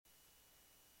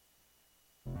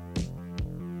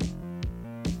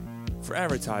For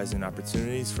advertising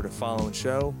opportunities for the following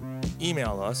show,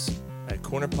 email us at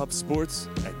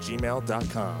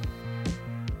cornerpubsports@gmail.com.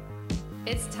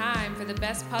 It's time for the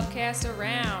best pubcast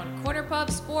around, Corner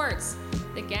Pub Sports.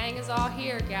 The gang is all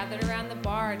here, gathered around the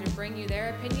bar to bring you their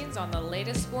opinions on the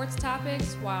latest sports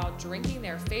topics while drinking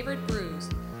their favorite brews.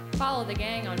 Follow the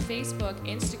gang on Facebook,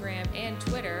 Instagram, and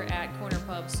Twitter at Corner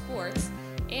Pub Sports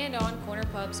and on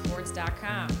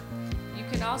cornerpubsports.com. You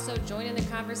can also join in the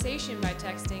conversation by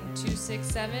texting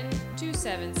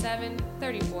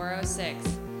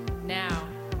 267-277-3406. Now,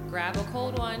 grab a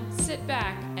cold one, sit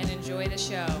back, and enjoy the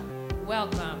show.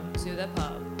 Welcome to the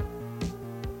pub.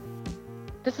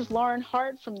 This is Lauren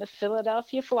Hart from the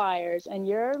Philadelphia Flyers, and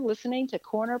you're listening to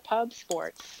Corner Pub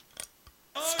Sports.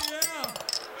 Oh, yeah.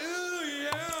 Ooh,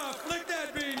 yeah. Flick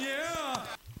that bean, yeah.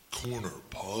 Corner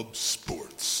Pub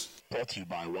Sports. Brought to you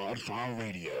by Wildfire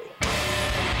Radio.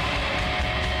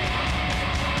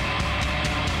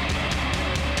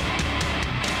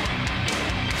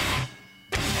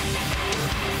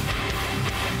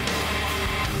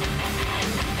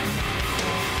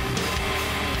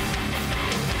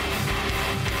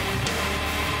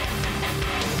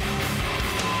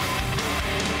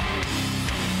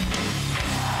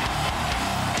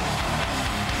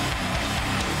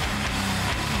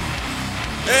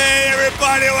 Hey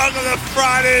everybody, welcome to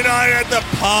Friday night at the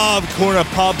pub, Corner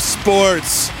Pub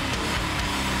Sports.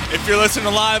 If you're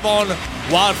listening live on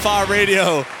Wildfire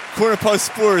Radio, Corner Pub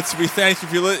Sports, we thank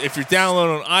you if you're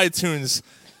downloading on iTunes,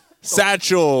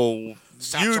 Satchel,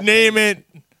 you name it.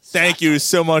 Thank you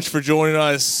so much for joining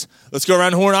us. Let's go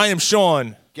around the horn. I am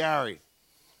Sean. Gary.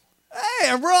 Hey,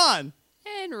 I'm Ron.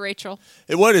 And Rachel.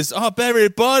 Hey, what is up,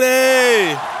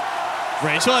 everybody?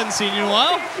 Rachel, I hadn't seen you in a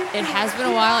while. It has been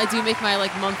a while. I do make my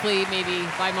monthly, maybe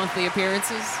bi-monthly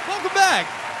appearances. Welcome back.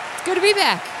 It's good to be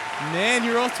back. Man,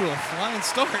 you're off to a flying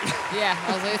start. Yeah,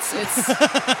 I was like, it's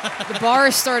the bar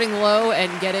is starting low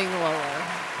and getting lower.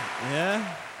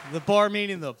 Yeah? The bar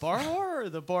meaning the bar or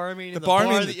the bar meaning the bar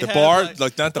bar meaning that you the had, bar,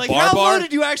 like not the bar how bar? low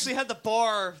did you actually have the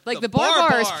bar? Like, the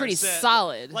bar is pretty set?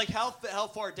 solid. Like, how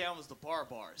far down was the bar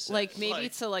set? Like, maybe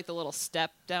to the little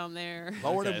step down there.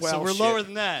 Lower Okay, than so well we're shit. lower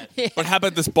than that. But how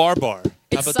about this bar? It's How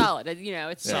about solid. It's,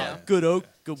 Yeah. Good oak,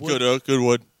 good wood. Good oak, good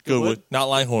wood, good wood? wood. Not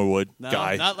Langhorn wood, No,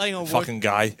 guy. not Langhorn wood. Fucking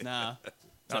guy. Nah.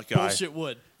 Not It's guy. bullshit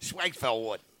wood. Schwankfell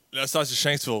wood. That's not the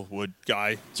Shanksville wood,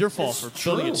 guy. It's your fault for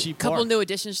building a cheap bar. Couple new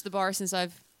additions to the bar since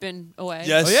I've been away.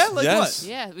 Yes. Oh, yeah? Like yes. what?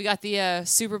 Yeah, we got the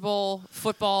Super Bowl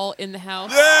football in the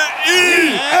house.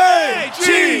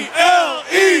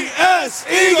 E-A-G-L-E-S,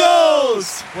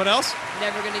 Eagles! What else?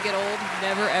 Never gonna get old.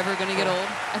 Never ever gonna get old.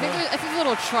 I think a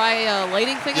little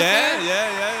lighting thing up Yeah, there.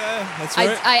 yeah. That's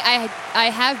right. I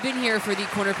have been here for the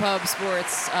Corner Pub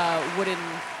Sports wooden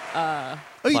Oh,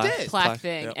 you Plaque. did? plaque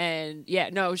thing,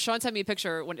 yep. and Sean sent me a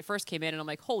picture when it first came in, and I'm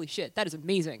like, holy shit, that is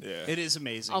amazing. Yeah. It is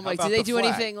amazing. I'm like, about do they the do flag?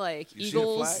 anything like You see the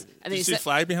Eagles? flag? And Did then you he see the said,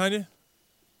 flag behind you?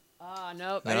 nope, I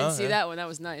No? didn't see Yeah. that one. That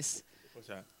was nice. What's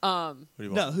that? Um, What do you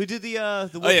No, want? who did the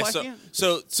wood Oh, yeah, plaque again?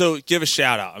 so give a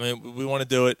shout out. I mean, we want to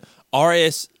do it.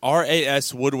 RAS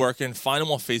Woodworking. Find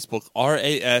him on Facebook.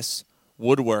 RAS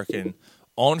Woodworking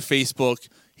on Facebook.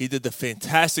 He did the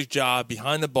fantastic job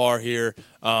behind the bar here.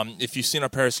 If you've seen our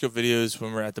Periscope videos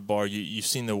when we're at the bar, you've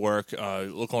seen the work.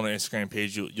 Look on our Instagram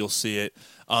page, you'll see it.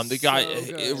 The guy,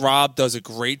 good. Rob, does a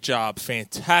great job,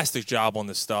 fantastic job on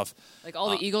this stuff. like all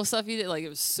the Eagle stuff you did, like it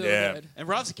was so Yeah. good. And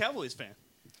Rob's a Cowboys fan.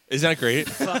 Isn't that great?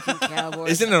 Fucking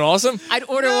Cowboys. Isn't it awesome? I'd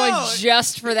order No. one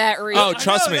just for that reason. Oh,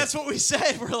 trust I know, me. That's what we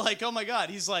said. We're like, oh my God.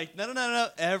 He's like, no.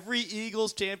 Every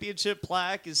Eagles championship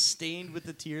plaque is stained with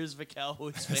the tears of a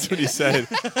Cowboys fan. That's what he said.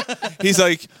 He's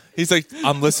like,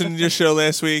 I'm listening to your show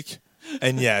last week,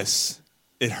 and yes,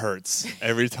 it hurts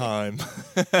every time.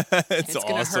 it's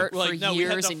gonna awesome. hurt. We're like, for no, we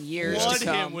had years to and years flood to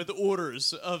him come. with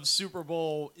orders of Super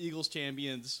Bowl Eagles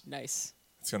champions. Nice.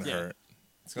 It's gonna Yeah. hurt.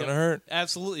 It's gonna Yep. hurt.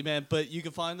 Absolutely, man. But you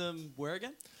can find them where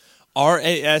again?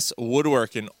 RAS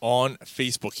Woodworking on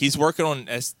Facebook. He's working on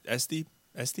SD.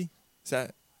 Is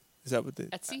that what the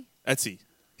Etsy? Etsy?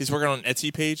 He's working on an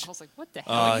Etsy page. I was like, what the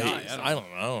hell? He- I don't I don't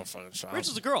know. I don't fucking shop.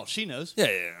 Rachel's a girl. She knows. Yeah.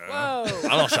 Whoa.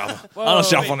 I don't shop. I don't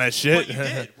shop on that shit. But you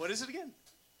did. What is it again?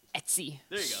 Etsy.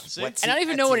 There you go. See? What's- I don't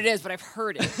even know what it Etsy. is, but I've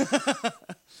heard it.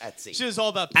 Etsy. She was all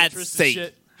about Pinterest Etsy. and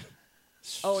shit.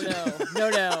 Oh,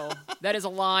 no. That is a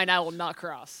line I will not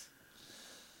cross.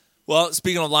 Well,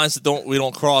 speaking of lines that we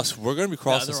don't cross, we're going to be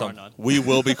crossing there are some. none. We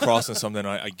will be crossing something.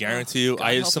 I guarantee you. God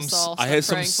I have help some. us all. I Stop have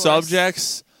some praying for us.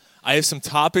 subjects. I have some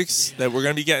topics that we're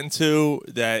going to be getting to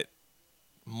that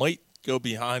might go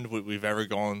behind what we've ever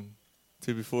gone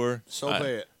Two before. So be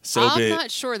it. So I'm be it. not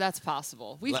sure that's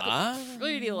possible. We've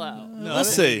pretty low. No, Let's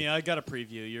see. I got a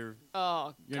preview. You're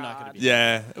Oh, not God. going to be.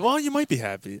 Yeah. Well, you might be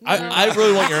happy. I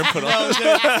really want your input on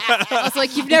it. I was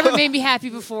like, you've never made me happy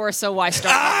before, so why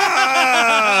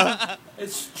start?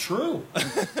 It's true.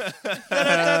 Let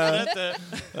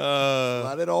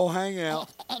it all hang out.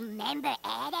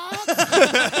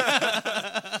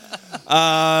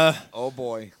 Oh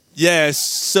boy. Yeah,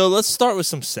 so let's start with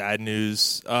some sad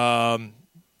news.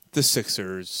 The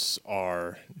Sixers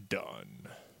are done.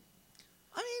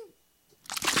 I mean,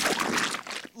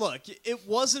 look, it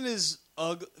wasn't as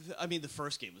ugly. I mean, the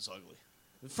first game was ugly.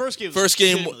 The first game was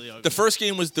legitimately ugly. The first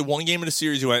game was the one game of the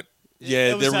series. You went, yeah,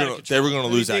 It was they out of were control. going to I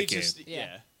mean, lose they that game. just-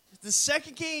 yeah. The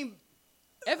second game,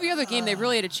 Every other game they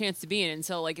really had a chance to be in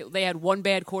until like they had one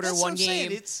bad quarter, That's one what I'm saying.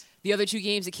 game. It's- The other two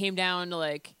games it came down to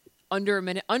like under a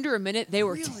minute. Under a minute, they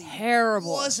were really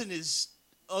terrible. wasn't as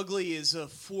ugly as a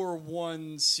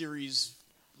 4-1 series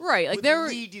Right, like would there were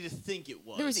lead you to think it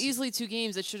was. there was easily two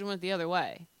games that should have went the other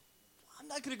way. I'm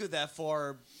not going to go that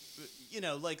far. You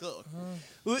know, like, look,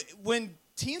 when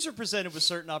teams are presented with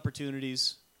certain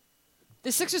opportunities,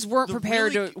 The Sixers weren't The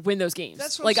prepared really- to win those games.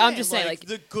 that's what like I'm just saying, like,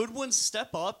 the good ones step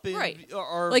up and Right.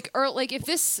 are like if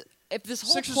this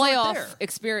whole Sixers aren't playoff there.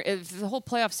 experience, if the whole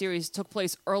playoff series took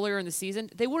place earlier in the season,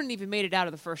 they wouldn't even made it out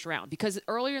of the first round because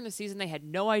earlier in the season they had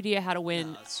no idea how to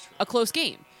win that's true. a close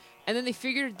game, and then they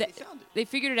figured that found it. they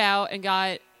figured it out and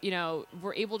got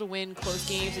were able to win close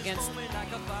games against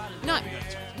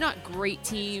not great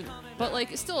team, but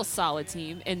like still a solid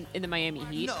team in the Miami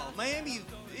Heat. No, Miami,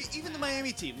 even the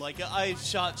Miami team. Like, I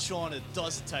shot Sean a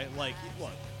dozen times. Like,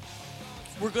 look,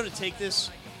 we're going to take this.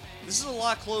 This is a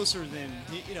lot closer than,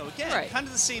 again, Right. kind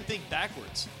of the same thing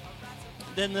backwards.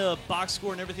 Then the box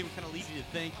score and everything would kind of lead you to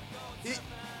think.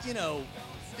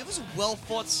 It was a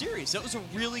well-fought series. That was a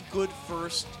really good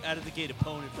first out-of-the-gate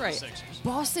opponent for Right. the Sixers.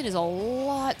 Boston is a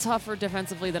lot tougher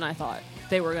defensively than I thought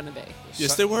they were going to be.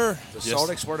 Yes, they were. The Yes.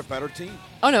 Celtics were the better team.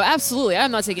 Oh no, absolutely.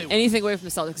 I'm not taking They- anything away from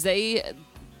the Celtics. They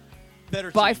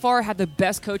Better by team. far had the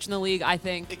best coach in the league, I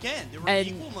think. Again, there were And-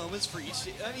 equal moments for each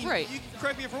team. I mean, Right. you can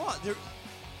correct me if I'm wrong.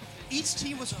 Each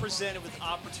team was presented with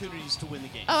opportunities to win the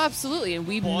game. Oh, absolutely. And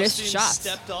we Boston missed shots.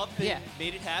 stepped up and Yeah.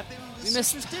 made it happen. The We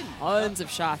missed Sixers didn't. tons of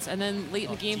shots, and then late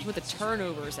in the games with the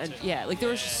turnovers, and there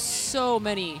was just so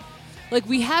many. Like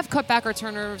we have cut back our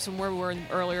turnovers from where we were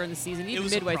earlier in the season, It even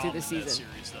was a midway through problem the in that season.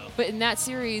 series, though. But in that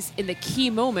series, in the key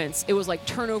moments, it was like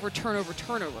turnover.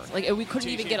 Like, and we couldn't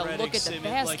JJ even get a Redick, look at the Simmons,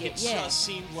 basket. Like, it just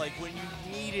seemed like when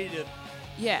you needed a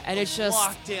And it's just.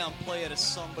 lockdown play out of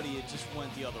somebody, it just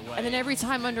went the other way. And then every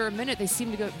time under a minute, they seem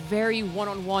to go very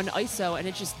one-on-one ISO, and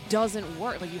it just doesn't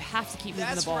work. Like you have to keep moving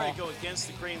That's the ball. where I go against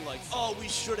the grain. Like, oh, we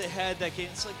should have had that game.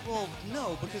 It's like, well,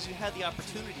 no, because you had the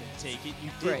opportunity to take it. You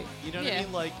didn't. Right. You know what Yeah. I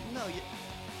mean? Like, no.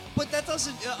 But that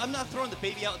doesn't. I'm not throwing the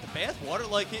baby out with the bathwater.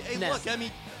 Like, hey, No. look. I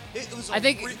mean, it was. I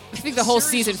think the whole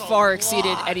season far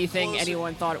exceeded anything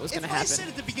anyone thought it was going to If I happen. said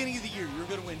at the beginning of the year you were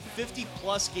going to win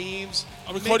 50-plus games,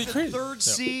 I would make call you the crazy. third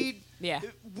Yeah. seed, Yeah.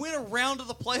 win a round of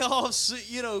the playoffs,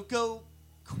 go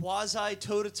quasi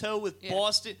toe-to-toe with Yeah.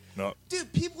 Boston. No.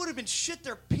 Dude, people would have been shit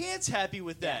their pants happy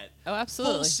with that. Oh,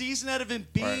 absolutely. Full season out of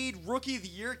Embiid, Rookie of the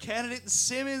Year candidate, and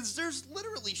Simmons. There's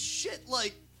literally shit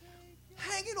like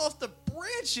hanging off the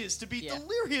branches to be Yeah.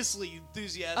 deliriously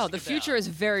enthusiastic. Oh, the future is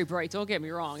very bright. Don't get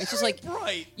me wrong. It's just like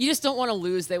bright. you just don't want to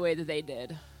lose the way that they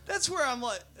did. That's where I'm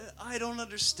like, I don't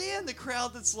understand the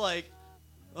crowd that's like,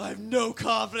 I have no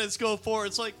confidence going forward.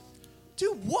 It's like,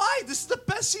 dude, why? This is the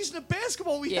best season of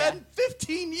basketball we've Yeah. had in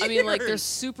 15 years. I mean, like they're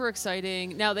super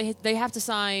exciting. Now they have to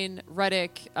sign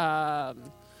Redick,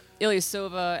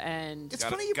 Ilyasova, and It's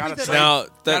funny you bring Gotta that trade, up.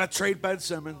 Now that gotta trade Ben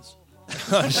Simmons.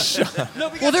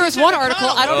 No, well, there was one article.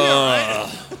 I don't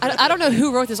know. I don't know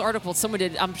who wrote this article. Someone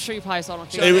did. I'm sure you probably saw it on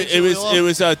Facebook. it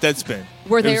was Deadspin.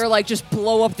 where they was- were like, just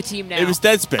blow up the team now. It was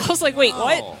Deadspin. I was like, wait,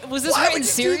 what? Was this Why written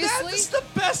would you do that? seriously? This is the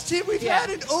best team we've Yeah.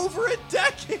 had in over a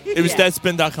decade. It was Yeah.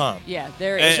 Deadspin.com. Yeah,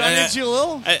 there it And- is.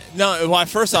 John and- Jalil? No, well, at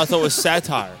first I thought it was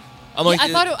satire. I'm like,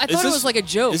 I thought it is was this- like a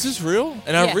joke. Is this real?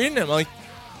 And Yeah. I'm reading them. I'm like,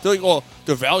 they're like, well,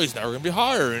 the value's never gonna be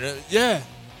higher. And yeah,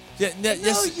 No,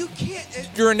 yes, you can't.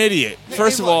 you're an idiot.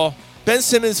 First of look. all, Ben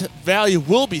Simmons' value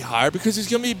will be higher because he's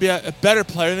gonna be a better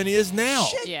player than he is now.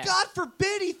 Shit, Yeah. God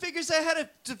forbid he figures out how to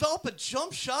develop a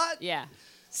jump shot. Yeah,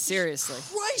 seriously.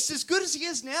 Christ, as good as he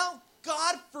is now,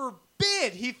 God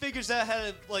forbid he figures out how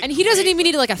to like. And he doesn't create, even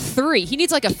need like a three. He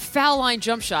needs like a foul line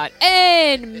jump shot.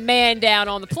 And man down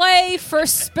on the play.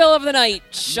 First spill of the night.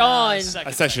 Sean.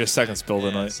 That's actually a second spill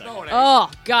tonight. Oh,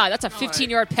 God. That's a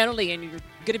 15-yard penalty, and you're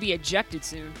going to be ejected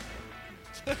soon.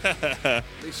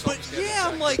 But yeah,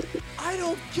 I'm like, I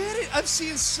don't get it. I've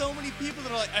seen so many people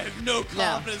that are like, I have no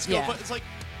confidence. Yeah. But it's like,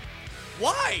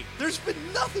 why? There's been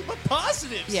nothing but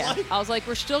positives. Yeah, Like, I was like,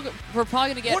 we're probably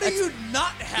gonna get. what are you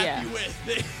not happy Yeah.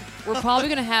 with? We're probably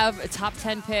gonna have a top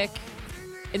 10 pick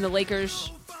in the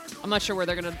Lakers. I'm not sure where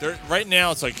they're gonna. Right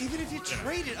now, it's like Even if you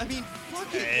trade it, I mean,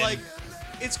 fuck it. And- Like,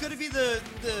 it's going to be the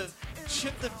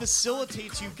chip that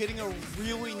facilitates you getting a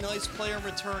really nice player in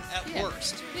return at Yeah.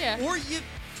 worst. Yeah. Or you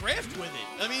draft with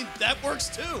it. I mean, that works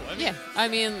too. I mean, Yeah, I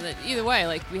mean, either way,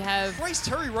 like we have. Christ,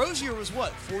 Terry Rozier was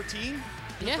what, 14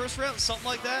 in Yeah. the first round? Something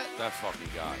like that? That fucking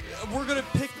guy. We're going to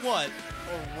pick what?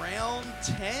 Around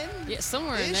 10? Yeah,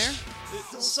 somewhere in there.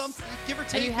 Some, give or And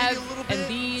take you maybe have a little bit.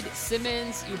 Embiid,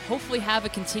 Simmons. You hopefully have a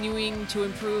continuing to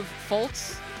improve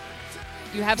Fultz.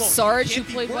 You have Well, Sarge, it who can't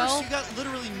be played worse. well. You got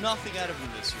literally nothing out of him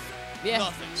this year. Yeah.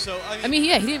 Nothing. So, I mean,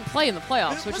 yeah, he didn't play in the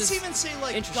playoffs, which let's is even say,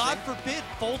 like, interesting. God forbid,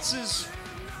 Fultz is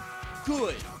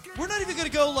good. We're not even going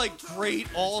to go, like, great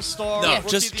all-star. no,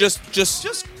 rookie just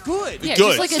good. Yeah, good.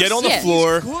 just like a- Get on the yeah.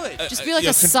 floor. Good. Just be like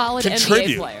yeah, a solid NBA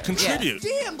contribute. player. Contribute.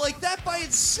 Damn, like, that by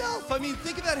itself. I mean,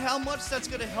 think about how much that's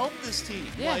going to help this team.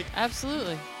 Yeah, Like,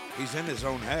 absolutely. He's in his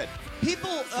own head. people...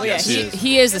 Oh yeah, Yes, he is.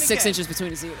 he is the And 6 again, inches between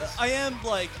his ears. I am,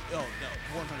 like... Oh,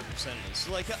 no, 100% it is.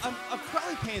 Like, I'm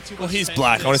probably paying too much Well, he's attention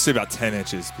black. to I want to this. say about 10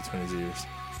 inches between his ears.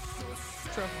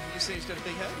 True. You say he's got a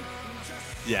big head?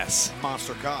 Yes.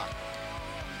 Monster cock.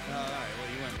 All right,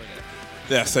 well, you went with it.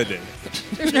 Yes, I did.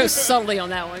 There's no subtlety on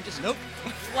that one. Just Nope.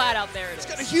 flat out there. He's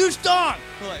got a huge dong.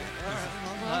 Like, all right,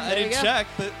 well, I there you didn't go. check,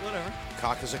 but whatever.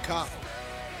 Cock is a cock.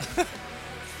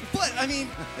 But I mean,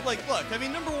 like, look, I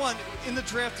mean, number one, in the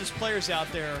draft, there's players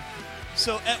out there.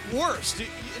 So at worst,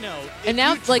 you know, if And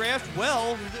now, you like- draft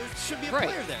well, there should be a Right.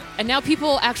 player there. And now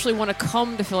people actually want to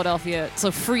come to Philadelphia.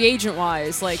 So free agent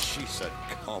wise, like, She said,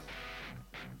 come.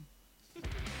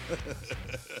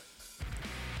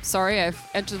 sorry, I've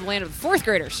entered the land of the fourth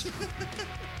graders.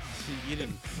 You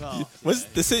didn't. Oh,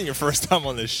 This isn't your first time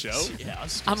on this show? yeah, I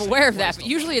was I'm gonna say, aware of that, Christ but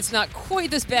usually it's not quite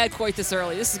this bad, quite this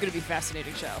early. This is going to be a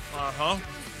fascinating show. Uh-huh.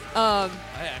 I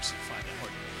actually find that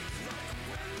hard.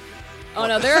 Oh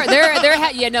no,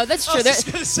 yeah, no, that's I true. was There,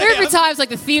 just gonna say, there have been I'm- times like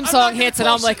the theme I'm song not gonna hits and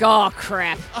I'm call like, shit. oh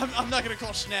crap. I'm not going to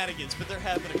call shenanigans, but there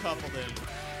have been a couple that.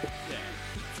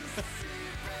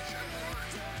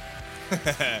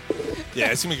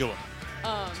 Yeah, it's going to be a good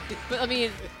one. But I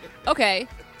mean, okay,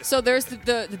 so there's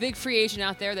the big free agent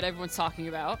out there that everyone's talking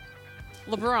about,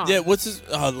 LeBron. Yeah, what's his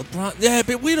LeBron? Yeah,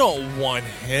 but we don't want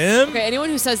him. Okay, anyone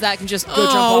who says that can just go jump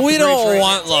Oh, off we the bridge don't right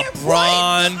want now. LeBron.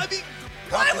 Right. I mean,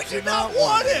 why would you not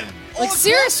want him? All it costs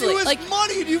seriously, you is like-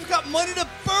 money, and you've got money to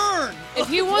burn. If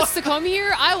he wants to come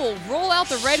here, I will roll out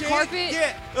the red Shit, carpet.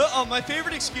 Yeah. My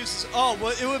favorite excuse is, well,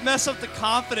 it would mess up the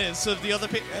confidence of the other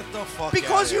people. Get the fuck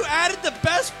Because outta you here. added the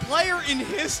best player in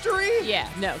history? Yeah,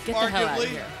 no, get the hell out of Arguably.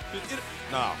 here.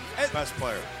 No, At- best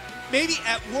player. Maybe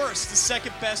at worst, the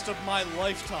second best of my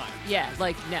lifetime. Yeah,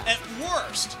 like no. At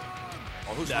worst,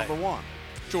 Oh, who's number one?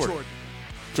 Jordan.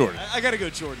 Jordan. I got to go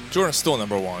Jordan. Jordan's still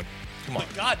number one. Come on.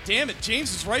 But God damn it,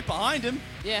 James is right behind him.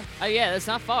 Yeah, yeah, that's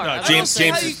not far. No, I James see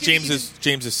how you is can James even- is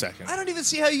James is second. I don't even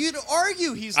see how you'd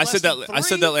argue he's I less said that than I said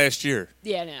three. that last year.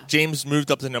 Yeah, no. James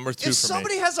moved up to number 2 If for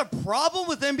somebody me. has a problem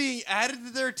with them being added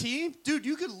to their team, dude,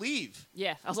 you could leave.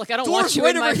 Yeah, I was like, I don't Door's want you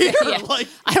right in my over here, yeah. like-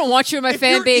 I don't want you in my If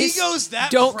fan your base. ego's that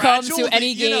don't come fragile to that,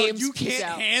 any you know, games. you Peace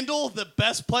can't out. handle the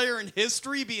best player in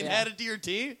history being Yeah. added to your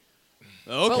team.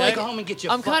 But, Okay. like, Go home and get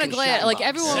your I'm kind of fucking glad. shot Like box.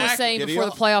 everyone was Zach, saying giddy before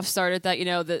the up. playoffs started,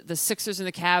 that the Sixers and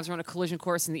the Cavs were on a collision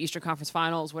course in the Eastern Conference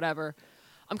Finals, whatever.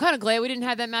 I'm kind of glad we didn't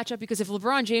have that matchup because if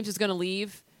LeBron James is going to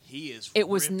leave, He is. it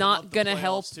was ripping not up the gonna playoffs,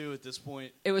 help. too at this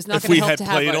point. it was not If going we to help had to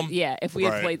have played a, him? yeah, if we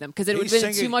had Right. played them because it would have He's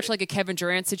been too singing- much like a Kevin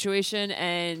Durant situation,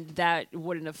 and that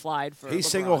wouldn't have flied for. He LeBron.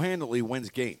 single-handedly wins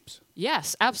games.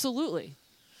 Yes, absolutely.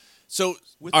 So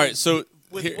With all the- right, so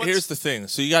with here- what's- here's the thing.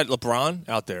 So you got LeBron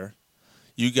out there.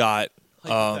 You got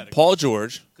Hypothetically. Paul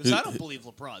George. Because who- I don't believe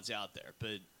LeBron's out there,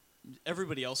 but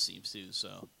everybody else seems to.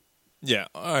 So Yeah.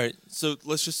 All right. So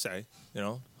let's just say,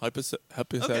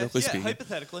 hypothetically okay, yeah, speaking.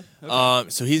 hypothetically. Okay.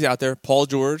 So he's out there, Paul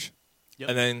George, Yep.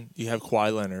 and then you have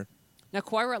Kawhi Leonard. Now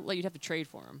Kawhi, you'd have to trade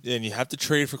for him. And you have to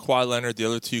trade for Kawhi Leonard. The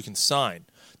other two you can sign.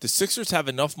 The Sixers have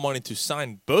enough money to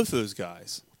sign both of those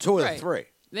guys. Two of Right. the three.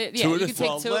 Yeah, Two you of the could three. take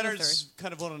well, two of the Leonard's three.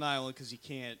 kind of on an island because he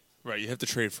can't. Right. You have to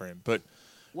trade for him. But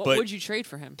What but- would you trade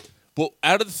for him? well,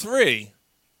 out of the three,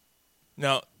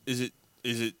 now is it?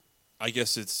 I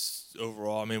guess it's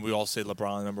overall. I mean, we all say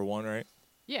LeBron number one, right?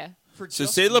 Yeah. For So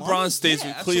just say LeBron money? stays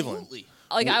Yeah, with Cleveland. absolutely.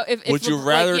 Like, if would you LeBron-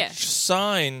 rather Like, yeah,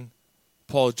 sign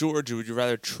Paul George, or would you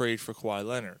rather trade for Kawhi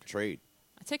Leonard? Trade.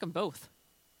 I take them both.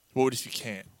 What if you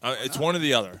can't? It's one or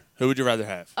the other. Who would you rather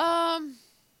have?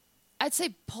 I'd say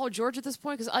Paul George at this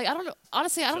point because I don't know.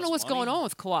 Honestly, I don't know Just what's money? going on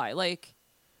with Kawhi. Like,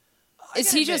 I is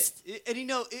gotta he admit, just? And you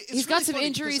know, it's He's really got some funny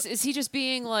injuries. because Is he just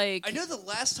being like? I know the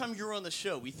last time you were on the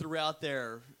show, we threw out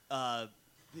there,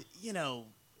 you know,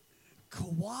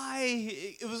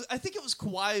 Kawhi. It was. I think it was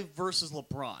Kawhi versus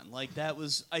LeBron. Like that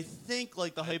was. I think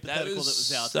like the hypothetical that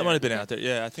was out there. That might have been out there.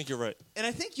 Yeah, I think you're right. And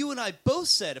I think you and I both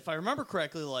said, if I remember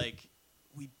correctly, like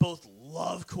we both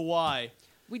love Kawhi.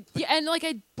 And like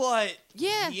But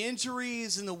Yeah. the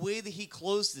injuries and the way that he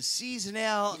closed the season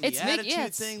out, and it's the attitude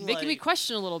it's thing, making me like,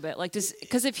 question a little bit. Like,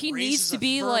 because if he raises needs to a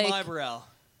be firm like, eyebrow.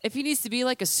 if he needs to be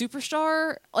like a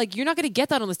superstar, like you're not going to get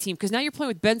that on this team because now you're playing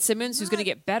with Ben Simmons, who's going to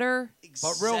get better. But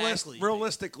Exactly.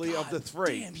 realistically, of the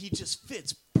three, Damn, he just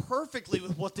fits perfectly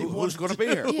with what they want. who's going to be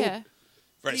here? Yeah.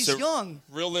 Right. He's so young.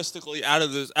 realistically, out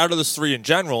of those three in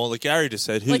general, like Gary just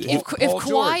said, who? Like if Paul Kawhi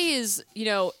George. is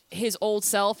his old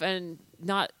self and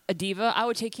not a diva, I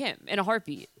would take him in a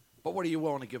heartbeat. But what are you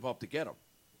willing to give up to get him?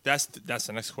 that's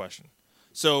the next question.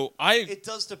 So It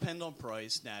does depend on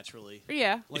price, naturally.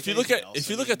 Yeah. Like if you look anything at else, if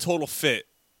you I look mean, at total fit,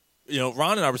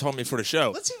 Ron and I were talking before the show.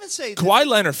 let's even say that- Kawhi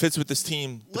Leonard fits with this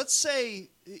team. Let's say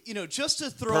just to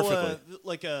throw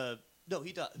Perfectly. no,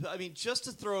 he does. I mean, just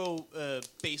to throw a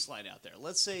baseline out there.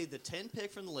 Let's say the 10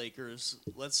 pick from the Lakers.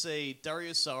 Let's say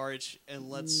Dario Saric, and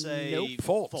let's say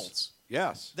Fultz.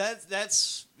 Yes.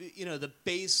 That's the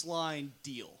baseline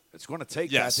deal. It's going to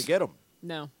take Yes. that to get him.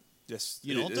 No. Yes,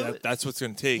 You don't do it? That's what's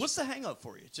going to take. What's the hang up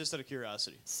for you? Just out of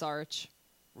curiosity. Sarge.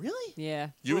 Really? Yeah.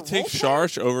 You would for a take role player?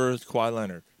 Saric over Kawhi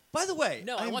Leonard. By the way,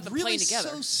 No, I I'm want them really playing together.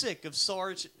 so sick of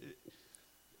Sarge.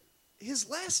 His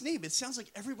last name, it sounds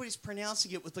like everybody's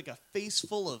pronouncing it with like a face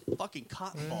full of fucking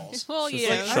cotton balls. Well, Just yeah.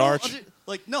 like I don't Sarge.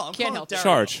 Like, no, I'm Can't calling help Dario. it.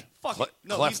 Sarge. Fuck it.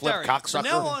 No, Cleft he's lip Dario. cocksucker. From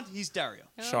now on, he's Dario.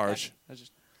 Sarge. I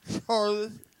just Arr.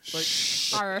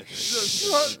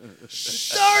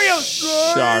 Dario.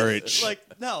 Saric. Like,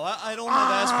 no, I don't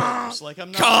have Asperger's. Like,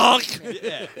 I'm not. Cock.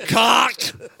 Yeah, Cock.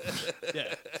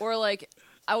 yeah. Or like,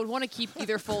 I would want to keep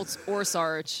either Fultz or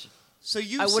Sarge. So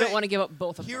you I wouldn't say want to give up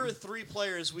both of here them. are 3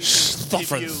 players we Stuff can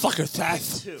for give you fucker that.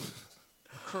 2.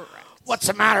 Correct. What's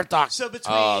the matter, Doc? So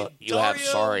between you have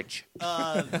Dario, Sarge.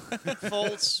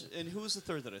 Fultz, and who was the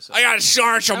third that I said? I got a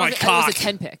Saric on That my was, cock. It was a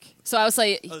 10 pick. So I was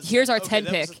like, was here's 10. our Okay, 10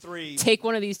 that was pick. a 3. Take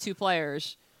one of these 2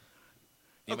 players.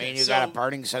 You Okay, mean you so got a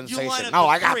burning You sensation? line up No, the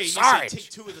I got 3, you say Sarge. take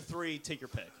 2 of the 3, take your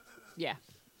pick. Yeah.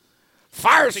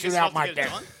 Fire Think shoot it's out enough to my get it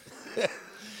dick. done?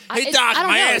 Hey I Doc, don't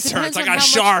my know. It ass depends hurts. I on got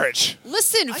how much- Saric.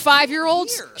 Listen, I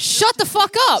 5-year-olds, can't hear. shut the Just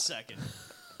fuck hold on a up. second.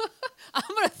 I'm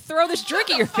going to throw this drink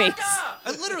at your face.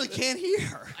 I literally can't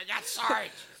hear. I got Sarge.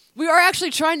 We are actually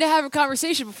trying to have a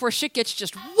conversation before shit gets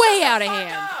just way out of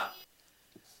hand.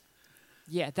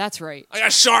 Yeah, that's right. I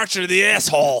got Saric in the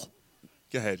asshole.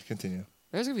 Go ahead, continue.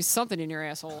 There's going to be something in your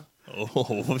asshole.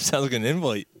 Oh, sounds like an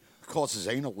invite. Causes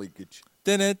anal leakage.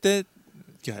 Go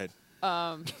ahead.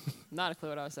 Not a clue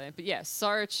what I was saying. But yeah,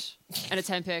 Sarge and a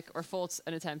 10 pick or Fultz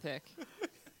and a 10 pick.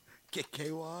 Get KY.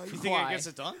 You think Why? it gets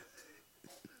it done?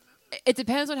 It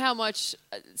depends on how much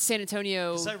San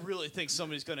Antonio. Because I really think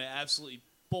somebody's going to absolutely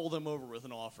bowl them over with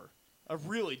an offer. I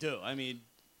really do. I mean,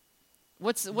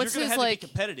 What's you're going his to have like? to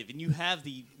be competitive, and you have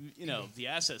the the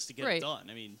assets to get Right. it done.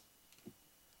 I mean,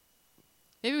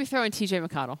 Maybe we throw in TJ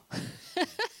McConnell.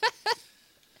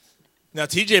 Now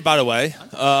TJ, by the way,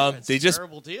 that's they a just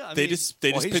terrible deal. I they mean, just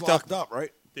Well, picked he's up locked up, right?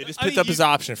 they just I picked mean, up his you-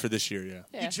 option for this year. Yeah.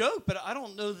 Yeah. you joke, but I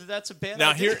don't know that that's a bad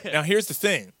Now idea. here's the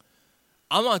thing.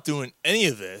 I'm not doing any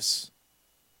of this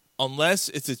unless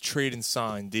it's a trade and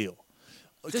sign deal.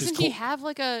 'Cause Doesn't he have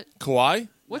like a? Kawhi?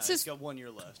 What's He's his? got 1 year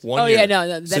left. 1 Oh, year. yeah,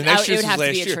 no, So then next it year's would have his to be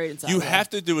last a year. trade and sign, You yeah. have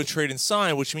to do a trade and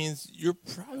sign, which means you're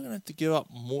probably going to have to give up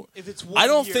more. If it's I 1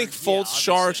 don't year, think yeah, Fultz,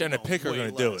 obviously, Saric, and a no, pick are way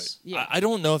going to do less. it. Yeah. I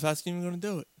don't know if that's even going to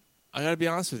do it. I got to be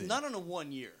honest with you. Not on a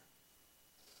 1 year.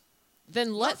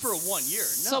 Then let for a 1 year. No,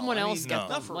 someone I mean, else get no. them.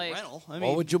 Not for like, a rental. I Well,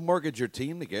 mean, would you mortgage your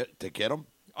team to get him?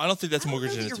 I don't think that's I don't know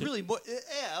mortgaging that it. you're really.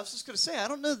 Yeah, I was just going to say, I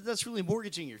don't know that that's really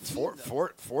mortgaging your team.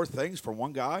 Four things for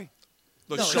one guy?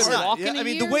 Look, No, sure. it's not. Walk in Yeah, a I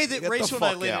mean, the year? way that Get the Rachel and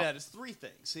I fuck laid out. it out is 3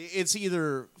 things. It's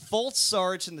either Fultz,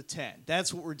 Sarge, and the 10.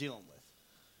 That's what we're dealing with.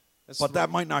 That's But that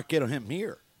three. might not get him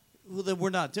here. Well, then we're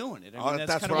not doing it. I mean,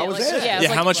 That's kind what of I was like, asking. yeah, Yeah,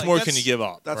 it's how much like more that's- can you give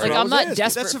up? That's right? like what I I'm was not asking.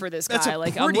 desperate for this that's guy. a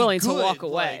Like I'm pretty willing to good, walk like,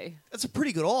 away. that's a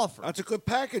pretty good offer. That's a good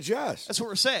package, yes. That's what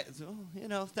we're saying.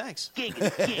 So, thanks. Good.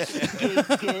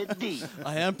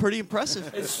 I am pretty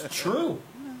impressive. It's true.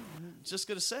 Just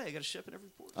gonna say, I got to ship in every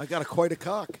port. I got quite a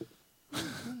cock.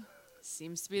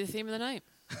 Seems to be the theme of the night.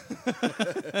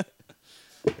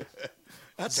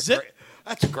 That's Zip.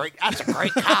 a great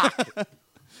cock.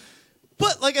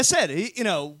 But like I said,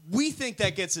 we think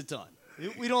that gets it done.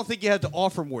 We don't think you have to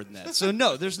offer more than that. So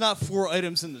no, there's not 4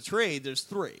 items in the trade. There's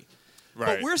 3. Right.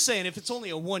 But we're saying if it's only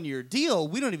a 1-year deal,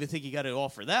 we don't even think you got to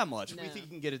offer that much. No. We think you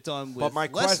can get it done with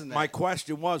But less than that. my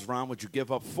question was, Ron, would you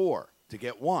give up 4 to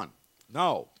get 1?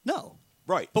 No. No.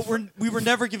 Right. But we were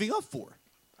never giving up 4.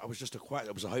 I was just it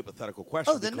was a hypothetical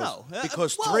question. Oh, then because, no.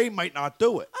 Because Well, 3 might not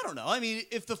do it. I don't know. I mean,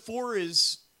 if the 4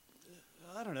 is,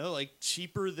 I don't know, like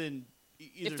cheaper than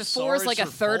either If the 4 is Sarge like a or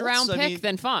third round Fultz, I pick, mean,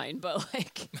 then fine. But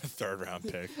like, Third round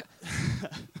pick.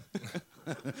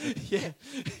 yeah.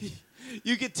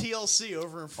 You get TLC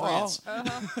over in France.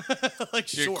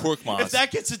 Like, You sure. get Korkmaz. If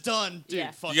that gets it done, dude,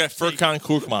 Yeah. fuck You got take it. Furkan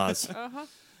Korkmaz. I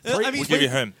mean, We'll give you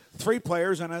him. 3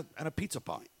 players and a pizza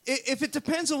pie. if it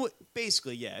depends on what,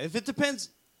 basically, yeah. If it depends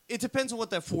on what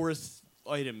that 4th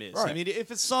item is. I Right. mean,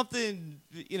 if it's something,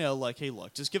 like, hey,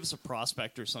 look, just give us a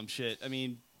prospect or some shit. I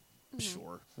mean,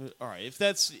 sure. All right. If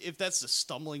that's the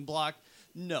stumbling block,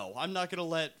 no, I'm not gonna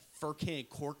let Furkan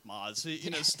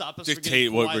Korkmaz, stop us from Dictate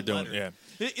getting what Kawhi we're doing, Leonard.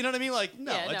 You know what I mean? Like,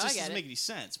 no, Yeah, it no, I just get doesn't it. make any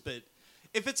sense. But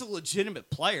if it's a legitimate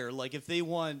player, like if they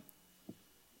want,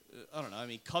 I don't know. I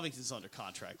mean, Covington's under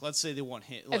contract. Let's say they want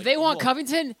him. if they want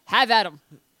Covington, have at him.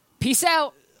 Peace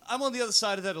out. I'm on the other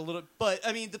side of that a little, but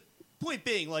I mean, the point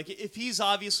being, like, if he's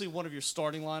obviously one of your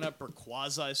starting lineup or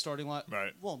quasi starting lineup,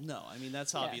 Right. Well, no, I mean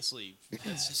that's obviously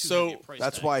that's too So, heavy a price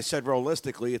That's tag. why I said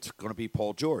realistically it's going to be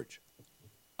Paul George.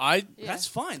 That's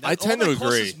fine. I All tend to that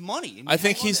costs agree. is money. And I you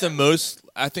think hang on he's to the that. most.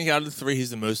 I think out of the 3,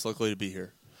 he's the most likely to be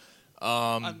here.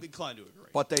 I'm inclined to agree.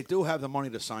 But they do have the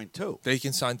money to sign 2. They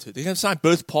can sign 2. They can sign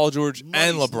both Paul George and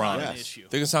Money's LeBron. not an Yes. issue.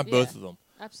 They can sign Yeah. both of them.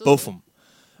 Absolutely. Both of them.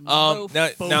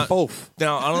 Now, Both.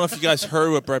 Now, I don't know if you guys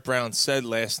heard what Brett Brown said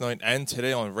last night and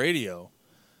today on radio,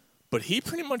 but he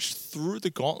pretty much threw the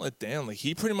gauntlet down. Like,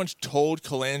 he pretty much told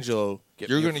Colangelo, Get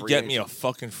you're me a going to free get me a agent."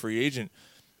 fucking free agent.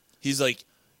 He's like,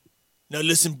 now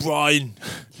listen, Brian,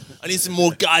 I need some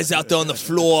more guys out there on the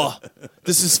floor.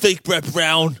 This is fake Brett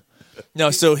Brown.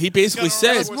 No, so he basically Got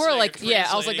said, It's more like, Schwarzenegger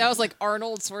I was like, translating. that was like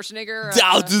Arnold Schwarzenegger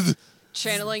 "Down to the-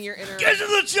 channeling your inner. Get to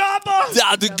the chopper.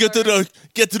 down to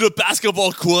get to the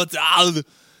basketball court. Down."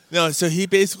 No, so he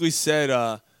basically said,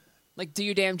 Like, do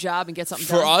your damn job and get something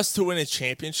for done. us to win a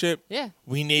championship, Yeah.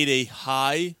 we need a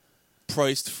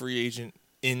high-priced free agent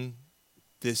in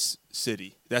this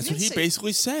city. That's what he say-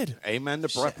 basically said. Amen to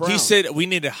Brett Brown. He said we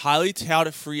need a highly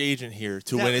touted free agent here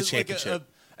to That win a is like championship,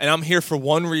 and I'm here for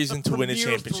one reason to win a premier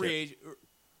championship. free agent.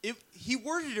 He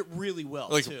worded it really well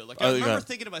Like, too. Like oh, I yeah. remember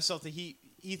thinking to myself that he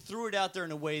threw it out there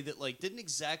in a way that like didn't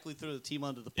exactly throw the team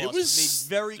under the bus. It was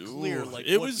made very clear like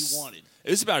it what was, he wanted. It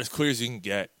was about as clear as you can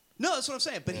get. No, that's what I'm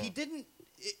saying. But he didn't.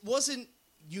 It wasn't.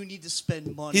 You need to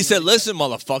spend money. He said, on it. "Listen,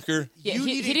 motherfucker." Yeah, You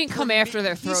he need didn't a come premier- after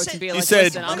their he throats said- and be he like, said-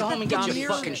 listen, Might I'm have going been down premier- your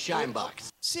fucking shine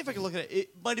box. See if I can look at it. It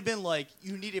might have been like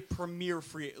you need a premier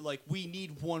free. Like we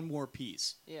need one more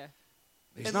piece. Yeah.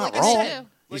 He's And not like I wrong. said-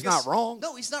 He's like I not s- wrong.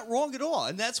 No, he's not wrong at all.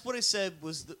 And that's what I said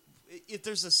was if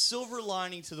there's a silver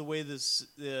lining to the way the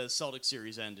Celtics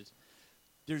series ended,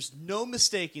 there's no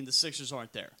mistaking the Sixers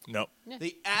aren't there. No, Yeah. They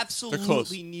close.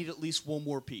 absolutely need at least one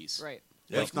more piece. Right.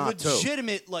 Like If not two.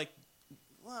 legitimate, like,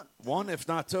 well, 1, if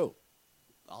not 2.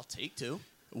 I'll take 2.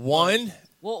 one.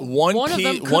 Well, One one of key-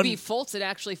 them could one- be Fultz that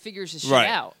actually figures his shit Right.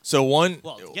 out. So one,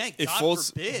 Well, again, if God Fultz,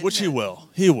 forbid. which he will,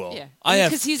 he will. Yeah. I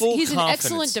have because full he's an confidence.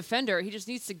 excellent defender. He just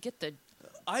needs to get the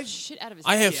I've shit out of his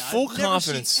I head. have yeah, full I've never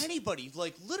confidence. seen anybody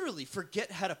like literally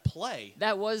forget how to play.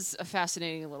 That was a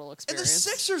fascinating little And experience. the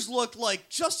Sixers looked like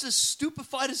just as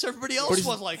stupefied as everybody else he's-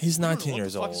 was. Like he's I don't know 19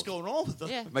 years what the fuck is old. going on with them?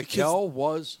 Yeah. Mikel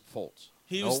was Fultz.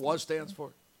 He You know was- what was stands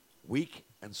for? Weak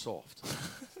and soft.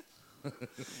 I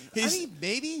mean,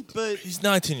 maybe, but He's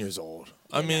 19 years old.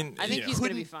 I mean, I think you he's know. going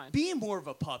to be fine. be more of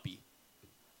a puppy.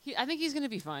 I think he's going to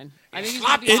be fine. I think he's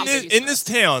going to be in fine. this, in this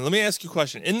town. Let me ask you a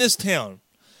question. In this town,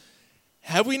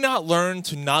 have we not learned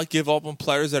to not give up on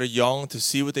players that are young to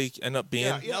see what they end up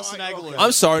being? Nelson Aguilar.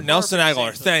 I'm sorry, Nelson Perfect Aguilar.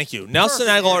 example. Thank you. Nelson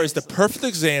Perfect Aguilar is the example. perfect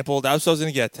example. That's what I was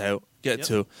going to get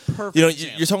to. Perfect You know,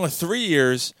 example. you're talking 3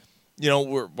 years. You know,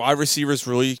 where wide receivers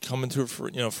really come into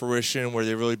fruition, where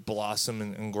they really blossom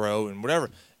and grow and whatever.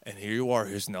 And here you are.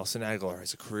 Here's Nelson Aguilar.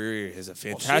 Has a career year. Has a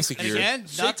fantastic And year. again,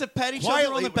 not to pat each other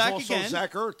Quietly, on the it was back also again.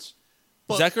 Zach Ertz.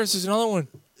 but Zach Ertz is another one.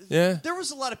 Yeah. there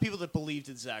was a lot of people that believed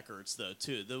in Zach Ertz, though,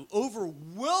 too. The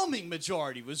overwhelming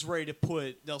majority was ready to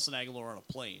put Nelson Aguilar on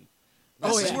a plane.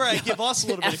 This is yeah. where I give us a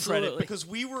little bit of credit Absolutely. because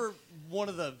we were one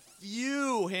of the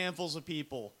few handfuls of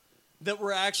people that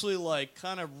were actually like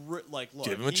kind of like look.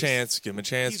 Give him a chance. Give him a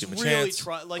chance. He's Give him a really chance.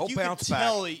 trying. Like He'll you can bounce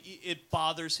tell back. it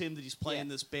bothers him that he's playing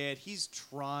this bad. He's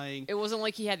trying. It wasn't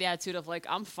like he had the attitude of like,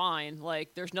 I'm fine.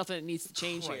 Like, there's nothing that needs to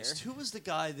change Christ, here. who was the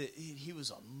guy that he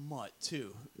was a mutt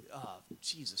too?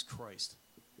 Jesus Christ.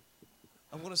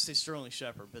 I want to say Sterling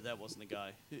Shepard, but that wasn't the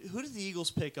guy. Who did the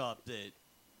Eagles pick up that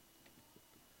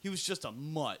he was just a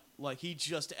mutt? Like, he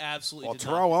just absolutely Well, did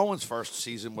Terrell Owens' first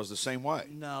season was the same way.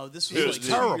 No, this Who, was like the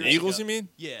 2 terrible. years Eagles, ago. you mean?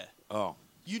 Yeah. Oh.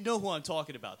 You know who I'm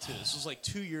talking about, too. This was like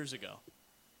 2 years ago.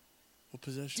 What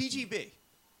possession? DGB.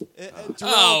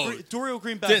 Oh. Dorial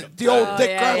Green Di- Beckham. The old Oh, Dick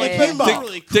yeah, Graham yeah, He yeah.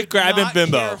 literally Dick could grabbing not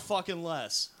bimbo. care fucking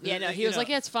less. Yeah, no, he was like,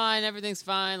 yeah, it's fine. Everything's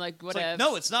fine. Like, It's like, whatever.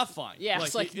 no, it's not fine. Yeah,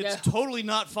 it's like, it's no. totally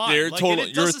not fine. You're Like, total- and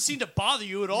it you're- doesn't seem to bother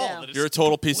you at all. No. that it's You're a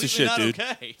total piece of completely shit, not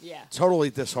dude. Okay. Yeah. Totally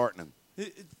disheartening.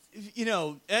 You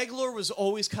know, Aguilar was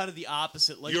always kind of the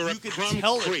opposite. Like, You're you a could crumb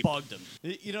tell creep. it bugged him.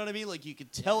 You know what I mean? Like, you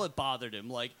could tell it bothered him.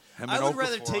 Like, Him I and would Okafor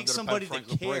rather under take the somebody Pat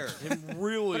that Frankel break. cared. Him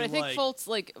really, But I think like, Fultz,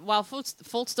 like, while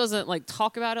Fultz doesn't like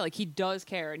talk about it, like he does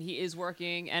care and he is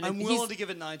working. And I'm he's, willing to give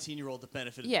a 19-year-old the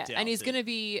benefit yeah, of the doubt. and he's that- going to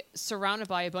be surrounded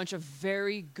by a bunch of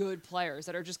very good players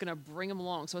that are just going to bring him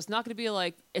along. So it's not going to be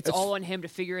like it's all on him to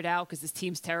figure it out because his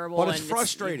team's terrible. But it's and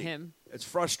frustrating. him. It's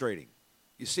frustrating.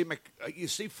 You see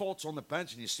Fultz on the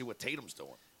bench, and you see what Tatum's doing.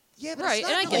 Yeah, but Right, it's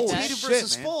and I not get really that. Tatum Shit,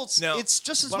 versus man. Fultz. No. It's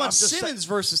just as But I'm much just Simmons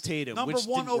versus Tatum. Number which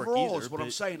one didn't work overall either, is what I'm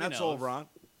but, saying. you That's know. all, Ron.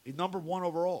 He's number one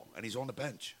overall, and he's on the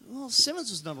bench. Well, Simmons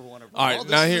was number one overall. All right,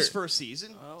 this now is here- his first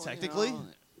season, technically.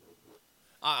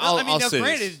 I'll, I mean, I'll now say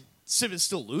granted, this. Simmons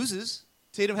still loses.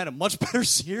 Tatum had a much better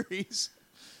series.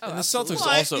 And the Celtics Well,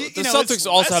 also you the know, it's Celtics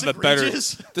also less have a better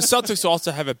egregious. the Celtics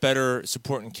also have a better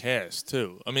supporting cast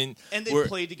too. I mean, And they we're-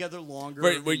 played together longer.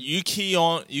 right, where you key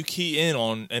in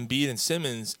on Embiid and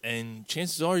Simmons, and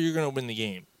chances are you're going to win the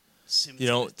game. Simmons You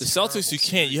know, had a the Celtics terrible you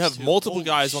can't. You series, have too. multiple Holy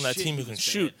guys on that shit, team he who can was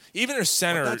shoot. bad. Even their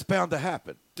center, That's bound to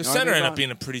happen. the You know what I center mean, ended up Ron?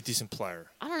 being a pretty decent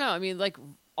player. I don't know. I mean, like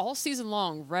all season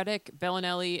long, Redick,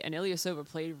 Bellinelli, and Ilyasova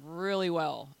played really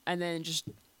well, and then just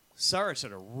Saric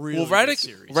had a really Well, good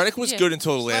series. Reddick was Yeah. good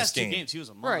until the His last two game. games, he was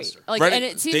a right, monster. like, Redick- and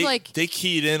it seemed like they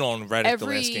keyed in on Reddick the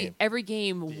last game. every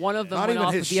game, one of them Not went even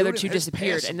off, his but the other shooting, two his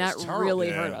disappeared, passing and that was terrible. really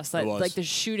Yeah, hurt us. That it was. like the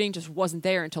shooting just wasn't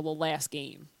there until the last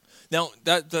game. Now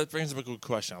that brings up a good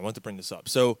question. I want to bring this up.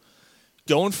 So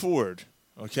going forward,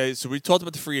 okay. So we talked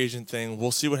about the free agent thing.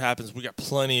 We'll see what happens. We got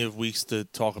plenty of weeks to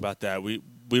talk about that. We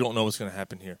don't know what's going to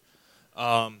happen here.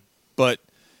 But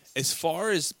as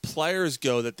far as players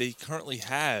go that they currently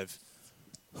have,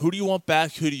 who do you want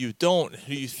back? Who do you don't?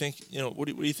 Who do you think? What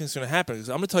do you think is going to happen? Because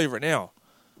I'm going to tell you right now,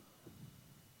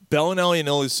 Bellinelli and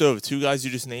Ilyasova, two guys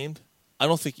you just named. I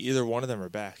don't think either one of them are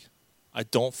back. I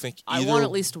don't think either. I want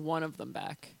at least one of them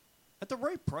back. At the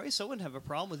right price, I wouldn't have a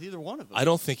problem with either one of them. I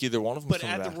don't think either one of them. But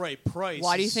coming at back. the right price.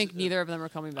 Why do you is- think neither of them are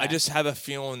coming back? I just have a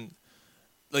feeling,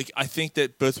 I think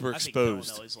that both were I think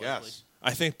exposed. Bellinelli's likely. Yes.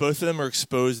 I think both of them are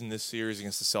exposed in this series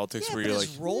against the Celtics. Yeah, where but you're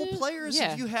as like, role players,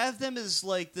 yeah. if you have them as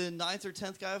like the 9th or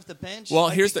 10th guy off the bench, well,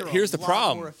 I here's think the they're a lot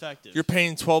problem. More effective. You're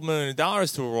paying $12 million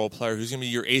to a role player who's going to be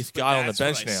your eighth guy on the That's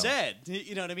bench what I now. said.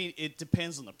 You know what I mean? It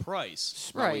depends on the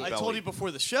price. Right. I told you before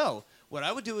the show. What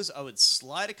I would do is I would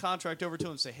slide a contract over to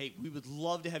him and say, "Hey, we would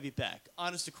love to have you back.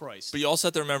 Honest to Christ, But you also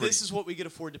have to remember this is what we could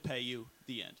afford to pay you."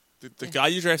 The end. the guy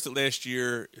you drafted last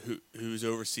year who's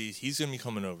overseas. He's going to be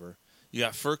coming over. You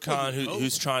got Furkan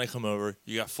who's trying to come over.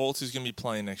 You got Fultz who's going to be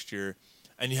playing next year,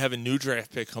 and you have a new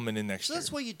draft pick coming in next So year.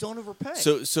 that's why you don't overpay.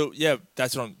 So yeah,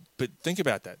 that's what I'm. But think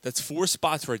about that. That's 4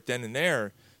 spots right then and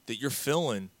there that you're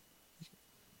filling.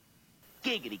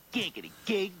 Giggity, giggity,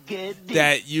 giggity.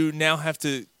 That you now have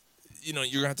to, you're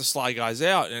gonna have to slide guys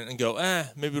out and go,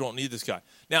 maybe we don't need this guy.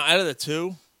 Now, out of the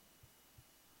two,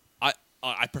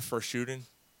 I prefer shooting.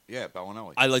 Yeah,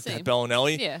 Bellinelli. I like to have Same.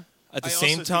 Bellinelli. Yeah. At the I same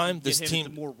also think time, you can this get him at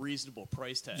team, the more reasonable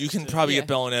price tag. you can too. probably Yeah. get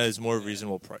Bellinelli at a more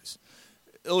reasonable price.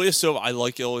 Ilyasova, I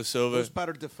like Who's Ilyasova.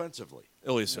 better defensively?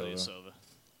 Ilyasova. Ilyasova.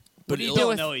 But do you do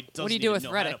with- No, he what doesn't do you do even with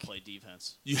know how to Redick? play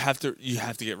defense. you have to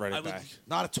get I Reddick would- back.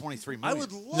 Not at 23 I million.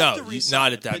 would love No, to you- re-sign not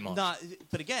him, at that but much.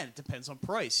 But again, it depends on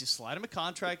price. You slide him a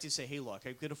contract. You say, "Hey, look,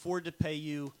 I could afford to pay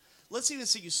you." Let's even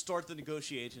say you start the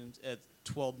negotiations at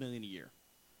 $12 million a year.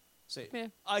 Say, Yeah.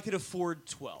 I could afford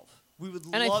 12. We would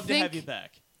And I love to have think- you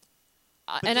back.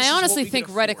 But And this I is what honestly we think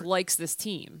can Redick afford. likes this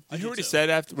team. I You do heard what he too. said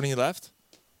after when he left?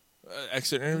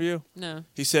 Exit interview. No.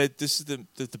 He said, "This is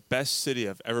the best city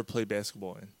I've ever played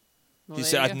basketball in." Well, He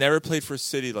there said, you "I've go. never played for a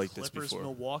city like Clippers, this before."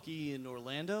 Milwaukee, and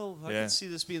Orlando. I Yeah. can see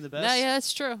this being the best. No, yeah,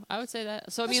 that's true. I would say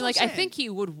that. So I That's mean, what like, I'm I saying. think he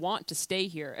would want to stay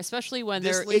here, especially when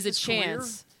This there late is in a his career,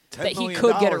 chance $10 that he million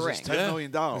could get a is ring. $10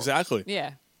 million. Exactly.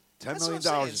 Yeah. $10 That's million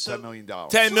what I'm is saying. $10 million.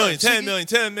 $10 million, So $10 you- million,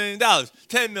 $10 million,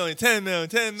 $10 million, $10 million,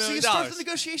 $10 So million. you start the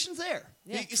negotiations there.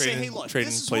 Yeah. You say, Trading- hey, look, trading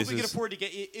this is what we can places. afford to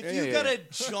get. If Yeah, you yeah, got to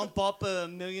yeah. jump up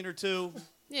 $1 million or $2 million,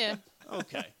 Yeah.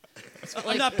 okay.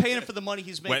 I'm not paying him for the money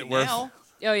he's making Wentworth. now.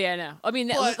 Oh yeah, no. I mean,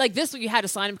 But- like this, you had to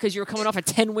sign him because you were coming off a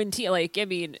 10-win team. Like, I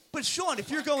mean, But Sean, if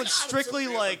you're going strictly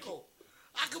like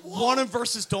want him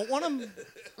versus don't want him,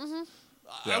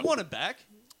 I want him back.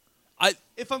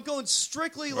 If I'm going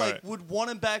strictly like Right. would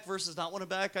want him back versus not want him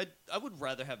back, I would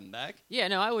rather have him back. yeah,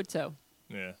 no, I would too.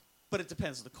 Yeah. But it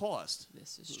depends on the cost.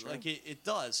 This is true. Like it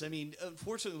does. I mean,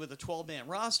 unfortunately, with a 12-man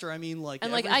roster, I mean, like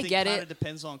And, like, I everything get kinda it.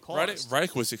 depends on Reddick, cost.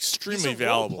 Reddick was He's extremely a role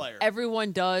valuable. player.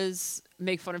 Everyone does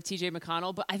make fun of TJ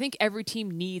McConnell, but I think every team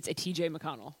needs a TJ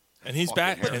McConnell. And he's Fucking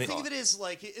back. haircut. And The thing of it is,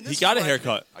 like, and this he is got a where I-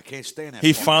 haircut. I can't stand that.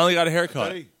 He fucker. finally got a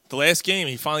haircut. Okay. The last game,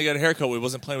 he finally got a haircut. He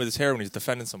wasn't playing with his hair when he was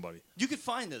defending somebody. You could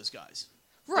find those guys.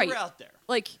 Right. They're out there.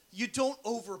 Like, You don't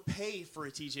overpay for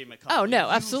a TJ McConnell. Oh, no,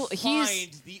 You absolutely. Find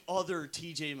He's- the other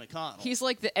TJ McConnell. he's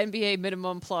like the NBA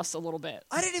minimum plus a little bit.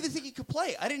 I didn't even think he could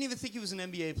play. I didn't even think he was an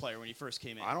NBA player when he first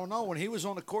came in. I don't know. When he was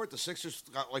on the court, the Sixers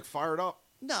got like fired up.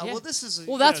 No, Yeah. well, this is.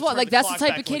 Well, that's what. turn Like, that's the clock type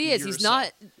back of kid like he a is. year He's or so.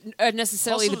 not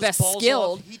necessarily Also, the his best balls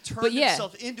skilled, off. He turned but yeah,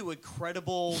 himself into a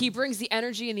credible. he brings the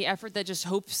energy and the effort that just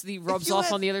hopes the rubs you off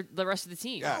have- on the rest of the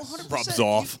team. Yeah. Oh, 100%. Rubs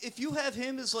off. If you have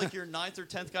him as like your 9th or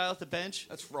 10th guy off the bench,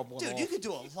 That's rub one dude, off. you could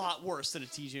do a lot worse than a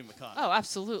TJ McConnell. Oh,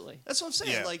 absolutely. That's what I'm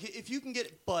saying. Yeah. Like, if you can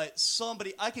get, but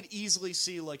somebody, I could easily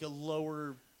see like a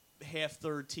lower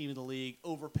half-third team in the league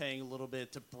overpaying a little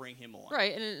bit to bring him on.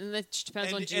 Right, and that just depends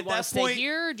And on, do you at want that to stay point,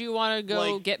 here or do you want to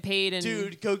go like, get paid and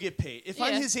Dude, go get paid. If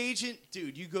I'm Yeah. his agent,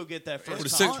 dude, you go get that first The,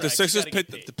 contract. the Sixers You gotta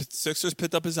get picked paid. the Sixers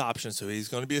picked up his option, so he's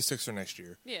going to be a Sixer next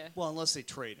year. yeah. Well, unless they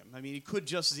trade him. I mean, it could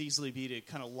just as easily be to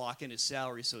kind of lock in his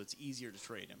salary so it's easier to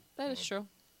trade him. That is true.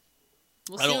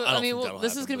 We'll I don't- see. I don't mean, think that'll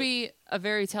this is happen, going to be a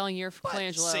very telling year for But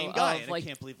Colangelo. same guy, of, and like, I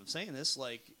can't believe I'm saying this.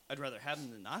 Like, I'd rather have him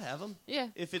than not have him. Yeah.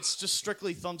 If it's just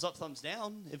strictly thumbs up, thumbs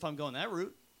down, if I'm going that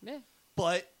route. yeah.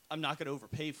 But I'm not going to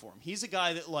overpay for him. He's a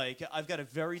guy that, like, I've got a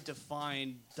very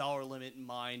defined dollar limit in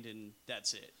mind, and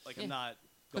that's it. Like, Yeah. I'm not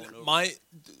going over.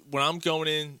 When I'm going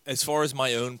in, as far as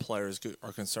my own players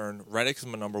are concerned, Reddick's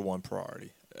my number one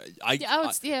priority. I I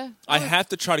would- have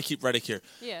to try to keep Reddick here.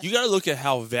 Yeah. You got to look at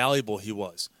how valuable he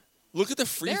was. Look at the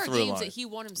free there are throw games line. that he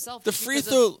won himself. The just free because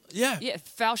throw, of- yeah,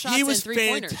 foul shots he was and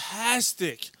three-pointers.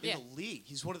 fantastic. in Yeah. the league.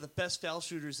 He's one of the best foul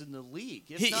shooters in the league.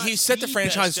 if He not set the best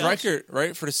franchise foul record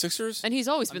right for the Sixers. And he's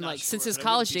always I'm been not like, sure, since his but I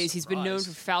college wouldn't be days, he's been known for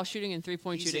surprised. foul shooting and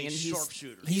three-point He's shooting, a and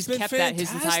sharpshooter. he's been kept that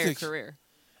his entire fantastic. career.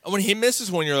 And when he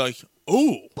misses one, you're like,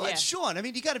 ooh. But Yeah. Sean, I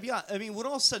mean, you got to be honest. I mean, when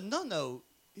all said and done, though,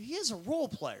 he is a role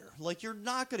player. Like, you're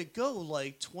not going to go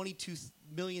like $22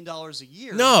 million a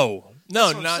year. No, That's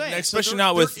what I'm not saying. especially So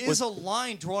not with. There is a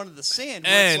line drawn in the sand.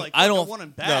 Where And it's like, I look, don't- want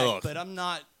him no, back, look. but I'm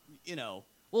not. You know,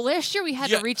 Well, last year we had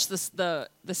Yeah. to reach the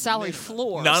salary Minimum.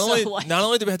 floor. not so, only like, not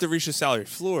only did we have to reach the salary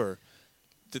floor,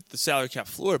 the salary cap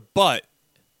floor, but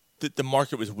the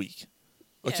market was weak.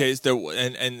 Okay, Yeah. so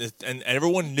and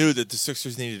everyone knew that the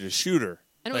Sixers needed a shooter.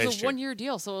 and it was last a year. one-year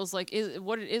deal, so it was like,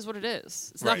 what it is, what it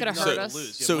is. It's Right. not going to So- hurt to us.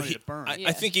 lose. You have So money he, to burn. I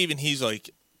Yeah. think even he's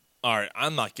like, all right,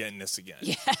 I'm not getting this again.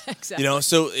 Yeah, exactly. You know,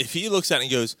 so if he looks at it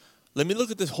and goes, let me look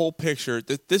at this whole picture.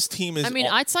 That this team is. I mean,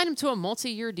 all- I'd sign him to a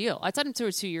multi-year deal. I'd sign him to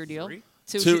a 2-year deal. Three?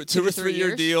 Two Two to or 3 3 year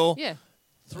years. deal. Yeah.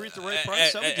 3 at the right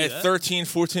price. I would do at that. 13,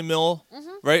 14 mil,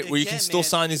 right? Where you can Again, still man,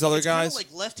 sign these other it's kinda guys.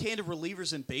 like left-handed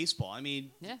relievers in baseball. I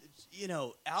mean, Yeah. you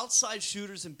know, outside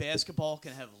shooters in basketball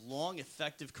can have long,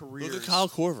 effective careers. Look at Kyle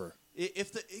Korver.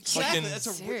 If the exactly, Fucking-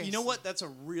 that's you know what? That's a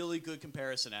really good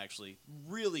comparison. Actually,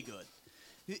 really good.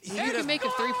 He If you could can have- make a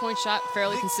 3-point shot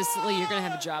fairly consistently, you're going to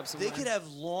have a job somewhere. They could have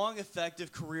long,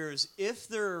 effective careers if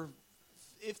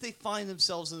they find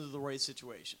themselves into the right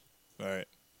situation. All right. And,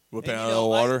 Whipping you out of know, the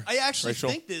water. I actually Rachel?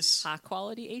 think this.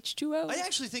 high-quality H2O. I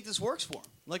actually think this works for him.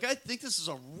 Like, I think this is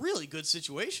a really good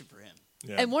situation for him.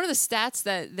 Yeah. And one of the stats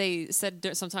that they said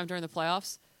sometime during the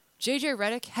playoffs, JJ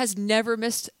Redick has never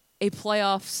missed a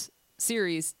playoffs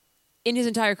series in his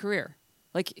entire career.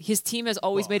 Like, his team has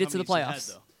always Well, made it how to the many has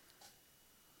he playoffs. had, though?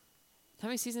 How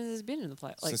many seasons has he been in the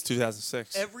playoffs? Like, Since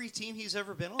 2006. Every team he's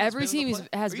ever been on. every has been team in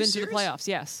the has Are been you to the serious? playoffs,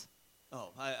 yes. Oh,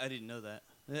 I didn't know that.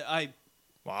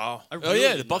 Wow. I Oh really yeah,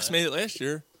 the didn't Bucks know made it last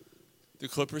year. The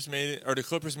Clippers made it, or the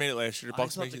Clippers made it last year. The I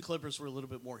Bucks thought made the it. Clippers were a little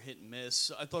bit more hit and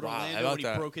miss. I thought Wow, how Orlando about when he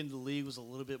that? broke into the league was a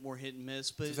little bit more hit and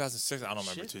miss. But 2006. I don't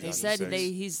remember Shit, 2006. They said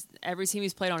he's every team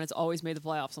he's played on, it's always made the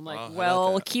playoffs. I'm like, Wow, how about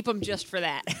well, that? keep him just for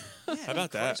that. yeah, How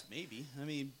about that? close, maybe. I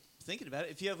mean, thinking about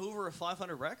it, if you have over a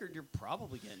 500 record, you're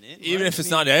probably getting in. Even right? if it's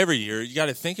not every year, you got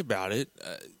to think about it.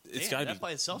 It's got to that be.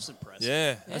 by itself's impressive.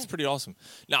 Yeah, that's pretty awesome.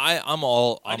 Now I'm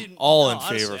all in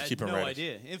honestly, favor of I had keeping no Reddick.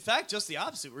 idea. In fact, just the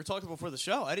opposite. We were talking before the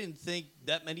show. I didn't think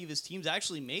that many of his teams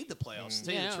actually made the playoffs. To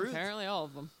tell you Yeah, the truth. apparently all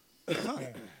of them.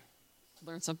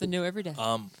 Learn something new every day.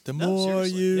 The No, more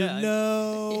seriously. you Yeah,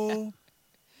 know.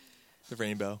 The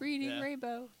rainbow. Reading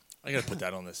Rainbow. I gotta put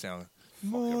that on the sound.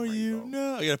 More you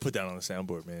know. I gotta put that on the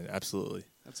soundboard, man. Absolutely.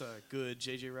 That's a good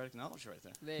JJ Redick knowledge right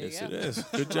there. There you Yes, go. it is.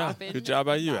 Good job. Dropping Good job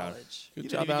by you, Adam. knowledge. Good You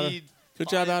job don't out even of. need Good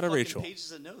job 5 out of fucking Rachel.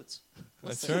 Pages of notes.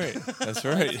 That's right. That's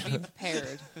right. Be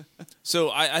prepared. So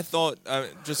I thought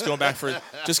just going back for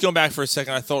a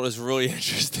second, I thought it was really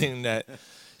interesting that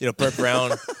Brett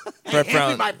Brown, Hand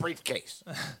me my briefcase.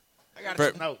 I got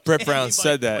some notes. Brett Brown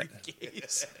said that.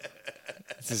 Briefcase.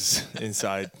 This is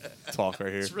inside talk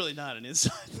right here. It's really not an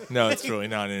inside. No, it's really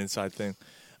not an inside thing.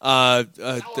 That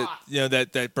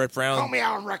Brett Call Brown. me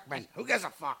Alan Rickman. Who gives a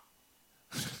fuck?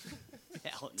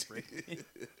 Alan Rickman.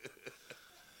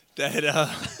 That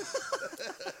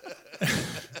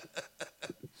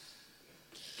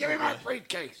Give me my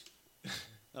briefcase.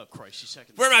 Oh Christ, she's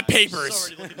checking. Where are my the sign. papers?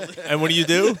 She's already looking at the- and what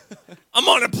do? I'm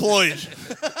unemployed.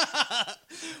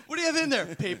 What do you have in there?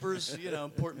 Papers,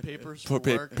 important papers for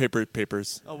work.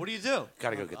 Papers. Oh, what do you do?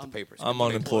 Gotta go get the papers. I'm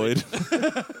unemployed.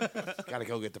 Gotta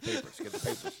go get the papers. Get the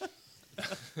papers.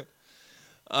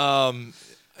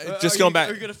 Just going back.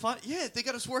 Are you gonna find? Yeah, they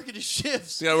got us working as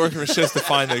shifts. You got to work for shifts to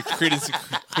find the Creedence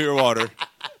Clearwater.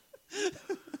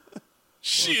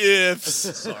 Shifts.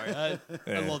 Sorry, I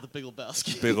love the Big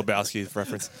Lebowski. Big Lebowski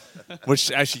reference,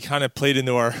 which actually kind of played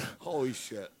into our Holy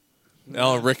shit.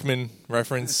 Alan Rickman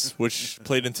reference, which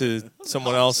played into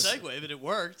someone else. Segue, but it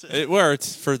worked. It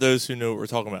worked for those who know what we're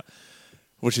talking about,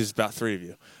 which is about 3 of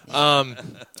you. One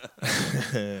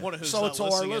of who's So not it's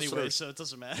all our listening anyway, listeners. so it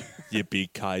doesn't matter.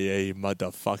 Yippee-ki-yay,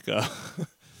 motherfucker.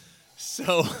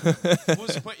 So, What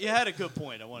was the point? You had a good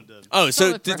point. I wanted to.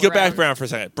 so with to Brett go back Brown. Brown for a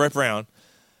second. Brett Brown.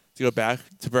 To go back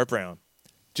to Brett Brown.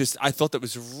 Just, I thought that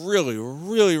was really,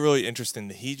 really, really interesting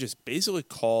that he just basically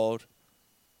called.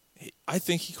 I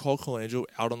think he called Colangelo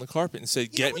out on the carpet and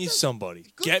said, "Get me somebody.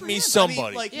 Good Get for me him. I mean,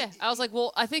 somebody." like, Yeah, I was like,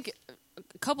 well, I think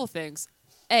a couple things.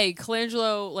 A,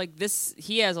 Colangelo, like this,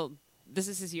 this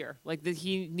is his year. Like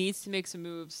he needs to make some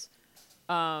moves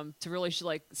to really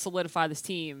solidify this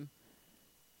team.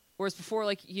 Whereas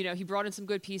before, he brought in some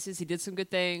good pieces, he did some good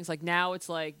things. Like now, it's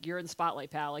like you're in the spotlight,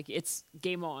 pal. Like it's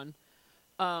game on.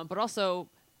 But also,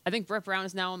 I think Brett Brown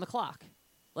is now on the clock.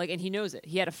 And he knows it.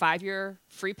 He had a 5-year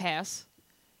free pass,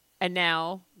 and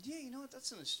now. Yeah, you know what?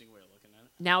 That's an interesting way of looking at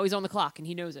it. Now he's on the clock, and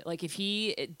he knows it. If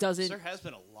he doesn't. There has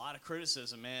been a lot of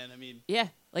criticism, man. I mean, Yeah,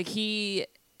 he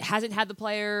hasn't had the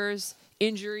players,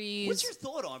 injuries. what's your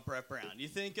thought on Brett Brown? You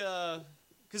think?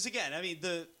 Because again, I mean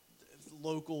the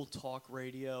local talk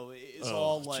radio is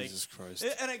all like. Jesus Christ.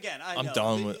 And again, I'm know,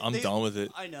 done with- I'm done with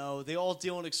it. I know they all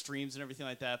deal in extremes and everything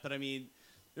like that, but I mean,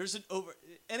 there's an over.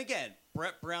 And again,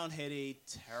 Brett Brown had a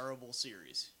terrible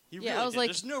series. He Yeah, really I was did. like-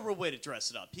 There's no real way to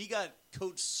dress it up. He got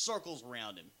coach circles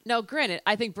around him. Now, granted,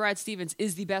 I think Brad Stevens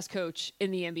is the best coach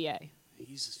in the NBA.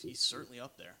 He's certainly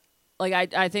up there.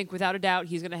 I think without a doubt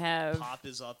he's going to have. Pop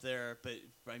is up there, but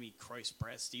I mean, Christ,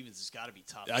 Brad Stevens has got to be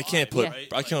top. I 5, can't put right?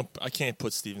 I can't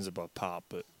put Stevens above Pop,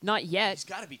 but Not yet. He's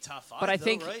got to be top 5. But I though,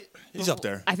 think- right? he's up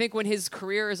there. I think when his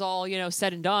career is all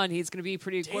said and done, he's going to be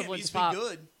pretty Damn, equivalent he's to been Pop.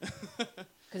 good.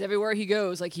 Because everywhere he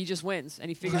goes, he just wins and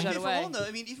he figures out a For way. all, though,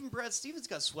 I mean, even Brad Stevens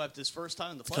got swept his first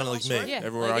time in the playoffs. Kind of like me. Right? Yeah,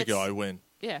 Everywhere I go, it's- I win.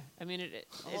 Yeah, I mean it.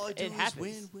 All I do It is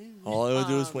happens. win. All I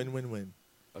do is win, win, win.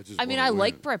 I mean, I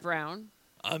like Brett Brown.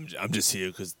 I'm just here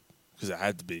because I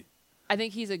had to be, I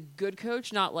think he's a good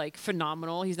coach, not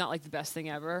phenomenal. He's not the best thing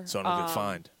ever. so I don't get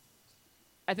fined.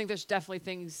 I think there's definitely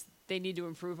things they need to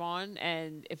improve on,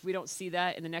 and if we don't see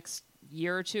that in the next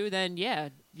year or two, then yeah,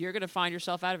 you're going to find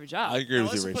yourself out of a job. I agree Now,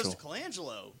 with as you, opposed Rachel. to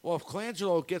Colangelo, Well, if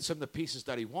Colangelo gets him the pieces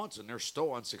that he wants and they're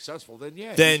still unsuccessful, then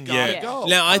yeah. Then he's gotta yeah. Go.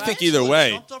 Now I think either Colangelo way.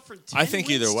 jumped up from I 10 think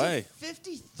wins either to way.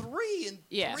 53 in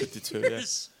Yeah. 3 52, yeah.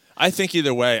 years. I think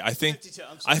either way. I think 52,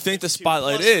 I'm sorry, I think the 52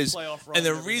 spotlight plus the is, playoff run and the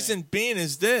and everything. reason being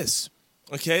is this.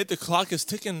 Okay, the clock is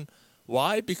ticking.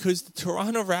 Why? Because the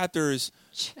Toronto Raptors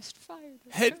Just fired.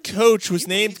 head coach was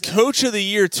named Coach of the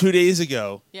Year 2 days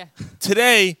ago. Yeah.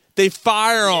 Today they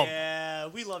fire him. Yeah,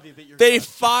 we love you, but you're They done.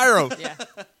 fire him. Yeah.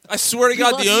 I swear to We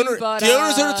God, love the you, owners but, of the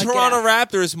get Toronto out.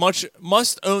 Raptors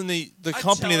must own the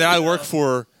company tell that I you, work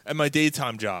for at my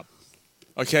daytime job.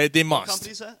 Okay, they What must.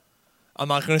 company's that? I'm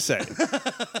not going to say.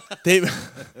 They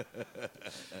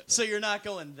So you're not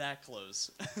going that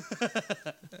close.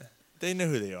 they know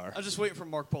who they are. I'm just waiting for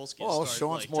Mark Polsky Well, to start.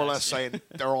 Sean's like, more or less texting. saying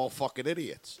they're all fucking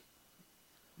idiots.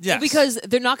 Yes. Because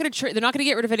they're not going to they're not going to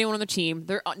get rid of anyone on the team.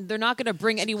 They're not going to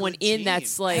bring anyone in team.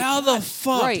 that's like How the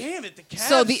fuck? right. Damn it, the Cavs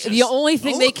So the just only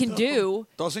thing they owned can them. do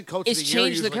Doesn't coach is of the year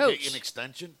change the usually get coach. you an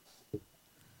extension?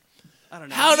 I don't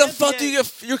know. How the fuck do you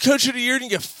get your coach of the year and you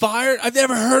get fired? I've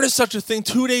never heard of such a thing.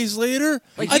 2 days later,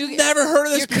 Like, I've never heard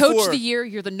of this Your before. coach of the year,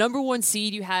 you're the number 1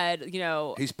 seed. You had,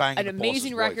 He's banging an the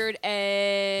amazing boss's wife. record,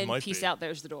 and Might peace be. out.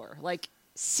 There's the door. Like,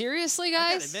 seriously, I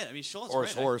gotta guys? admit, I mean, Sean's Or right.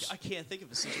 his horse. I can't think of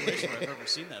a situation where I've ever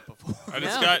seen that before. I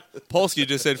just No. got Polsky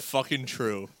just said fucking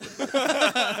true.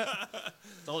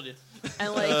 Told you.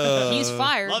 And like, he's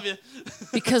fired Love you.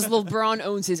 because LeBron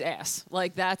owns his ass.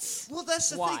 Like, that's Well, that's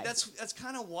the why. thing. That's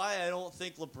kind of why I don't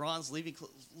think LeBron's leaving.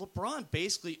 LeBron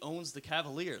basically owns the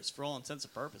Cavaliers for all intents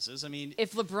and purposes. I mean,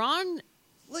 If LeBron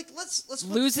like let's flip the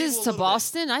loses table a to little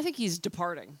Boston, I think he's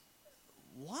departing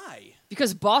bit. Why?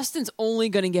 because Boston's only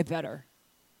going to get better.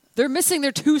 They're missing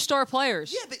their 2-star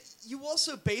players, Yeah, but you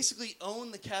also basically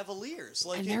own the Cavaliers.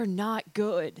 Like, and they're not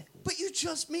good. but you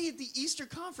just made the Eastern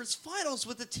Conference Finals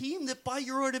with a team that, by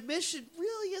your own admission,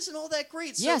 really isn't all that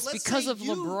great. So Yes, let's because say of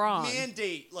you LeBron.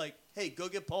 mandate, like, hey, go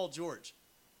get Paul George.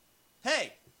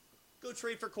 Hey, go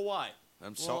trade for Kawhi.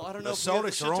 Well, I don't know the if we have the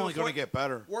Celtics shit are to only going afford- to get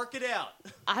better. Work it out.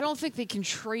 I don't think they can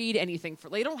trade anything for.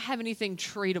 They don't have anything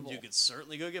tradable. You could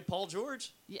certainly go get Paul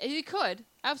George. Yeah, you could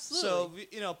absolutely. So,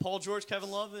 you know, Paul George,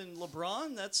 Kevin Love, and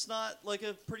LeBron, that's not like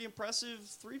a pretty impressive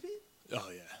three-peat? Oh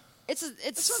yeah. it's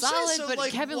That's what I'm solid, saying. So, but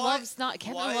like, Kevin why- Love's not.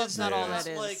 Kevin why Love's is not all that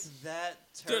that is. like that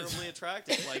terribly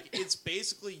attractive. Like, it's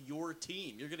basically your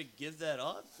team. You're gonna give that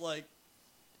up? Like,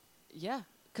 Yeah,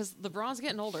 because LeBron's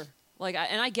getting older. Like,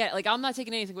 I get it. Like, I'm not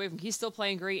taking anything away from him. He's still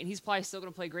playing great, and he's probably still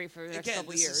going to play great for the next again,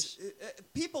 couple this years. is,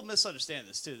 people misunderstand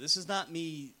this too. This is not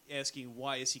me asking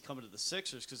why is he coming to the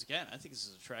Sixers, because again, I think this is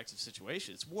an attractive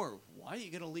situation. It's more, why are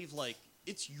you gonna leave? Like,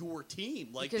 it's your team.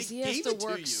 Like, Because they he has gave to it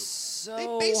work you. so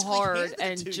They basically hard handed it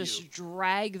and to just you.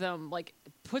 drag them, like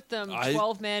put them I-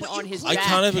 12 men But on you his could- back. I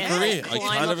kind of and agree. I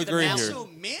climb kind up of the agree mountain. here. Also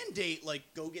mandate, like,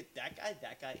 go get that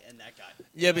guy, and that guy.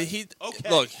 Yeah, but he Okay.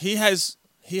 look. He has.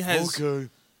 Okay.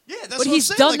 Yeah, that's But what he's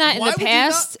I'm saying. done Like, that in why the would you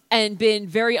not- past and been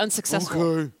very unsuccessful.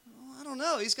 Okay. I don't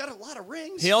know. He's got a lot of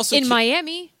rings. He also In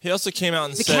Miami, he also came out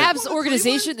and the said Cavs Cleveland?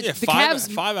 organization, yeah, the five,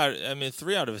 Cavs, five out. I mean,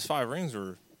 3 out of his 5 rings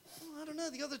were. I don't know.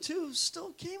 The other two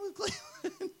still came with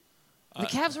Cleveland. the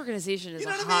Cavs organization is You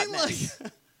know a what hot I mean? mess.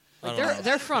 Like, I don't know.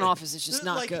 Their front office is just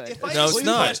not like, good. If I No, ask it's you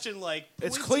a not. question, like, It's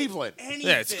point to Cleveland. Anything,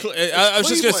 Yeah, it's. I was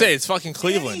just gonna Cleveland. say it's fucking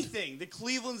Cleveland. Anything that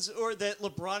Cleveland's or that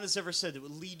LeBron has ever said that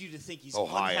would lead you to think he's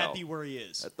Ohio. unhappy where he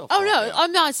is. Get the Oh fuck no, out.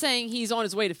 I'm not saying he's on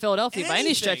his way to Philadelphia by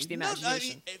any stretch of the Anything. No,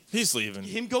 imagination. I mean, He's leaving.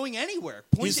 him going anywhere.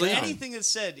 Point He's to leaving. anything that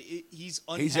said he's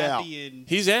unhappy He's out. and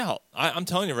He's out. I'm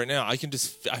telling you right now. I can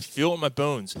just. I feel it in my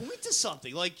bones. point to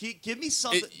something. Like, give me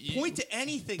something. Point to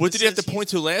anything. What that did he have to says point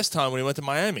to last time when he went to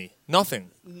Miami?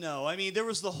 Nothing. No, I mean, there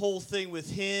was the whole thing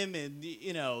with him and,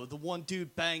 you know, the one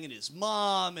dude banging his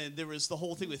mom, and there was the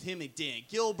whole thing with him and Dan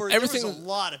Gilbert. Everything- There was a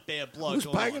lot of bad blood Who's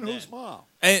going on banging then. whose mom?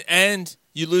 And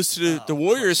you lose to the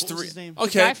Warriors what was 3. his name? The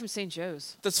Okay, guy from St.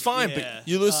 Joe's. that's fine. Yeah, But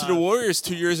you lose to the Warriors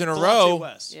 2 years in a Delonte row.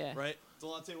 West, Yeah. right?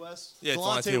 Delonte West? Yeah,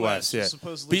 Delonte Delonte West, yeah. was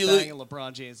supposedly But you lo- banging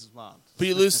LeBron James' mom. But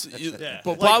you lose. Yeah.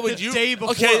 But Like why the would you? day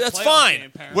before Okay, a that's playoff fine.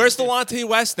 game, apparently. Where's Delonte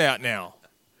West at now?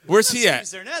 Where's he at?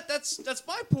 He's there now. That's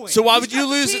my point. So why He's would you got the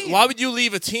lose? team. Why would you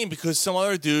leave a team because some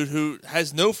other dude who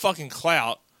has no fucking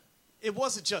clout? It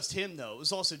wasn't just him, though. It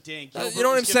was also Dan Gilbert. You know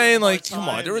what I'm was giving him saying? a hard Like, come on,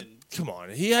 time, there were, and- come on.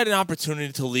 He had an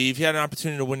opportunity to leave. He had an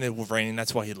opportunity to win the ring.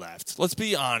 That's why he left. Let's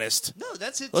be honest. No,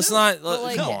 that's it. Let's too. not. But,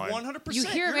 like, come No, on. 100%. You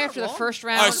hear him You're not after the wrong. first All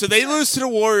round. right, so they lose to the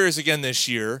Warriors again this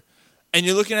year, and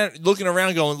you're looking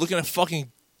around, looking at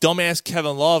fucking dumbass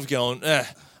Kevin Love, going,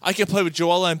 I can play with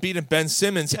Joel Embiid and Ben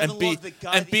Simmons Kevin and be Love, the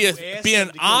guy that be you a asked be him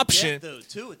an to go option get, though,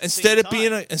 too, at the instead same of being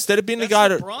time. the That's guy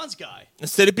to, LeBron's guy.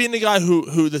 instead of being the guy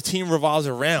who the team revolves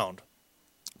around,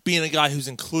 being a guy who's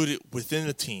included within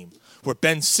the team. Where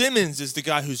Ben Simmons is the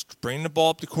guy who's bringing the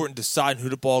ball up the court and deciding who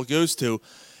the ball goes to,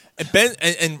 and Ben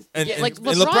and Yeah, like and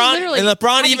LeBron, literally and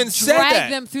LeBron had to even said drag that.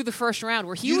 them through the first round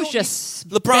where he You was don't just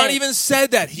LeBron bent. even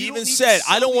said that. He You even don't need said,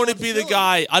 to "I don't sell want me to on be the film."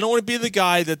 guy. I don't want to be the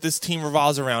guy that this team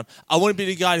revolves around. I want to be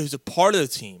the guy who's a part of the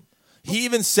team." He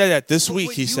even said that this But week.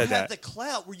 when He said you have that. the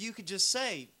clout where you could just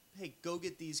say, "Hey, go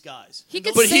get these guys." He And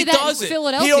could they'll- But say he that in doesn't.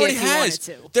 Philadelphia He already if he has.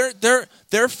 wanted to.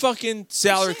 Their fucking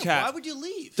salary I'm saying, Why cap. would you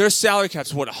leave? Their salary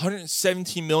cap's what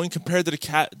 117 million compared to the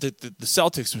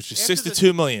Celtics, which is After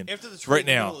 62 million After the trade right in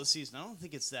the middle now. of the season, I don't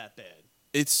think it's that bad.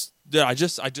 I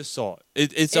just saw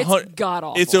it. It's god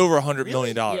awful. It's over $100 Really?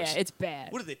 million. Yeah, it's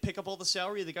bad. What did they pick up all the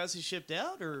salary of the guys who shipped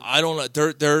out, or I don't know.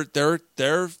 They're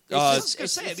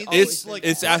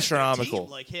it's astronomical.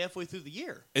 Like halfway through the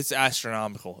year. It's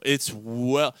astronomical. It's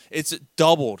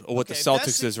doubled what the Okay, Celtics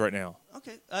that's is right now.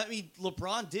 Okay, I mean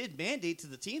LeBron did mandate to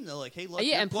the team though, like, hey, look, Yeah,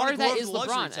 you're and gonna part of go that up is the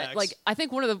luxury LeBron. tax. Like, I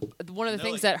think one of the they're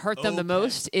things like, that hurt them the okay.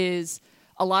 most is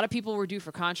a lot of people were due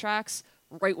for contracts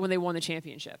right when they won the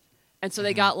championship, and so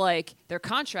they Mm-hmm. got like their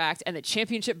contract and the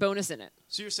championship bonus in it.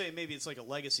 So you're saying maybe it's like a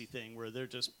legacy thing where they're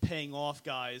just paying off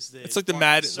guys that It's like the aren't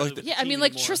Madden- necessarily like the- with Yeah, I team mean,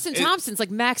 like anymore. Tristan Thompson's like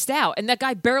maxed out, and that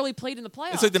guy barely played in the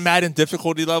playoffs. It's like the Madden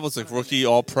difficulty level. It's like rookie,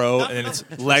 all pro, and then it's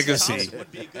legacy. Thompson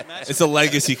would be a good match. It's a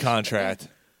legacy contract.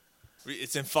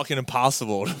 It's fucking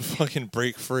impossible to fucking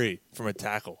break free from a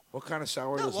tackle. What kind of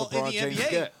salary No, does well, in LeBron the James NBA,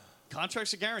 get?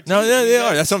 contracts are guaranteed. No, yeah, I mean, they that-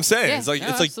 are. That's what I'm saying. Yeah, It's like no,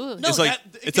 it's like absolutely. it's No,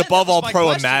 like that- it's again, above that was all my pro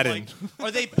and question, Madden. like,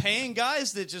 are they paying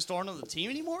guys that just aren't on the team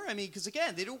anymore? I mean, because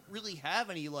again, they don't really have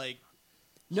any like.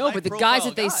 no, but the high-profile guys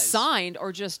that they guys. signed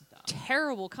are just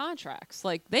terrible contracts.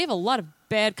 Like they have a lot of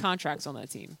bad contracts on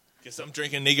that team. Guess I'm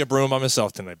drinking Naked Broom by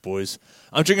myself tonight, boys.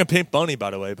 I'm drinking Pink Bunny,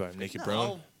 by the way, by Naked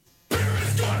Broom.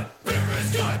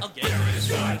 I'll get it. I just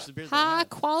finished the beer that I High had.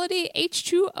 quality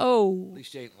H2O. At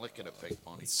least you ain't licking a fake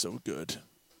money. It's so good. But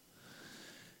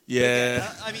Yeah.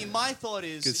 again, I mean, my thought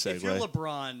is, Good if you're segue.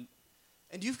 LeBron,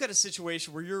 and you've got a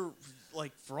situation where you're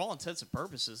like, for all intents and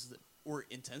purposes, or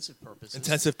intensive purposes,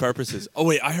 Intensive purposes. Oh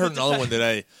wait, I heard another one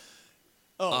today.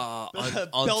 Oh,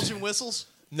 on- Belgian whistles.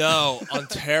 No,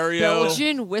 Ontario.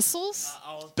 Belgian whistles?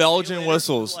 I'll Belgian tell you later,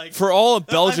 whistles. like- For all of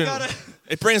Belgian. I've got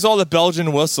It brings all the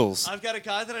Belgian whistles. I've got a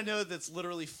guy that I know that's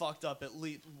literally fucked up at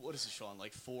least. What is it, Sean?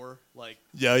 Like 4? Like,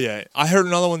 Yeah. I heard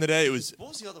another one today. It was what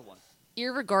was the other one?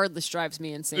 Irregardless drives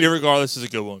me insane. irregardless is a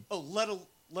good one. Oh, let along.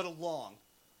 Let along.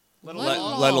 Let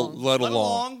Let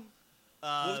along.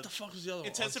 What the fuck is the other one?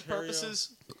 Intensive purposes,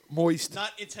 Moist.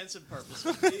 not intensive purposes.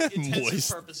 Intensive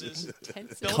Moist. purposes.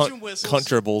 Intensive. Belgian whistles.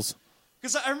 Contrables.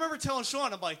 Because I remember telling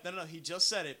Sean, I'm like, no, he just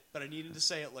said it, but I needed to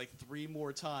say it like 3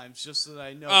 more times just so that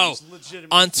I know Oh, he's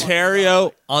legitimately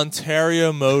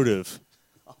Ontario Motive.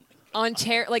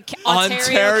 Ontario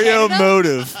Ontario Canada?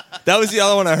 Motive. That was the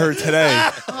other one I heard today.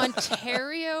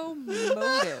 Ontario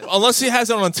motive. Unless he has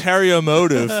an Ontario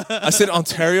Motive. I said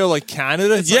Ontario like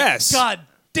Canada? yes. God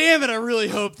damn it! I really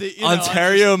hope that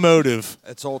Ontario Motive.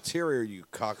 It's ulterior, you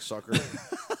cocksucker.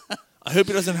 I hope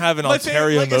he doesn't have an My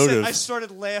Ontario favorite, like Motive. I said, I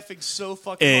started laughing so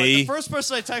fucking hard. The first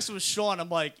person I texted was Sean. I'm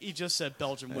like, he just said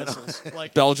Belgian whistles.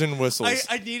 Like Belgian whistles.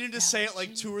 I needed to say it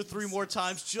like 2 or 3 more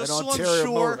times just An so I'm Ontario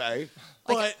sure. motive, eh?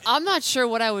 But I'm not sure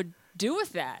what I would do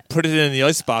with that. Put it in the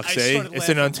icebox, I eh? started It's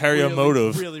an laughing Ontario really,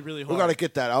 Motive. Really, really We hard. got to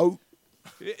get that out.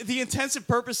 The intensive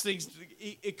purpose things,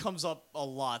 it comes up a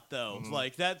lot though. Mm-hmm.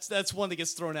 Like that's one that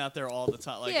gets thrown out there all the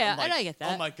time. Like, Yeah, I'm like, and I get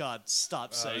that. Oh my god,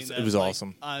 stop saying that. it was Like,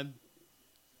 awesome.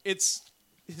 It's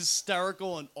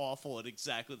hysterical and awful at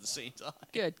exactly the same time.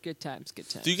 Good times.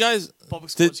 Do you guys... Public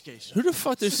school Did, education. who the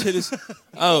fuck just hit his...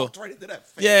 Oh, Right into that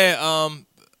face. yeah,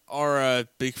 our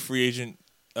big free agent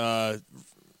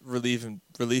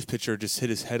relief pitcher just hit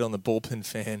his head on the bullpen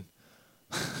fan.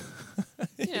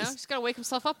 He's got to wake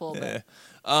himself up a little bit.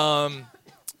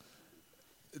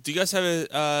 Do you guys have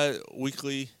a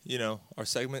weekly, our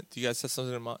segment? Do you guys have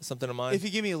something in mind? If you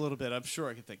give me a little bit, I'm sure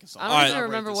I can think of something. I don't even I'll write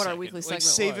remember this what our second. weekly Like, segment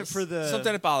save was. it for the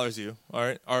Something that bothers you, all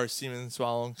right? Our semen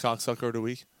swallowing cocksucker of the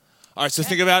week. All right, so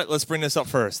think about it. Let's bring this up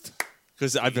first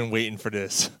because I've been waiting for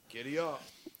this. Giddy up.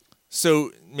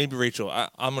 So maybe Rachel,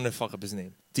 I'm going to fuck up his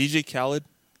name. DJ Khaled?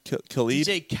 Khalid?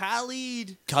 DJ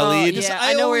Khalid. Khalid? Yeah,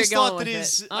 I I know where always you're going thought that with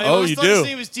his. it. I Oh, always you thought his do?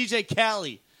 name was DJ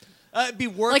Khalid. It'd be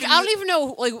working. Like I don't even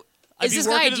know. Like, I'd is be this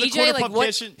guy a working in the DJ? corner Like pub what?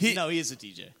 kitchen. No, he is a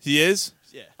DJ. He is?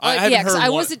 Yeah. I haven't yeah, 'cause heard I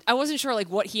one- wasn't sure like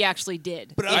what he actually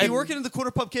did. But I'd be I- working in the corner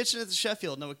pub kitchen at the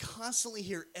Sheffield, and I would constantly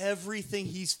hear everything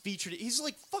he's featured. He's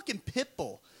like fucking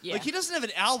Pitbull. Yeah. Like he doesn't have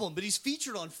an album, but he's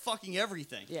featured on fucking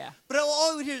everything. Yeah. But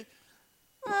all I would hear,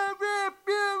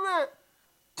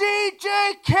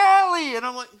 DJ Khaled, and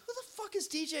I'm like, who the fuck is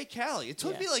DJ Khaled? It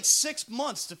took Yeah. me like 6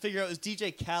 months to figure out it was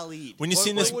DJ Khaled. When you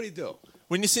seen this, What do you do?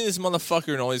 when you seen this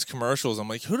motherfucker in all these commercials, I'm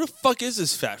like, who the fuck is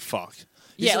this fat fuck?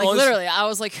 He's Yeah, in like all this- literally, I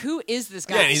was like, "Who is this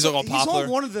guy?" Yeah, and he's like all He's popular. on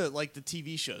one of the the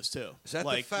TV shows too. Is that the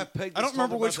like, fat pig I don't that's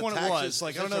remember talking which about one the it was. taxes?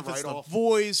 Like Is I don't know that if a it's The write-off?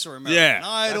 Voice or American Yeah.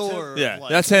 Idol That's him. or Yeah, like,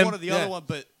 that's him. one of the Yeah. other one.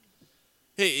 But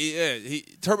He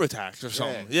TurboTax or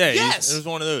something. Yeah, Yes. it was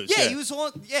one of those. yeah, he was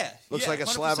on. Yeah, Looks yeah, like a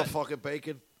slab 100%. of fucking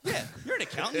bacon. Yeah, you're an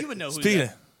accountant. You would know who. Speaking that.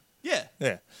 of, Yeah.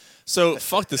 yeah. So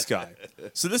fuck this guy.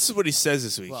 So this is what he says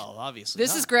this week. Well, obviously.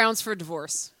 This not. is grounds for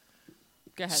divorce.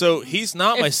 Go ahead. So he's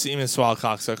not my If- semen swallow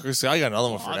cocksucker. So I got another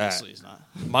one for that. Obviously, he's not.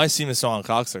 My semen swallowing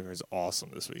cocksucker is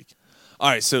awesome this week. All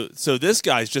right, so this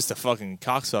guy's just a fucking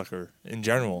cocksucker in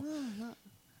general.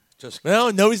 Just No,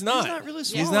 he's not. not really He's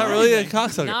swallowing not really a anything.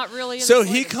 cocksucker. Not really in So the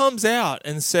he slightest. comes out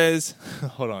and says,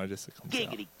 "Hold on, just comes out.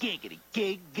 Giggity, giggity,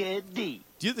 giggity.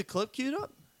 Do you have the clip queued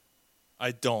up?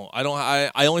 I don't.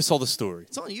 I only saw the story.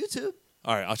 It's on YouTube.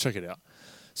 All right, I'll check it out.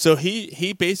 So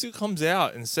he basically comes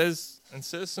out and says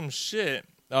some shit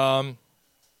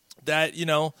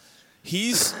that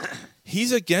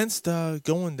he's against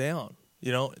going down.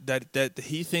 That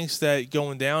he thinks that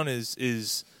going down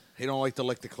is he don't like to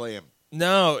lick the clam.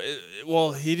 no.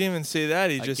 Well, he didn't even say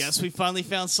that. He I just guess we finally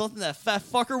found something that fat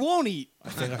fucker won't eat. I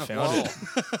think I found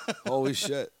it. Holy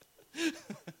shit!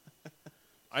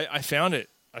 I found it.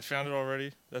 I found it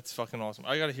already. That's fucking awesome.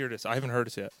 I got to hear this. I haven't heard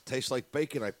it yet. Tastes like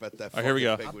bacon. I bet that. All right, here we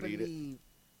fucking go. pig I would eat it. believe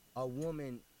a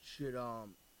woman should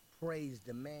praise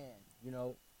the man,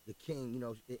 the king.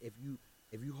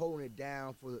 If you holding it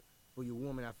down for your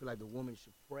woman, I feel like the woman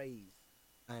should praise,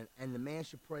 and the man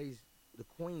should praise the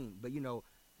queen. But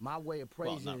my way of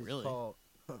praising not is really. called.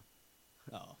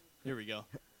 Oh, here we go.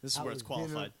 This is How where it's was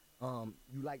dinner? qualified.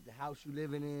 You like the house you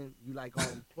living in. You like all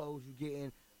the clothes you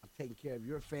getting. I'm taking care of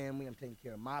your family. I'm taking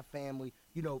care of my family.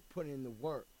 Putting in the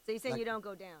work. So you're saying Like- you don't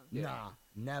go down? Nah,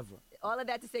 never. All of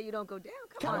that to say you don't go down?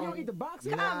 Come I on. don't eat the box.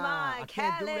 Come Nah, on, I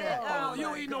can't do Khaled. that. Oh, you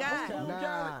my ain't no God. food,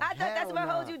 Nah, I thought that's hell what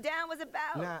Hold nah. You Down was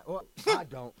about. Nah, well, I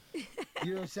don't. You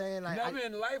know what I'm saying? Like, Never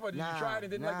in life, or did you try it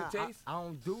and didn't like the taste? I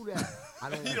don't do that. I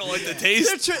don't. You don't like the They're,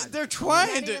 taste? they're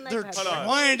trying Not to even like they're that.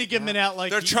 trying to give him out like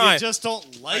They're you trying. just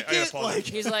don't like I gotta it. pause Like,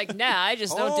 He's like, nah, I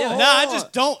just don't do Oh. it. nah, I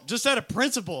just don't. Just out of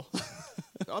principle.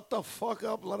 Shut the fuck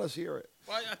up. Let us hear it.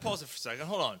 Well, I paused it for a second.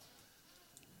 Hold on.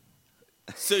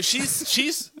 So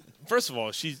she's first of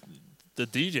all, she's the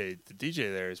DJ. The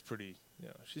DJ there is pretty.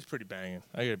 She's pretty banging.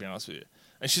 I gotta be honest with you.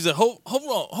 And she's like, hold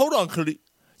on, Cody.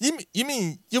 You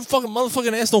mean your fucking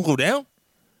motherfucking ass don't go down?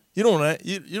 You don't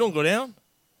you don't go down?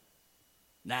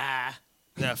 Nah.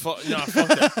 Nah, fuck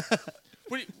that.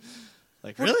 What do you,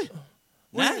 Like really?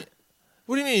 what, Nah. do you,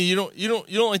 what do you mean?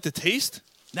 You don't like the taste?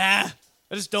 Nah.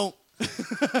 I just don't.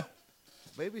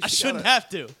 Maybe I she shouldn't got have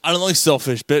to. I don't like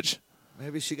selfish, bitch.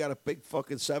 Maybe she got a big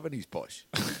fucking 70s push.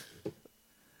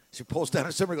 She pulls down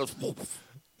her simmer and goes. Woof.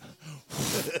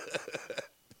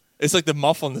 It's like the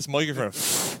muff on this microphone.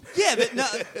 Yeah, but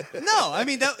no. I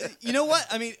mean that. You know what?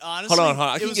 I mean, honestly, Hold on.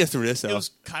 I it can was- get through this It though. was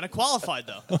kind of qualified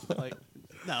though. Like,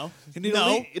 no, You need,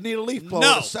 no, you need a leaf blower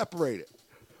No. to separate it.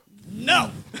 no.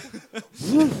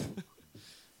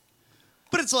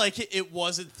 But it's like it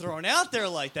wasn't thrown out there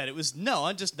like that. It was no.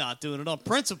 I'm just not doing it on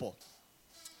principle.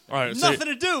 All right, so Nothing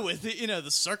to do with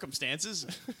the circumstances.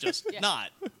 Just Yeah. not.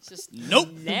 It's just Nope.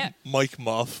 nah, Mike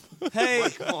Muff. Hey,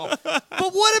 but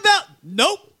what about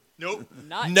nope? Nope.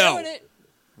 not No. doing it.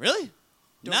 Really?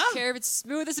 Don't No. care if it's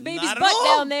smooth as a baby's Not at butt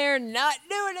all. down there. Not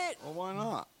doing it. Well, why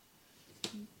not?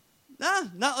 Nah,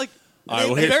 not like. All right,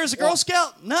 well, the here- Bear's a Girl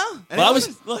Scout? No. Well,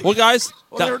 well, guys,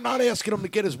 Well, they're not asking him to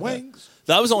get his wings.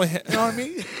 that was only. You know what I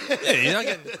mean? Yeah,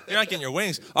 you're not getting your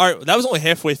wings. All right, that was only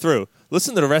halfway through.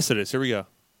 Listen to the rest of this. Here we go.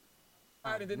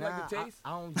 I didn't Nah, like the taste. I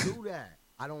don't do that.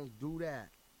 I don't do that.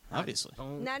 Obviously.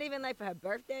 Don't. Not even like for her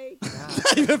birthday.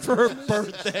 Not even for her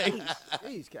birthday.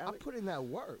 Please, I put in that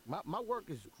work. My work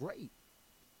is great.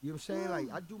 You know what I'm saying? Like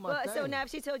I do my Well, thing. so now if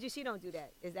she told you she don't do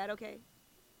that, is that okay?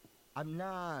 It's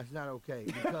not okay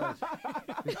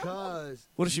because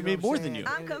What if she you know made what more I'm than saying?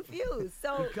 you? I'm confused.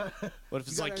 So Because What if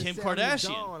it's you like gotta Kim understand, I'm the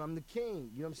Kardashian? Don, I'm the king. You know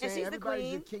what I'm And saying? she's the Everybody's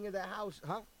queen. the king of the house,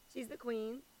 huh? she's the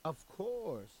queen. Of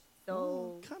course.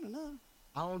 So Kind of no.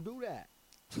 I don't do that.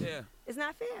 Yeah. it's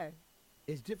not fair.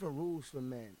 It's different rules for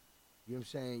men. You know what I'm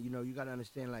saying? You got to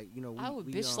understand, like, we, I would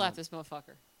we, bitch slap this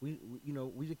motherfucker. we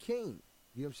we the king.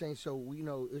 You know what I'm saying? So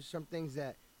there's some things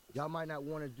that y'all might not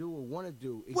want to do or want to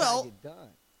do. It Well, gotta get done.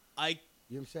 I You know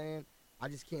what I'm saying? I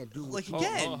just can't do like what you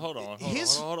again. Hold on.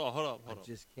 his Hold on. I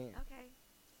just can't.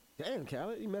 Okay. Damn,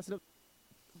 Khaled, you messing up.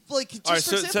 like just All right, for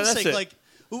so example's that's sake, it. like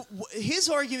his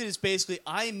argument is basically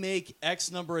I make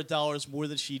X number of dollars more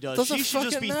than she does. Doesn't She should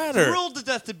just fucking be matter. thrilled to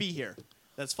death to be here.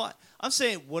 That's fine. I'm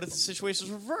saying, what if the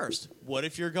situation's reversed? What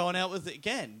if you're going out with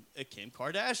again a Kim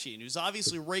Kardashian who's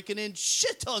obviously raking in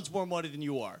shit tons more money than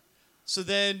you are? So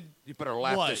then You better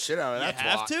lap what? the shit out of that. You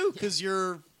have twat. to because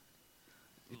you're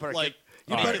You better like get,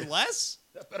 you All making less.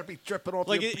 that better be dripping off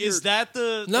Like your is beard. that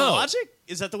the No. logic?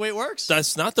 Is that the way it works?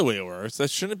 That's not the way it works. That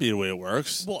shouldn't be the way it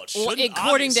works. Well, it Well, shouldn't.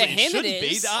 according to Obviously, him, it shouldn't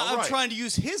be. is. I'm Alright. trying to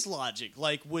use his logic.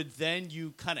 Like, would then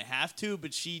you kind of have to,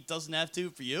 but she doesn't have to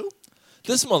for you?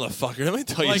 This motherfucker. Let me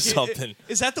tell you Like, something.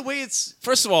 Is that the way it's?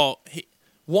 First of all,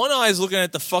 one eye's looking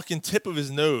at the fucking tip of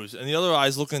his nose, and the other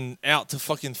eye's looking out to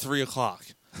fucking 3 o'clock.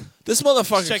 This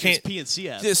motherfucker Check his can't. PNC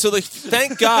app. Yeah, so like,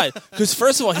 thank God, because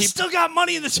first of all, I he still got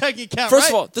money in the checking account. First right?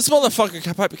 of all, this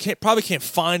motherfucker probably can't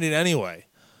find it anyway.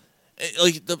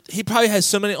 He probably has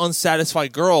so many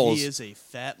unsatisfied girls. He is a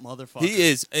fat motherfucker. He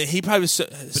is. And he probably has so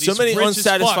He's many rich as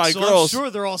unsatisfied fuck, so girls. I'm sure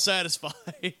they're all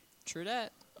satisfied. True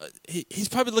that. He's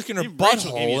probably looking at her Even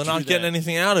Rachel gave you butthole a and not true getting that.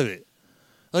 anything out of it.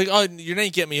 Like, oh, you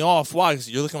didn't get me off. Why? Because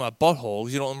you're looking at my butthole.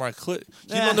 'Cause you don't know my clit.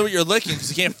 You don't know what you're licking because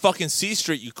you can't fucking see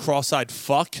straight, you cross-eyed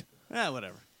fuck.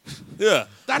 Whatever. Yeah.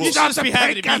 That's Well, not just the be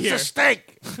happy pig, to be that's here. the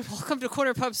steak. Welcome to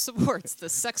Corner Pub Sports, the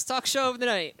sex talk show of the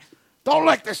night. Don't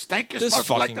lick the steak. You're This supposed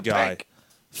to fucking lick the guy. pig.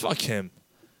 Fuck him.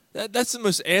 That's the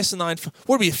most asinine.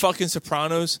 What are we, fucking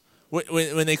Sopranos?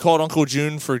 When they called Uncle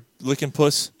June for licking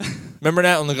puss? Remember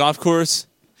that on the golf course?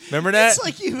 Remember that? It's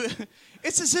like you.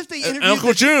 It's as if they interviewed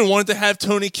Uncle June wanted to have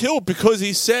Tony killed because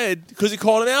he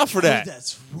called him out for that. Oh,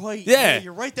 that's right. Yeah.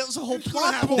 You're right. That was the whole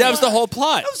plot. That was the whole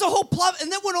plot. That was the whole plot,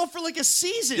 and that went on for like a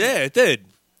season. Yeah, it did.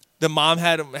 The mom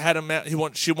had him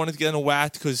out. She wanted to get him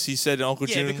whacked because he said Uncle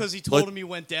Yeah, June. because he told him he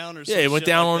went down or something. Yeah, he went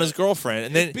down on his girlfriend,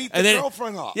 and then beat and the then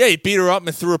girlfriend up. Yeah, he beat her up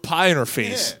and threw a pie in her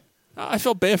face. I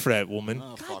felt bad for that woman.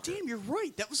 God damn, you're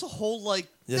right. That was a whole like.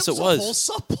 Yes, that it was. was.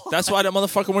 A whole subplot. That's why that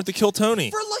motherfucker wanted to kill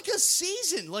Tony. For like a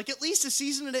season, like at least a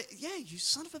season and a. Yeah, you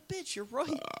son of a bitch. You're right.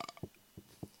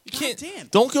 You can't. Damn.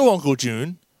 Don't go Uncle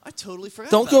June. I totally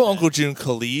forgot. Don't about go that. Uncle June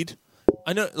Khalid.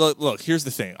 I know. Look, here's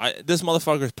the thing. This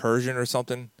motherfucker's Persian or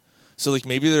something. So like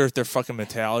maybe their fucking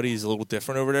mentality is a little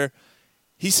different over there.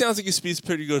 He sounds like he speaks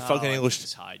pretty good fucking English.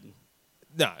 He's hiding.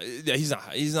 No, he's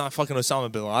not. He's not fucking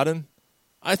Osama bin Laden.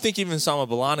 I think even Osama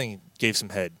bin Laden gave some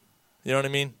head. You know what I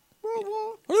mean?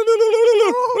 Does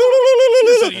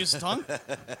he use his tongue?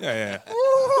 Yeah.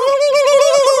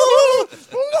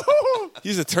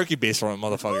 He's a turkey base on it,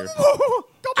 motherfucker.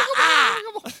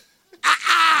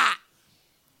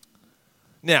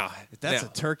 Now, If that's now,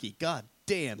 a turkey. God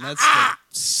damn, that's the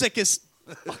sickest.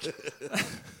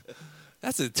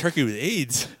 that's a turkey with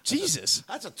AIDS. Jesus.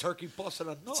 That's a turkey busting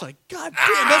a nut. It's like, God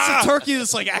damn, that's a turkey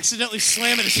that's like accidentally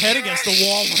slamming his head against the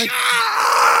wall. Like,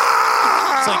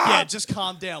 it's like, yeah, just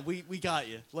calm down. We got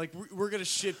you. Like, we're going to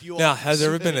ship you off. Now, has there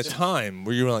ever been a time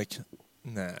where you were like,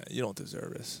 nah, you don't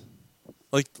deserve this?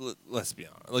 Like, let's be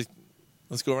honest. Like,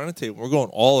 let's go around the table. We're going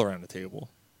all around the table.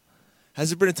 Has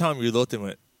there been a time where you looked and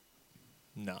went,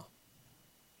 no,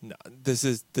 this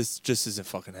just isn't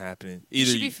fucking happening. You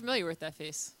Either should be familiar with that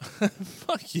face.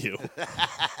 fuck you.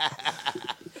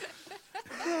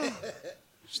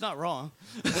 She's not wrong.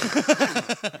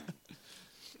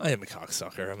 I am a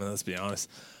cocksucker. I mean, let's be honest.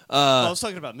 I was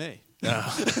talking about me. No.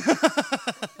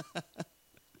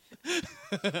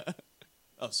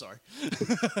 Oh, sorry.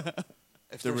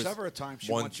 If There there's was ever a time she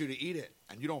one- wants you to eat it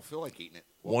and you don't feel like eating it,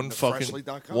 One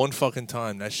fucking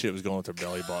time that shit was going with her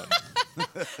belly button.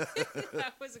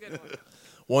 That was a good one.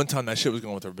 One time that shit was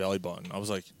going with her belly button. I was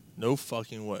like, no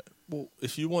fucking way. Well,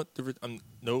 if you want the,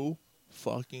 no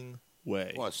fucking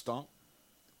way. What, stunk?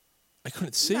 I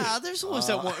couldn't see Nah, it. there's always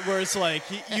that one where it's like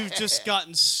you've just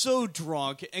gotten so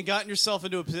drunk and gotten yourself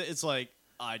into a position. It's like,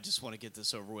 I just want to get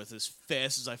this over with as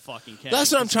fast as I fucking can.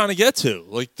 That's what I'm trying to get to.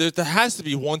 Like, there has to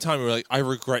be one time where like, I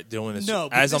regret doing this No,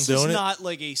 but as this I'm doing is it. not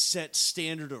like a set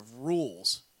standard of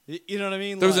rules. You know what I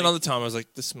mean? There was Like- another time I was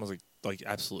like, this smells like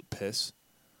absolute piss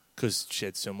because she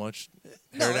had so much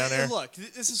hair down there. Look,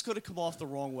 this is going to come off the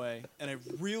wrong way, and I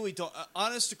really don't.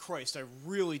 Honest to Christ, I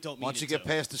really don't mean Once you it get to.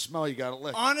 past the smell, you got to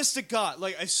lick. Honest to God,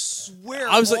 like I swear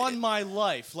I was on like- my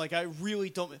life, like I really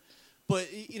don't. But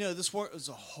you know, this one was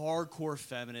a hardcore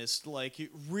feminist. Like it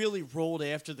really rolled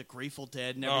after the Grateful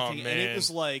Dead and Oh, everything, and it man. was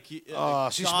like, She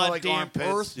smelled like goddamn armpits.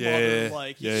 Earth Yeah, Mother. yeah,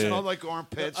 Like yeah, She yeah. smelled like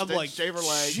armpits. I'm They like, shave her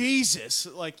leg. Jesus,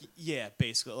 like yeah,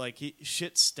 basically, like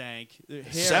shit stank. The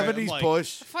hair, 70s like,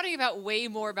 push. Finding out way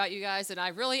more about you guys than I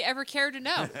really ever cared to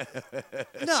know.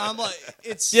 No, I'm like,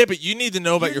 it's Yeah, but you need to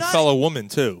know about You're your not- fellow woman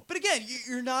too. But again,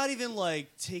 you're not even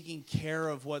like taking care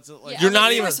of what's like. Yeah, You're I not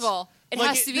mean, even- First of all, it Like,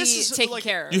 has to this be is, taken like-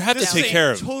 care of. You have to This take is a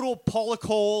care of. total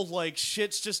polycole, like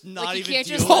shit's just not Like, you even can't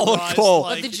just deodorized, Polycole.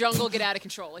 Let like- the jungle get out of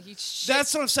control. Like you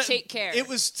That's what I'm saying. Take care. It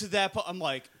was to that point. I'm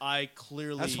like, I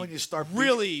clearly. That's when you start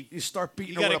really. You start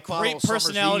beating You her got with a a bottle great of Summer's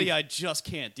personality. Eve. I just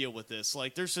can't deal with this.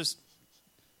 Like, there's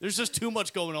just too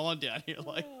much going on down here.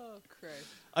 Like, Oh, Christ.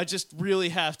 I just really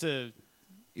have to.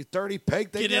 You dirty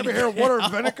pig. They Get never in hear and water get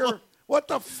and vinegar. What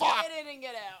the fuck? Get in and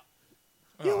get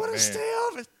out. You Oh, want man. to stay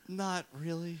out? Not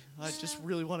really. I just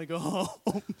really want to go home.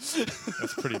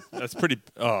 That's pretty.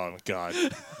 Oh my god.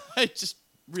 I just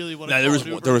really want to. Nah, call an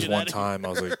there Uber was and get one out of time I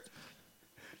was like,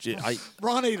 gee,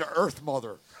 Ronnie, the Earth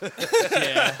Mother. here.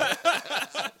 Yeah.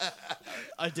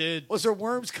 I did. Was there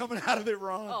worms coming out of it,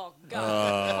 Ron? Oh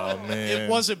God. Oh man. It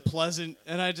wasn't pleasant,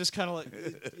 and I just kind of like,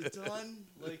 you done?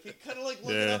 Like, he kind of like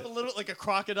looking Yeah. up a little, like a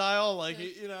crocodile, like,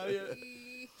 you know,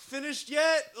 finished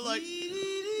yet? Like,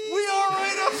 we are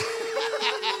right up.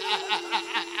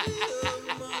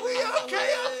 We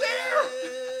okay up there?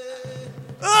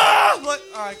 Like,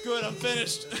 all right, good, I'm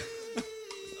finished.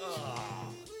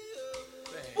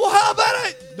 Well, how about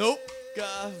I? Nope.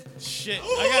 God, shit,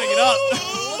 I gotta get up.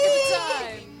 Look at the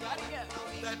time. Gotta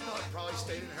go. That nut probably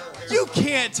stayed in her hair. You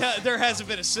can't tell. There hasn't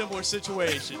been a similar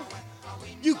situation.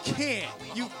 You can't.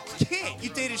 You can't. You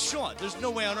dated Sean. There's no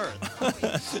way on earth.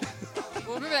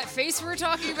 Well, remember that face we were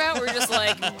talking about? We're just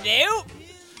like, nope.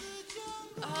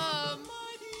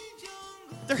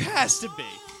 There has to be.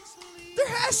 There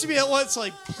has to be at once.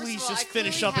 Like, please of all, just I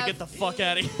finish clearly up and get have the fuck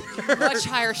out of here. Much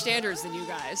higher standards than you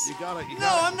guys. You gotta. No,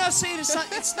 I'm not saying it's not.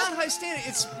 It's not high standard.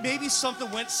 It's maybe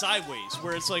something went sideways,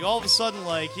 where it's like all of a sudden,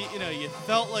 like you know, you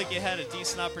felt like you had a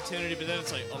decent opportunity, but then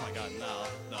it's like, oh my god,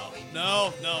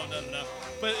 no.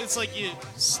 But it's like you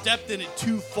stepped in it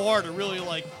too far to really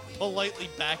like politely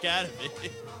back out of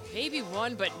it. Maybe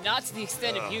one, but not to the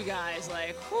extent of you guys.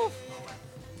 Like, whew.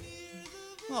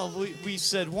 Well, we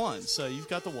said one, so you've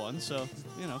got the one, so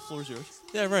you know, floor's yours.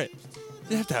 Yeah, right.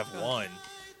 You have to have one.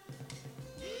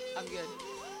 I'm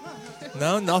good.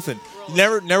 No, nothing.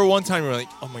 Never one time you're like,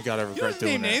 oh my god, I You don't regret have to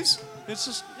doing name that. names. It's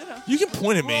just you know. You can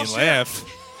point at me We're all and sharing. laugh.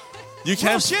 You We're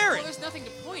can. all sharing. Well, there's nothing to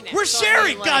point at. We're so I sharing.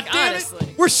 mean, like, God damn honestly.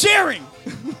 it. We're sharing.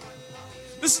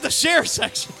 This is the share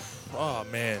section. Oh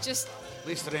man. Just At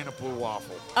least it ain't a blue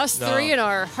waffle. us No. three and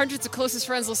our hundreds of closest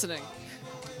friends listening.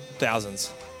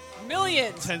 Thousands.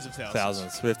 Millions. Tens of thousands.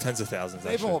 Thousands. We have tens of thousands.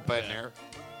 They've actually. all been there.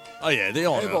 Oh yeah, they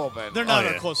all They've know. all been. They're not Oh,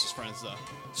 our yeah. closest friends, though.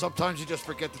 Sometimes you just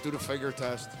forget to do the finger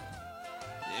test.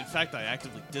 In fact, I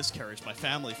actively discourage my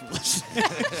family from listening.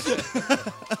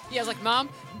 Yeah, I was like, Mom,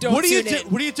 don't What are you tune in.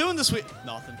 What are you doing this week?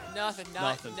 Nothing. Nothing.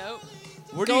 Nothing. Nope.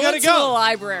 Where do you gotta to the go?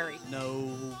 library.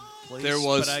 No place. There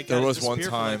was- but I there gotta was one disappear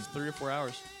for time. like 3 or 4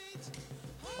 hours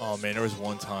Oh man, there was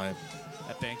one time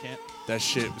at band camp. that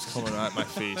shit was coming out my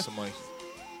face. I'm like,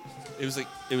 it was like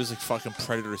fucking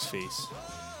Predator's face.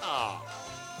 Ah.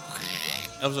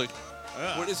 I was like,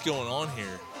 what is going on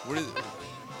here? What is?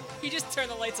 You just turn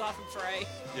the lights off and pray.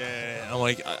 Yeah, I'm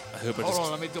like, I hope I Hold just.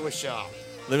 on, let me do a shot.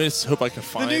 Let me just hope I can The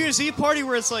find. New Year's Eve party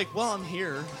where it's like, well, I'm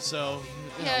here, so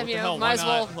you know, Yeah, what you the know, hell, might why as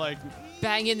well- not? Like,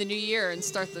 Bang in the new year and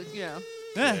start the, yeah,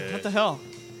 Yeah. what the hell?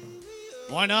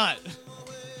 Why not?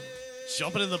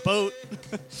 Jumping in the boat.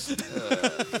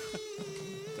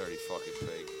 Dirty fucking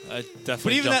pig. I definitely.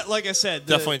 But even jumped- that, like I said,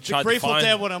 the, definitely the tried to Grateful find-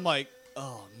 Dead one, I'm like,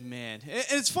 oh man, and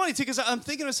it's funny too because I'm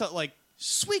thinking of myself like,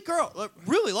 sweet girl, like,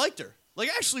 really liked her, like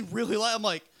actually really like. I'm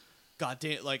like, god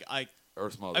damn, like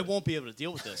Earth Mother. I won't be able to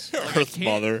deal with this. Like, I Earth can't.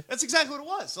 Mother. That's exactly what it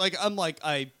was. Like I'm like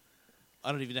I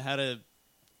don't even know how to.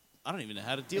 I don't even know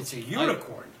how to deal. It's a with it.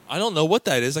 unicorn. I don't know what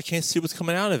that is. I can't see what's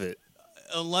coming out of it.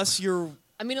 Unless you're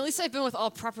I mean, at least I've been with all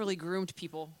properly groomed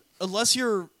people.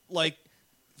 like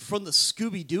from the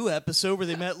Scooby Doo episode where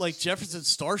they met like Jefferson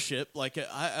Starship. Like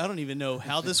I don't even know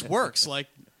how this works. Like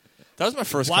That was my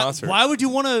first concert. why would you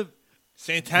want to? Why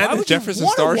Santana would Jefferson you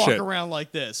want to walk Starship. around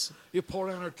like this? You pull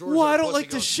down her drawers. Well, I her don't pussy like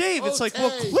to goes, shave. It's like, "Okay."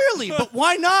 well, clearly, but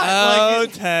why not? Like,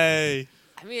 Okay.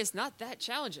 I mean, it's not that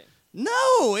challenging.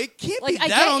 no, it can't Like, be I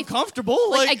that get if- uncomfortable.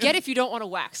 Like, I get if you don't want to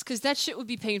wax, because that shit would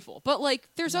be painful. But, like,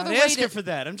 there's I'm other not ways asking to for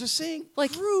that. I'm just saying,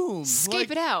 like, groom, scape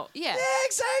like, it out. Yeah. Yeah,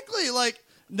 exactly. Like,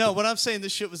 no, when I'm saying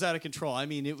this shit was out of control, I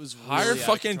mean it was really Hire out of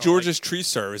fucking control. Georgia's Tree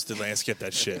Service to landscape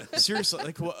that shit. Like, seriously,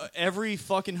 like every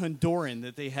fucking Honduran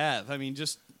that they have. I mean,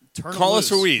 just turn 'em Carlos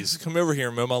loose. Ruiz, come over here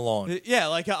and mow my lawn. Yeah,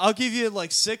 like I'll give you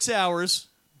like 6 hours.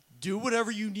 Do whatever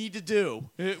you need to do.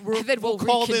 And then we'll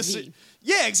call this. reconvene.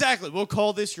 Yeah, exactly. We'll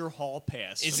call this your hall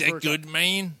pass. Is We're- that good,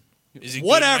 man? Is it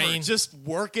Whatever. good, man? Just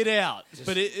work it out.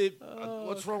 But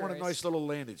What's wrong with a nice little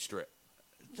landing strip?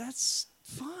 that's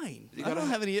fine. You I gotta don't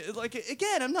have any. Like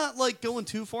again, I'm not like going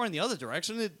too far in the other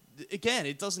direction.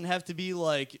 It doesn't have to be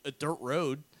like a dirt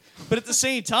road. But at the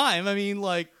same time, I mean,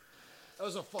 like, That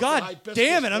was a fucking God hibiscus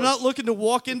damn it, I'm bush. not looking to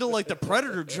walk into like the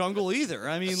predator jungle either.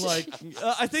 I mean, like,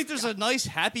 I think there's a nice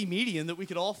happy median that we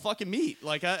could all fucking meet.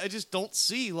 Like, I just don't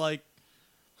see like.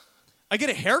 I get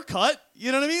a haircut.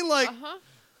 You know what I mean? Like.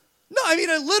 No, I mean,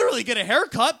 I literally get a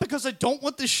haircut because I don't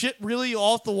want this shit really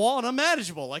off the wall and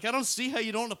unmanageable. Like, I don't see how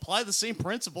you don't apply the same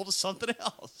principle to something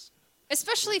else.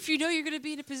 Especially if you know you're going to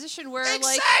be in a position where,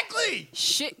 Exactly! like,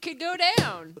 shit could go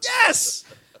down. Yes!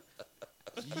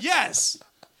 Yes!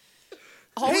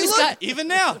 Always hey, look, got, even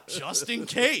now, just in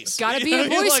case. Gotta You be know a what I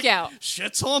mean? Boy Like, Scout.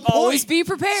 Shit's on point. always be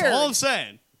prepared. That's all I'm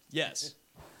saying. Yes.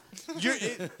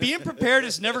 Being prepared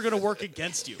is never going to work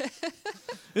against you.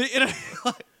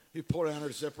 You pull down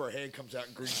her zipper, her hand comes out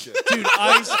in green shit. Dude,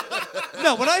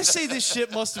 when I say this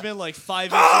shit must have been like 5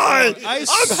 inches Hi, long, I I'm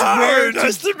swear Howard.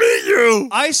 Nice to meet you.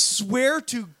 I swear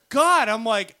to God, I'm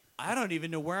like, I don't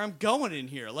even know where I'm going in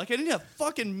here. Like, I need a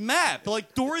fucking map.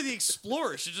 Like, Dora the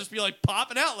Explorer should just be like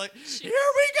popping out. Like, here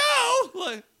we go.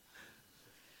 Like,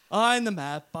 find the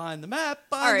map, find the map,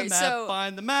 find the map,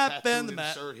 find the map, and the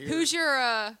map. Who's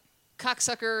your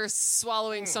cocksucker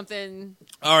swallowing something?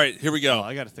 All right, here we go.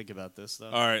 I got to think about this, though.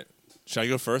 All right. Should I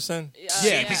go first then?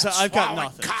 Yeah, because I've got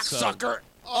nothing. Cocksucker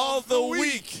of the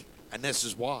week. And this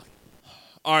is why.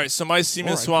 All right, so my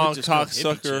semen swallowing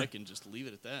cocksucker And just leave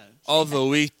it at that. of the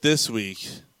week this week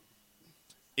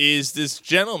is this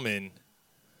gentleman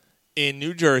in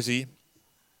New Jersey,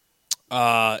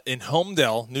 in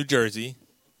Homedale, New Jersey.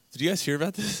 Did you guys hear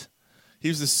about this? He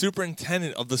was the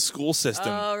superintendent of the school system.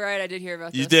 Oh, right, I did hear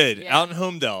about this. You did, Yeah. out in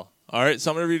Homedale. All right,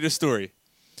 so I'm going to read this story.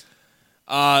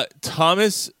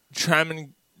 Thomas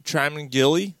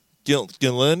Tramangili,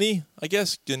 I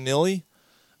guess, Ganilli.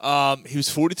 He was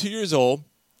 42 years old.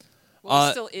 Well,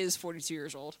 he still is 42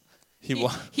 years old. He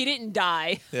didn't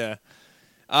die. Yeah.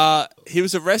 He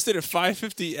was arrested at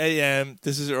 5:50 a.m.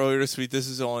 This is earlier this week. This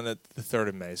is on the 3rd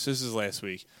of May. So this is last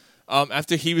week.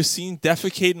 After he was seen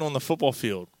defecating on the football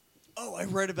field. Oh, I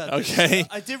read about this. Okay.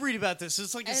 I did read about this.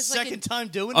 It's like his It's like second time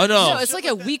doing Oh, it. no. No, it's like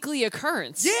a weekly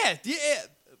occurrence. Yeah, He had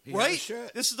a right?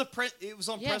 shit. This is it was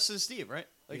on Preston and Steve, right?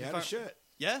 Like He if had a shit.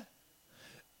 Yeah?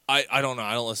 I don't know.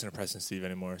 I don't listen to Preston Steve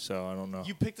anymore, so I don't know.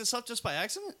 You picked this up just by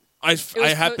accident? I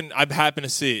happen to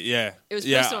see it. Yeah. It was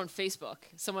yeah. posted on Facebook.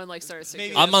 Someone started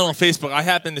saying I'm not on Facebook. I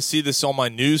happened to see this on my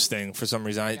news thing for some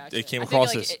reason. I came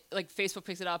across this. Facebook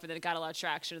picked it up, and then it got a lot of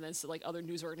traction, and then other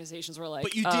news organizations were like.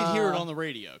 But you did hear it on the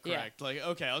radio, correct? Yeah. Like,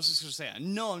 okay, I was just going to say, I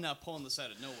know I'm not pulling this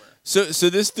out of nowhere. So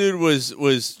this dude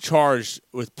was charged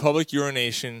with public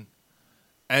urination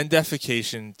and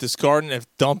defecation, discarding and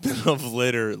dumping of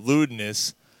litter,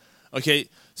 lewdness. Okay,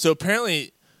 so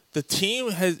apparently the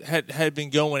team had been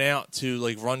going out to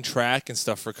run track and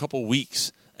stuff for a couple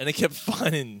weeks, and they kept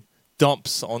finding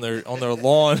dumps on their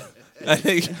lawn. I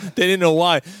think they didn't know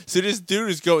why. So this dude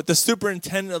is the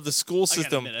superintendent of the school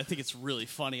system. I think it's really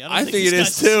funny. I think it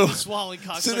is too. Swallowing So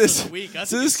cocksucker of the week.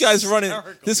 this guy's running.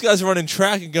 This guy's running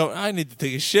track and going. I need to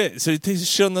take a shit. So he takes a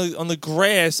shit on the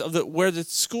grass of where the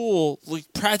school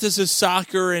practices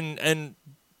soccer and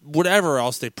whatever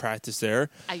else they practice there.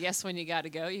 I guess when you got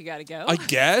to go, you got to go. I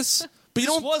guess, but you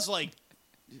this don't. was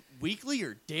weekly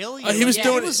or daily. He was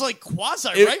doing it was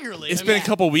quasi regularly. It's been a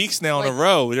couple weeks now in a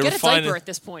row. They Get were a finding, diaper at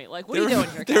this point. What are you doing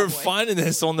here, They were cowboy? finding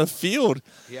this on the field.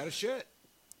 He had a shit.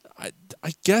 I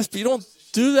guess, but you don't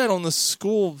do that on the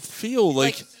school field.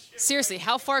 Seriously,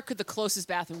 how far could the closest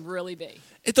bathroom really be?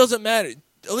 It doesn't matter.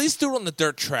 At least do it on the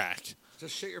dirt track.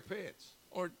 Just shit your pants.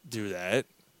 Or do that.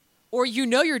 Or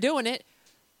you're doing it.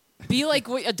 Be like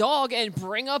a dog and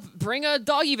bring a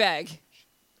doggy bag.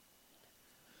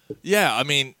 Yeah, I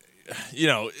mean,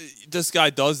 this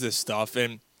guy does this stuff,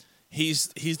 and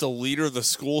he's the leader of the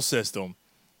school system.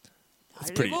 That's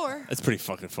pretty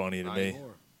fucking funny to Not me.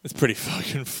 anymore. It's pretty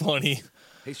fucking funny.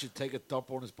 He should take a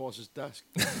dump on his boss's desk.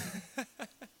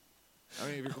 I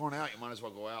mean, if you're going out, you might as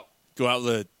well go out. Go out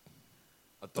the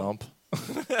A dump.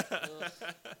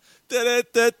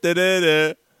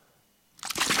 Da-da-da-da-da-da.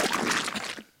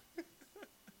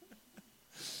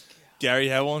 Gary,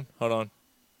 you have one? Hold on.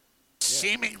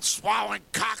 Seeming swallowing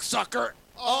cocksucker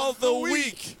of the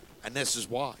week. And this is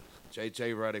why.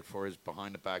 J.J. Redick for his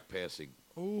behind-the-back passing.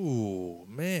 Ooh,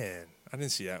 man. I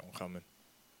didn't see that one coming.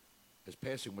 His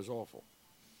passing was awful.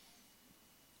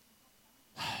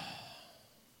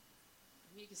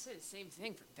 You can say the same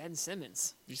thing for Ben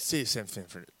Simmons. You can say the same thing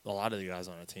for a lot of the guys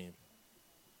on the team.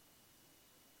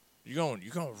 You're going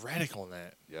Redick on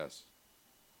that. Yes.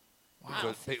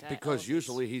 Wow. Because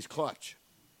usually he's clutch.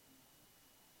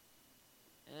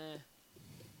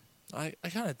 I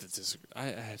kind of disagree. I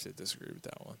have to disagree with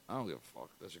that one. I don't give a fuck.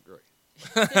 Disagree.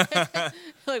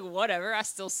 Like, whatever. I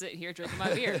still sit here drinking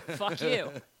my beer. Fuck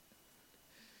you.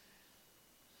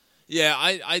 Yeah,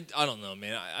 I don't know,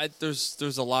 man.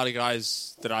 There's a lot of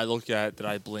guys that I look at that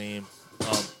I blame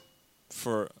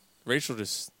for. Rachel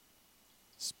just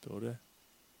spilled it.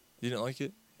 You didn't like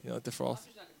it? You didn't like the froth?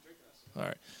 All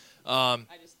right. I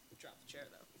just dropped the chair,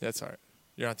 though. That's all right.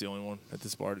 You're not the only one at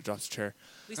this bar that drops a chair.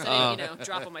 At least I didn't,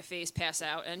 drop on my face, pass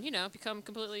out, and, become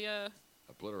completely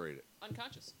obliterated.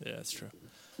 Unconscious. Yeah, that's true.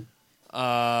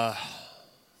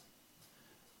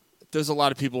 There's a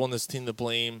lot of people on this team to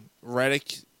blame.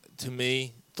 Redick, to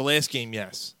me, the last game,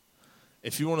 yes.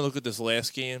 If you want to look at this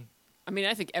last game, I mean,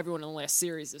 I think everyone in the last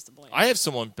series is to blame. I have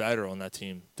someone better on that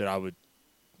team that I would,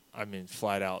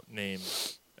 flat out name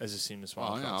as a seamless Well,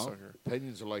 wild card sucker.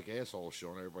 Opinions are like assholes,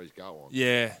 Sean. Everybody's got one.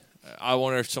 Yeah. I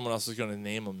wonder if someone else is going to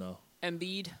name him, though.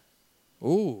 Embiid.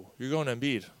 Ooh, you're going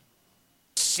Embiid.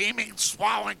 Seeming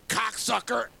swallowing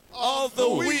cocksucker of the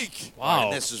week. Wow.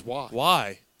 And this is why.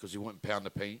 Why? Because he went and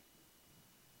pounded the paint.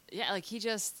 Yeah, like he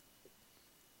just,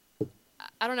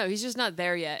 I don't know. He's just not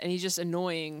there yet, and he's just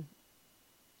annoying.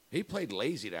 He played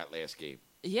lazy that last game.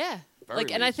 Yeah,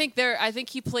 Very and I lazy. think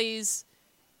he plays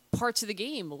parts of the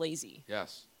game lazy,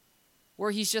 Yes.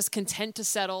 where he's just content to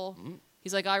settle. Mm-hmm.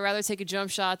 He's like, I'd rather take a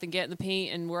jump shot than get in the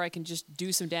paint, and where I can just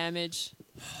do some damage.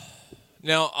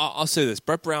 Now, I'll say this.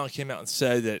 Brett Brown came out and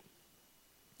said that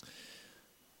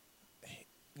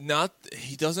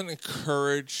he doesn't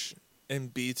encourage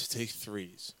Embiid to take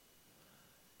threes,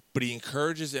 but he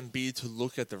encourages Embiid to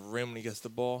look at the rim when he gets the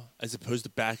ball as opposed to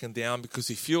backing down because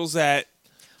he feels that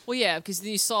Well, yeah, because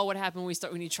you saw what happened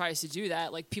when he tries to do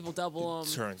that. Like people double him,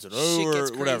 turns it shit over,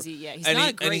 gets whatever. crazy. Yeah, he's and not he,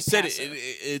 a great and he said passer.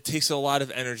 it takes a lot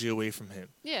of energy away from him.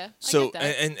 Yeah, So I get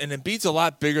that. and Embiid's a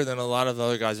lot bigger than a lot of the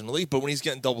other guys in the league, but when he's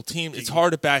getting double teamed, it's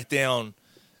hard to back down.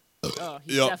 Oh,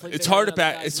 he's You know, definitely it's bigger hard to than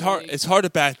other back. guys It's in the hard. league. It's hard to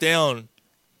back down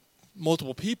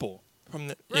multiple people from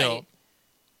the Right. you know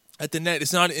at the net.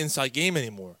 It's not an inside game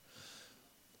anymore.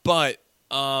 But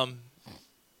when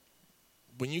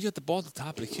you get the ball at the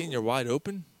top of the key and you're wide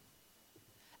open,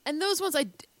 And those ones, I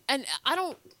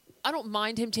don't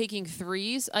mind him taking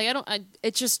threes.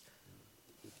 It's just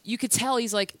you could tell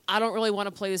he's like, I don't really want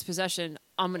to play this possession.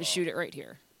 I'm going to shoot it right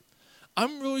here.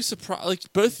 I'm really surprised. Like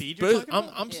both,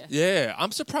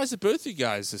 I'm surprised at both you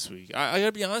guys this week. I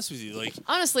gotta be honest with you. Like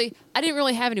Honestly, I didn't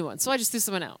really have anyone, so I just threw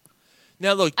someone out.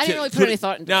 now, look, I didn't really put any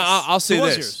thought into Now this. I'll say Who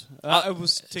was this. yours? I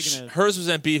was taking a. Hers was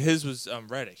Embiid. His was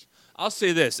Redick. I'll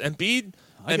say this: Embiid.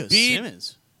 I go Embiid.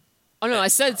 Simmons. Oh no, I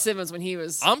said Simmons when he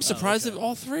was. I'm surprised at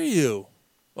all three of you.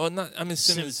 Well, not. I mean,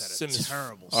 Simmons Simmons. had a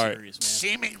terrible all right. series, man.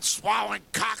 Seeming swallowing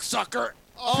cocksucker.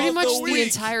 Pretty much the week.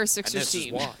 entire And Sixers this is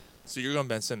team. why. So you're going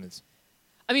Ben Simmons.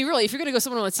 I mean, really, if you're going to go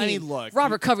someone on the team, I mean, look,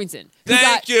 Robert Covington. who Thank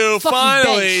got you. fucking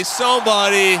Finally, benched.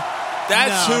 somebody.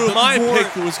 That's No, who but my more-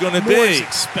 pick was going to More is be.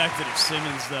 expected of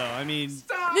Simmons, though. I mean,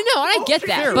 No, and I get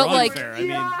that, fair but or like, unfair. I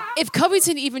mean, if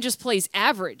Covington even just plays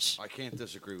average, I can't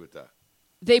disagree with that.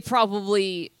 they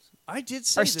probably I did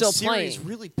say are still the series playing.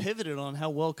 really pivoted on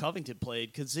how well Covington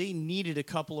played because they needed a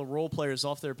couple of role players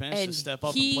off their bench to And step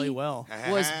up he and play well.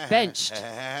 was benched.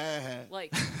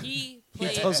 Like he He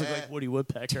played does look like Woody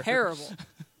Woodpecker. terrible.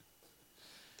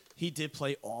 He did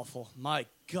play awful. My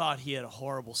God, he had a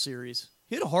horrible series.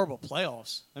 He had a horrible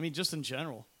playoffs. I mean, just in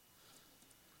general.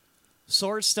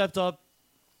 Sarge stepped up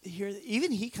here.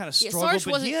 Even he kind of Yeah, struggled, Sarge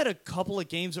but wasn't- he had a couple of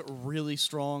games that were really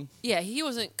strong. Yeah, he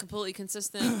wasn't completely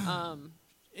consistent.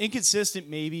 Inconsistent,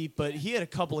 maybe, but he had a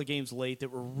couple of games late that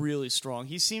were really strong.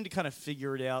 He seemed to kind of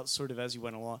figure it out sort of as he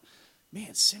went along.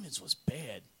 Man, Simmons was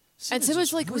bad. And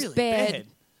Simmons was really bad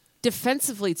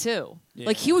defensively too.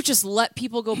 Like he would just let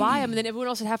people go by him, and then everyone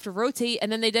else would have to rotate,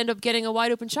 and then they'd end up getting a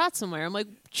wide open shot somewhere. I'm like,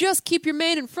 just keep your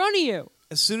man in front of you.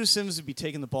 As soon as Simmons would be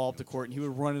taking the ball up the court, and he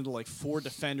would run into like four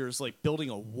defenders, like building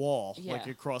a wall, like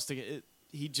Yeah. across the.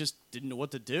 He just didn't know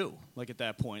what to do. Like at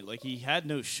that point, like he had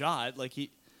no shot. Like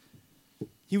he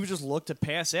would just look to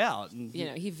pass out, and You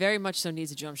know, he very much so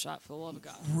needs a jump shot, for the love of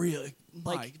God. really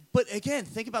like. But again,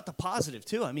 think about the positive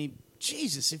too. I mean,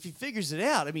 Jesus, if he figures it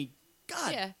out, I mean,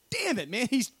 God Yeah. damn it, man,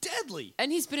 he's deadly.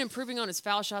 And he's been improving on his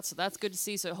foul shots, so that's good to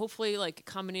see. So hopefully, like a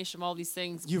combination of all these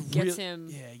things You gets him.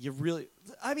 Yeah, you really.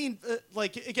 I mean,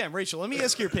 like again, Rachel. Let me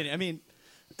ask your opinion. I mean,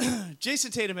 Jason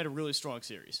Tatum had a really strong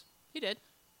series. He did.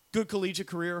 Good collegiate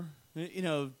career. You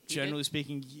know, generally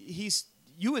speaking, he's.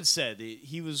 You had said that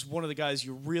he was one of the guys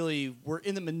you really were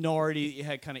in the minority. You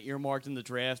had kind of earmarked in the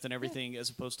draft and everything,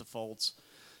 as opposed to Fultz.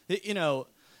 You know,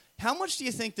 how much do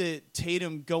you think that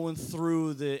Tatum going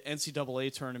through the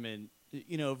NCAA tournament,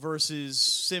 you know, versus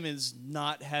Simmons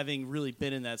not having really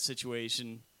been in that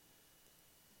situation?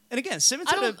 And again, Simmons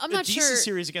I had don't- a I'm not decent sure-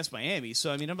 series against Miami,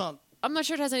 so I mean, I'm not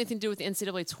sure it has anything to do with the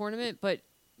NCAA tournament, but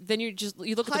then you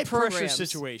look at high the programs. pressure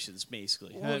situations,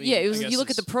 basically. Well, I mean, yeah, I guess you look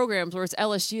at the it's- programs where it's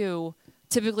LSU.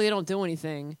 Typically, they don't do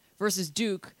anything. Versus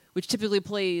Duke, which typically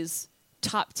plays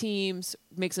top teams,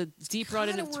 makes a deep run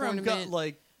into Kinda the where I'm tournament.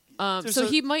 like, there's So a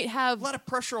he might have a lot of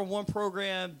pressure on one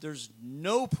program. There's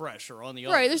no pressure on the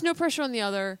other. right. There's no pressure on the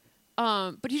other,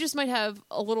 but he just might have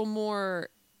a little more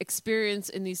experience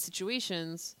in these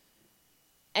situations.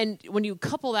 And when you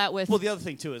couple that with Well, the other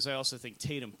thing too is I also think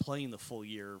Tatum playing the full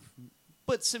year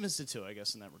But Simmons did too, I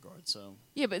guess, in that regard. So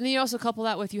Yeah, but then you also couple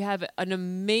that with you have an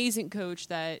amazing coach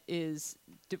that is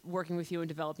working with you and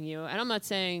developing you. And I'm not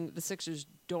saying the Sixers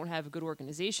don't have a good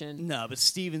organization. no, but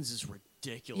Stevens is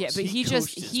ridiculous. Yeah, but he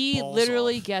coached his he balls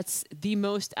literally off. gets the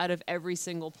most out of every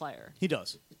single player. He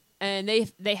does. And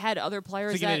they had other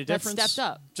players Think it made a that difference? stepped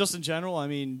up. Just in general, I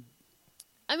mean,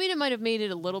 It might have made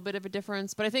it a little bit of a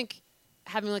difference, but I think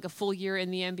having like a full year in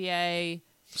the NBA.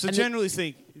 so and generally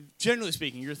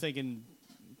speaking, you're thinking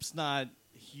it's not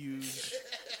huge.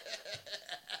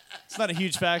 It's not a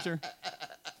huge factor.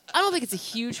 I don't think it's a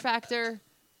huge factor.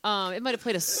 It might have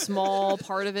played a small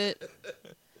part of it.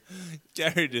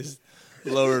 Gary just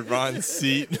lowered Ron's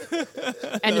seat.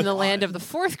 And in the land of the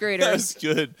fourth graders, That's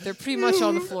good. they're pretty much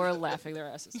on the floor laughing their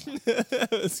asses off.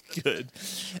 That's good.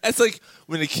 That's like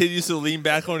when a kid used to lean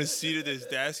back on his seat at his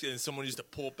desk and someone used to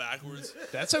pull backwards.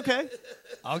 That's okay.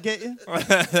 I'll get you.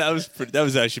 That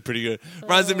was actually pretty good.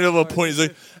 Ron's in the middle of a point.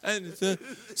 He's like,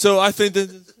 so I think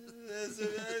that.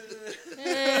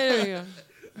 There you go.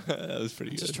 That was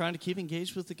pretty good. Just trying to keep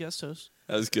engaged with the guest host.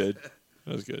 That was good.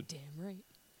 That was good. Damn right.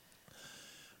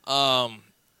 Oh,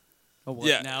 what?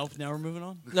 Yeah. Now we're moving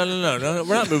on. No.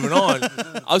 We're not moving on.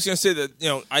 I was going to say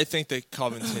that I think that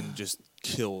Covington just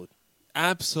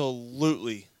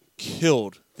absolutely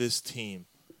killed this team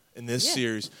in this Yeah.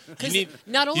 series. 'Cause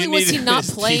not only was he not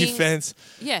his playing- defense.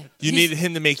 Yeah, You he's- needed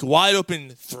him to make wide open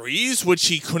threes, which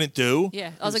he couldn't do.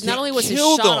 Yeah, I was like, He not only was his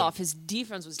killed shot them. off, his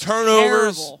defense was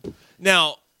Turnovers. terrible.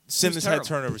 Now Simmons had terrible.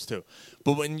 turnovers too,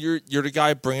 but when you're the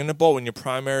guy bringing the ball, when you're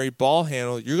primary ball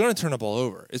handle, you're going to turn the ball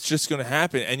over. It's just going to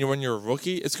happen. And when you're a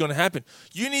rookie, it's going to happen.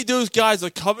 You need those guys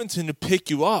like Covington to pick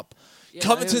you up. Yeah,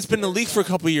 Covington's been in the league for a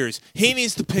couple of years. He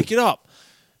needs to pick it up.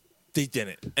 They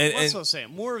didn't. And, That's what I'm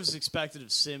saying. More is expected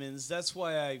of Simmons. That's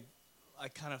why I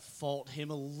kind of fault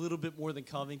him a little bit more than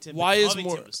Covington. Why but is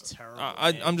Covington more? was terrible.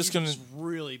 I'm just going to to.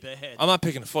 really bad. I'm not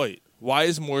picking a fight. Why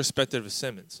is more expected of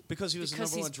Simmons? Because he was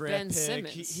Because the number he's one Ben draft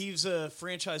pick. Simmons. He was a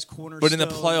franchise cornerstone. But in the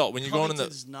playoff, when you're going in the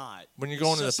Covington's not. when you're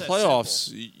going in the It's just that playoffs,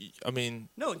 simple. I mean,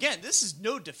 No, again, this is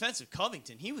no defense of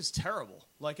Covington. He was terrible.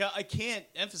 Like I can't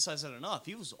emphasize that enough.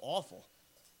 He was awful.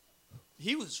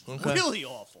 He was Okay. really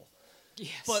awful.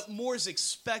 Yes. But more is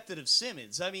expected of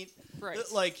Simmons. I mean, Right.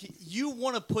 like you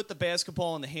want to put the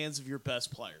basketball in the hands of your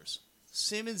best players.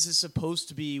 Simmons is supposed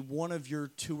to be one of your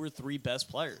 2 or 3 best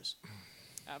players.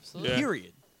 Absolutely. Yeah.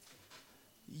 Period.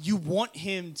 You want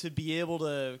him to be able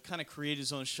to kind of create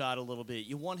his own shot a little bit.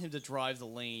 You want him to drive the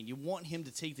lane. You want him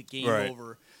to take the game Right.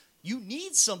 over. You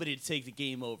need somebody to take the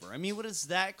game over. I mean, when it's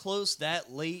that close,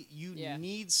 that late, you Yeah.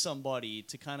 need somebody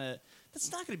to kind of. That's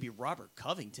not going to be Robert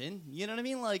Covington. You know what I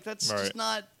mean? Like that's Right. just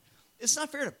not. It's not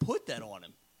fair to put that on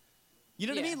him. You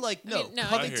know what I Yeah. mean? Like I no, mean, no, I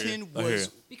Covington hear you. I hear was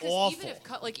you. Because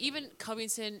awful. even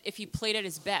Covington, if he played at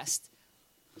his best,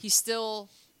 he's still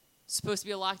supposed to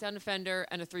be a lockdown defender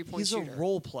and a 3-point He's shooter. a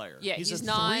role player. Yeah, he's he's a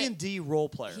not- 3-and-D role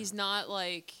player. He's not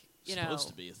like supposed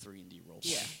to be a 3-and-D role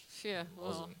player. Yeah, yeah.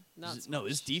 Well, not so No,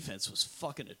 his much. defense was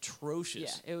fucking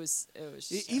atrocious. Yeah, it was.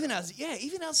 Even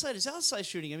outside his outside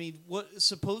shooting. I mean, what is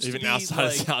supposed even to be outside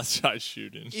like, his outside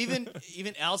shooting.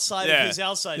 even outside Yeah. of his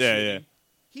outside Yeah, shooting. yeah.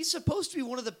 He's supposed to be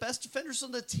one of the best defenders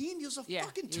on the team. He was a Yeah,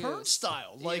 fucking he was-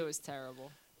 turnstile. Like, it was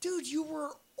terrible. dude, you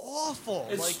were awful.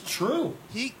 It's like true.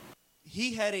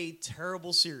 he had a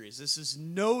terrible series. This is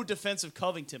no defensive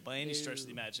Covington by any stretch of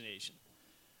the imagination.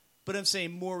 But I'm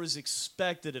saying more was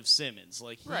expected of Simmons.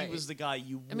 Like he Right. was the guy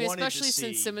you I mean, wanted especially to see.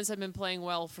 since Simmons had been playing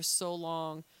well for so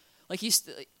long. Like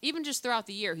even just throughout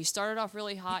the year, he started off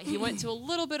really hot. He went to a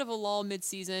little bit of a lull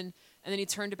midseason, and then he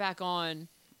turned it back on,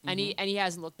 and he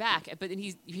hasn't looked back. But then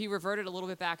he reverted a little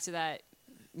bit back to that,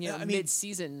 Yeah, I mean,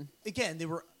 mid-season. Again, they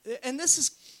were, and this is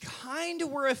kind of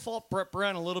where I fault Brett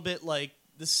Brown a little bit. Like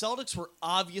the Celtics were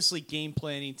obviously game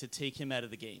planning to take him out of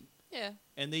the game, Yeah.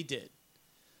 and they did.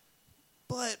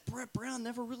 But Brett Brown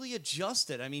never really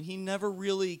adjusted. I mean, he never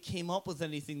really came up with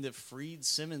anything that freed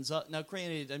Simmons up. Now,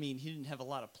 granted, I mean, he didn't have a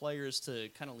lot of players to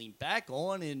kind of lean back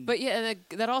on. And But yeah,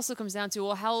 and that also comes down to,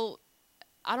 well, how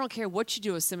I don't care what you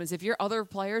do with Simmons. If your other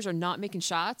players are not making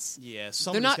shots, yeah,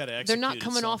 somebody's got to execute. they're not at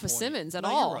coming some off of point. Simmons at No,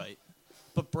 all. You're right.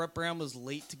 But Brett Brown was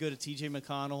late to go to T.J.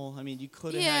 McConnell. I mean, you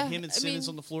could have Yeah, had him and I Simmons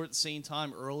mean- on the floor at the same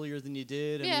time earlier than you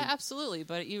did. I yeah, mean, absolutely.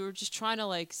 But you were just trying to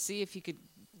like see if you could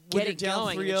When get you're it down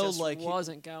going. And 3-0, it just like,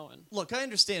 wasn't going. Look, I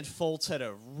understand Fultz had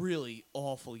a really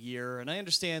awful year, and I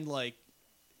understand, like,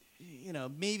 you know,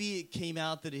 maybe it came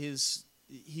out that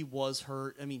he was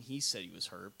hurt. I mean, he said he was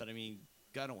hurt, but I mean,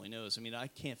 God only knows. I mean, I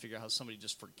can't figure out how somebody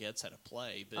just forgets how to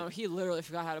play. But Oh, he literally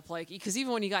forgot how to play. Because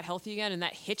even when he got healthy again and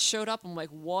that hit showed up, I'm like,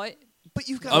 what? But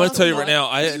you've got I'm gonna tell you right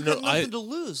nothing- now. you've got nothing to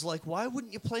lose. Like, why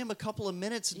wouldn't you play him a couple of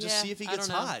minutes and just see if he gets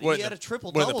hot? What, He had a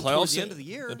triple what, double towards the end of the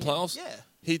year. The playoffs. Yeah.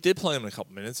 He did play him in a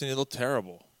couple minutes, and he looked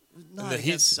terrible. Not And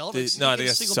against Celtics. Not He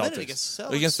didn't against get a the single minute Celtics.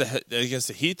 against the Celtics. Against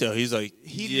the Heat, though, he's like,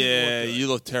 He didn't even look good. you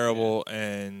look terrible.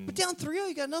 And But down 3-0,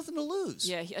 you got nothing to lose.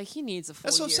 Yeah, he needs a full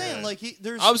That's what I'm year. saying. Like,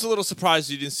 there's. I was a little surprised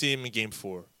you didn't see him in Game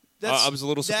 4. I was a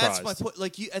little surprised. That's my point.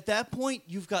 Like, at that point,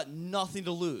 you've got nothing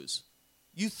to lose.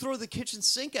 You throw the kitchen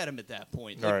sink at him at that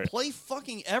point. Like, Right. play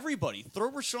fucking everybody.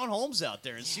 Throw Rashawn Holmes out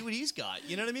there and see what he's got.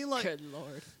 You know what I mean? Like, Good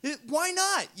Lord. Why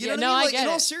not? You know what no, I mean? I Like, get in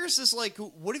all it. seriousness, like,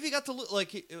 what have you got to look?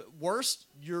 Like, worst,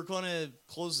 you're gonna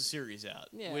close the series out.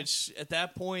 Yeah. Which at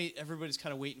that point, everybody's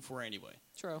kind of waiting for anyway.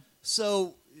 True.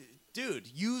 So, dude,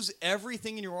 use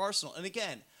everything in your arsenal. And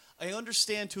again, I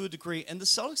understand to a degree, and the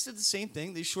Celtics did the same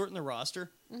thing. They shortened the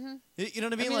roster. Mm-hmm. You know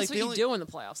what I mean? Like, Like, that's what you do in the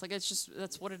playoffs. Like,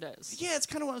 that's what it is. yeah, it's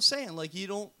kind of what I'm saying. Like, you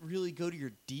don't really go to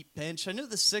your deep bench. I know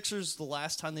the Sixers, the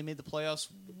last time they made the playoffs,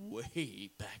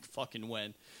 way back fucking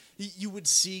when, you would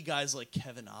see guys like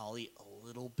Kevin Ollie a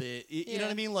little bit. You know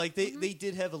what I mean? Like, they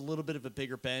did have a little bit of a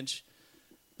bigger bench.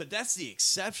 But that's the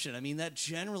exception. I mean, that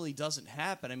generally doesn't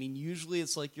happen. I mean, usually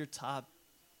it's like your top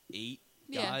 8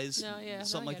 Yeah. guys, No, yeah,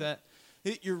 something I like get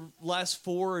that. Your last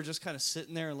 4 are just kind of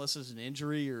sitting there unless there's an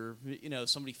injury or,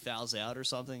 somebody fouls out or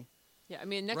something. Yeah, I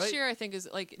mean, next Right? year I think is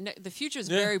like the future is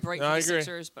Yeah, very bright no, for I the agree.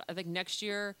 Sixers, but I think next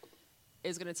year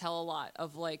is going to tell a lot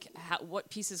of like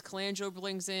what pieces Colangelo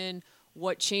brings in,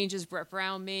 what changes Brett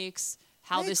Brown makes,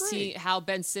 how I this agree. team, how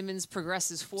Ben Simmons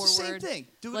progresses forward. It's the same thing.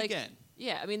 Do it Like, again.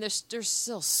 Yeah, I mean, they're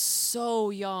still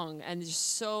so young and there's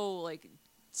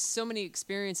so many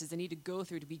experiences they need to go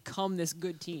through to become this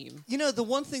good team. You know, the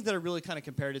one thing that I really kind of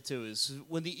compared it to is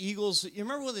when the Eagles, you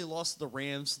remember when they lost to the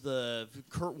Rams, the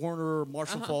Kurt Warner,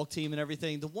 Marshall Faulk team and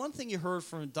everything? The one thing you heard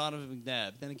from Donovan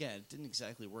McNabb, and again, it didn't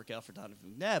exactly work out for Donovan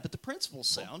McNabb, but the principle's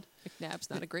sound. McNabb's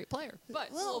not a great player, but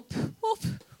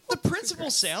The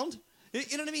principle's sound.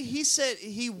 You know what I mean? He said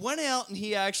he went out and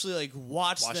he actually like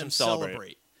watched Watch them them celebrate.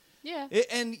 celebrate. yeah.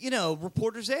 And,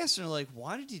 reporters asked him, like,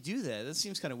 why did you do that? That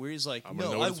seems kind of weird. He's like, wanna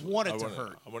no, know I what it's- want it I to wanna-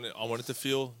 hurt. I wanted to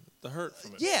feel the hurt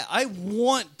from it. Yeah, I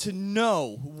want to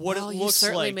know what Well, it you looks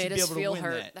certainly like made to be us able to feel win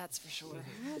hurt. that. That's for sure.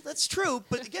 Well, that's true,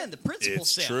 but again, the principle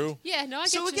It's sound. true. Yeah, no, I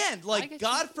get So you. again, I like, get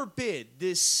God you. forbid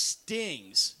this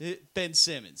stings Ben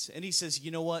Simmons, and he says,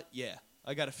 you know what? Yeah,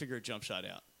 I got to figure a jump shot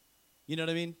out. You know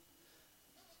what I mean?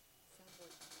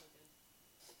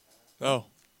 Oh,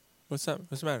 what's that?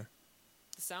 What's the matter?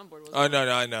 The soundboard was. Oh no,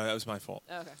 I know that was my fault.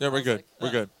 Okay. Yeah, I we're was good. like,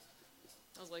 We're good.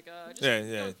 I was like, just Yeah,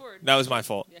 going forward. that was my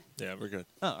fault. Yeah. Yeah, we're good.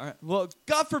 Oh, all right. Well,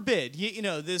 God forbid,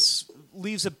 this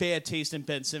leaves a bad taste in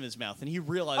Ben Simmons' mouth, and he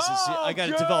realizes I got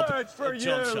to develop a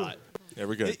jump shot. Yeah,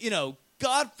 we're good.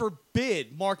 God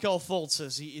forbid Markel Fultz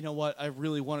says, you know what, I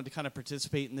really wanted to kind of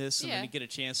participate in this and Yeah. didn't get a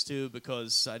chance to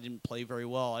because I didn't play very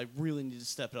well. I really need to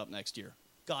step it up next year.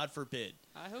 God forbid.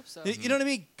 I hope so. You know what I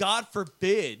mean? God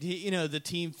forbid, the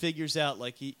team figures out,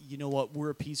 like, you know what,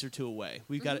 we're a piece or two away.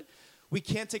 We've got it. We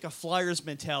can't take a Flyers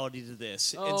mentality to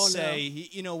this and Oh, say,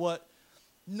 you know what,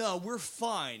 no, we're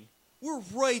fine. We're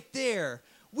right there.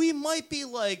 We might be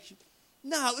like,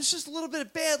 no, it's just a little bit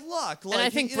of bad luck. Like, and I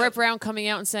think Brett Brown coming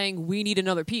out and saying we need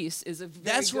another piece is a very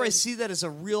that's where I good- see that as a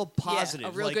real positive. yeah,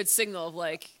 a real Like, good signal of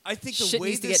like. I think the shit way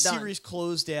needs to this get done. series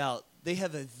closed out, they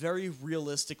have a very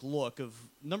realistic look of,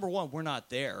 number one, we're not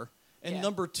there. And Yeah.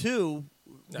 number two,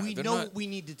 No, we they're know not. what we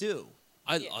need to do.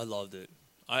 I loved it.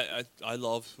 I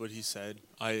loved what he said.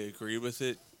 I agree with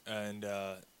it, and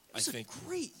I It's think a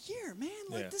great year, man.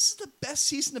 Like, Yeah. this is the best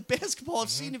season of basketball I've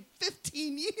seen in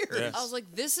 15 years. Yes. I was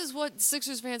like, this is what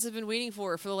Sixers fans have been waiting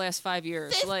for the last 5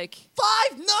 years. Like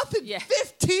 5-0, Yeah.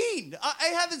 15. I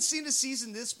haven't seen a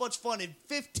season this much fun in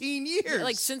 15 years.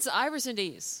 like since the Iverson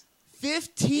days.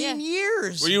 15 Yeah.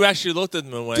 years. well, you actually looked at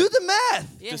them and went, Do the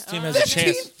math. Yeah, "This team uh, has a 15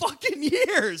 chance." fucking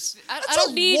years. I That's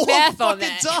don't a need long math on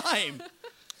fucking that. time.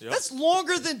 Yep. That's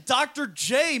longer than Dr.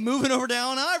 J moving over to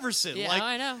Allen Iverson. Yeah, like,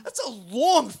 I know. That's a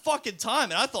long fucking time,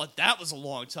 and I thought that was a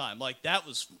long time. Like, that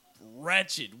was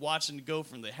wretched watching it go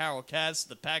from the Harold Katz to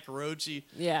the Paccarochi.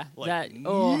 Yeah, Like, that.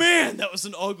 Oh, man, that was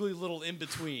an ugly little in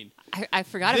between. I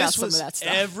forgot about This some of was that stuff.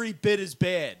 every bit as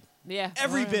bad. yeah,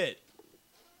 Every oh, yeah. bit.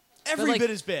 Every like- bit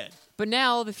as bad. But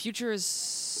now the future is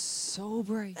so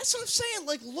bright. That's what I'm saying.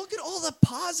 Like, look at all the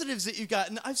positives that you got.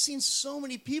 And I've seen so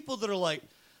many people that are like,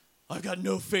 I've got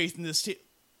no faith in this team.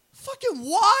 Fucking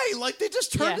why? Like, they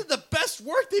just turned Yeah. in the best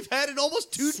work they've had in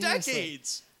almost 2 Seriously.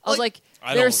 decades. I was like,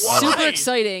 I they're don't- super Why?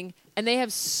 exciting, and they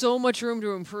have so much room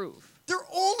to improve. They're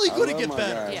only going to love get my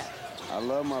better. guys. Yeah. I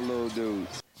love my little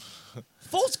dudes.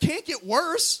 Fultz can't get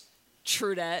worse.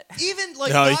 True that. Even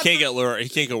like No, he God can't for- get lower. He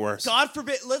can't get worse. God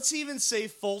forbid. Let's even say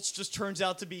Fultz just turns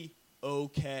out to be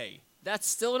okay. That's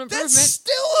still an improvement. That's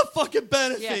still a fucking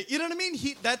benefit. Yeah. You know what I mean?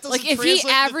 That doesn't Like if translate he to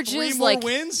averages 3 more like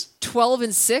wins.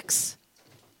 12-6,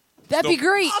 that'd be Still-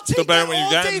 great. I'll Still take better that when you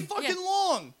all got day him. fucking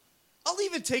long. I'll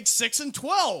even take 6 and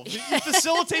 12. You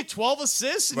facilitate 12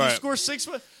 assists and you Right. score 6.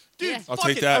 Dude, Yeah. I'll fuck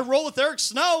take it. that. I roll with Eric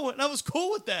Snow, and I was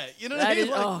cool with that. You know what I That mean?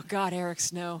 is, Like, oh God, Eric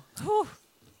Snow.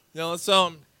 Now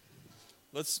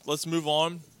let's move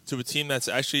on to a team that's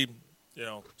actually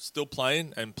still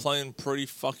playing and playing pretty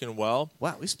fucking well.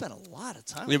 wow, we spent a lot of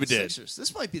time Yeah, on we the did. Sixers.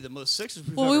 This might be the most Sixers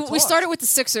we've Well, ever we talked. started with the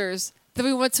Sixers, then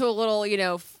we went to a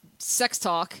little, sex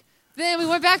talk. Then we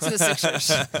went back to the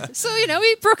Sixers. So,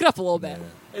 we broke it up a little bit.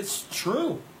 It's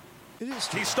true. It is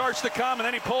true. He starts to come and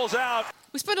then he pulls out.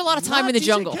 We spent a lot of time Not in the DJ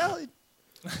jungle. Khaled.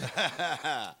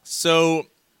 So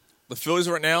the Phillies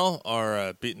right now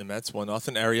are beating the Mets 1-0.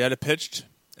 Arrieta pitched,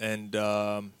 and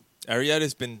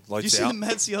Arrieta's been Did you lights see out. the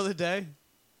Mets the other day?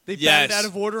 They Yes. batted out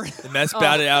of order. The Mets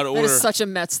batted out of That order. is such a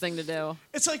Mets thing to do.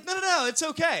 It's like, no, it's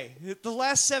okay. The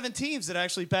last 7 teams that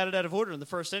actually batted out of order in the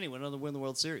first inning went on to win the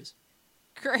World Series.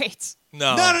 Great.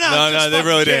 No, No, just they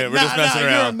really fucking didn't. We're kidding. just Nah, messing you're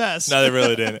around. a mess. No, they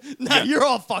really didn't. No, you're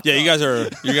all fucked Yeah, up. you guys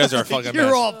are a fucking You're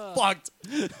mess. all fucked.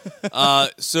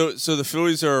 So the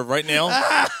Phillies are right now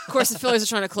Of course, the Phillies are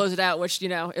trying to close it out, which, it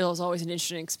was always an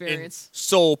interesting in experience.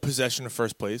 sole possession of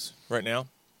first place right now,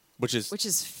 which is Which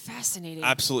is fascinating.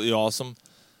 absolutely awesome.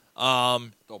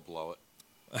 Don't blow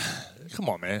it. Come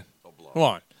on, man. Don't blow Come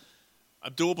on.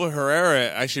 Abdul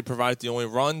Herrera actually provided the only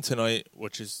run tonight,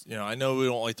 which is, I know we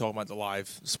don't like talking about the live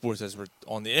sports as we're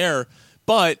on the air,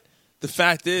 but the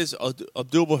fact is,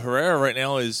 Abdul Herrera right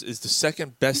now is the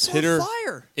second best He's on hitter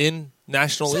fire. in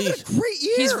National He's League. had a great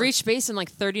year. He's reached base in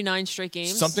like 39 straight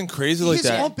games. Something crazy like His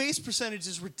that. on-base percentage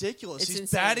is ridiculous. It's He's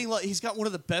insane. batting like he's got one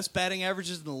of the best batting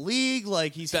averages in the league.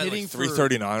 Like he's Batting hitting like for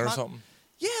 339 or something.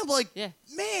 Yeah, I'm like, Yeah.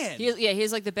 man. He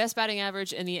has like the best batting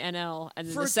average in the NL, and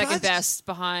then For the a second guy that's- best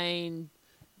behind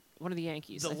one of the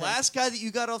Yankees. the I think. last guy that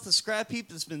you got off the scrap heap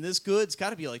that's been this good, it's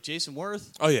got to be like Jason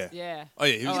Worth. Oh, yeah. Yeah. Oh,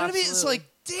 yeah. He You was, know what I mean? It's absolutely. like,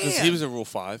 damn, he was a Rule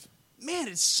 5. man,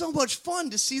 it's so much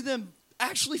fun to see them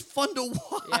actually fun to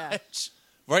watch. Yeah.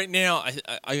 Right now,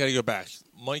 I got to go back.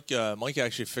 Mike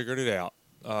actually figured it out.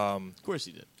 Of course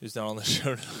he did. He's not on the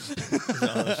show. He's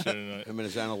not on the show tonight. Him and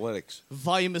his analytics.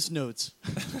 Voluminous notes.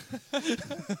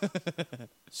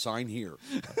 Sign here.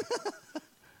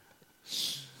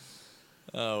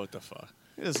 Oh, what the fuck?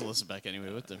 He doesn't listen back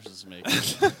anyway. What difference does it make?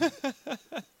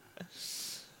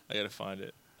 I got to find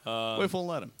it. Wait, won't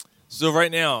let him. So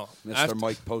right now, Mr.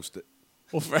 Mike posted.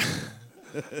 Well,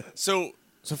 so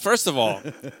first of all,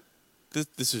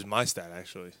 this is my stat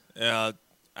actually.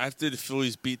 After the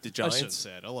Phillies beat the I should have Giants,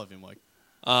 said, I love you, Mike.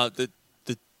 the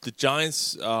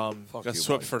Giants got you,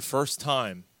 swept Mike. for the first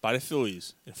time by the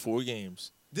Phillies in 4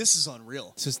 games This is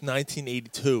unreal. since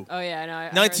 1982. Oh yeah, no. I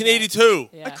heard that. 1982.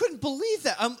 Yeah. I couldn't believe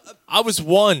that. I was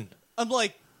 1. I'm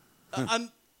like, I'm.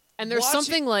 And there's watching-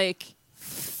 something like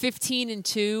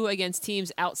 15-2 against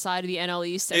teams outside of the NL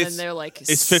East, and It's- then they're like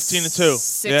it's 15-2.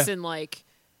 6 Yeah. and like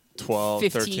 12,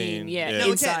 15, 13. yeah. Now, again,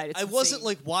 inside, it's I wasn't insane.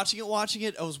 like watching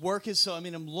it. I was working, so I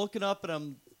mean, I'm looking up and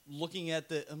I'm looking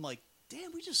at I'm like,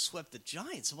 damn, we just swept the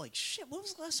Giants. I'm like, shit, when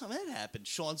was the last time that happened?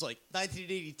 Sean's like,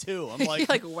 1982. I'm like, You're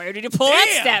like, where did you pull that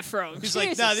damn! stat from? He's like,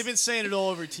 nah, Jesus. they've been saying it all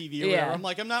over TV or Yeah. whatever. I'm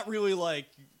like, I'm not really like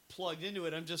plugged into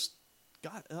it.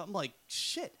 I'm like,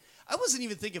 shit. I wasn't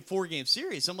even thinking 4-game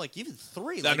series. I'm like, even 3.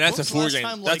 I Like, mean, that's a when was the 4 last game.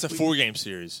 time, That's like, a we- 4-game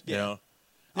series. You Yeah. know,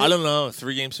 I don't know.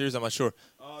 3-game series. I'm not sure. it's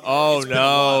Oh been a no!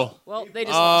 while. Well, they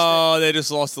just lost Oh, they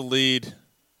just lost the lead. it.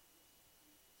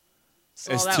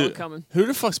 Saw that one coming. Who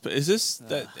the fuck's is this?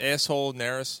 That asshole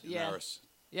Naris? Yeah. Maris.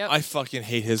 Yep. I fucking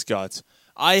hate his guts.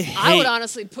 I hate. I would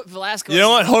honestly put Velasquez. You know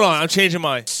what? Hold on. I'm changing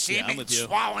my. Yeah, I'm with you.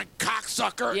 Swallowing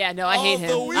cocksucker. Yeah, no, I hate him.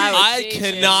 the week. I would change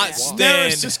him, cannot yeah.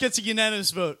 stand Neris just gets a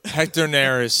unanimous vote. Hector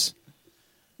Neris.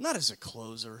 Not as a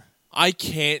closer. I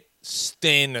can't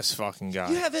stand this fucking guy.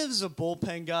 You have him as a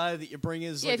bullpen guy that you bring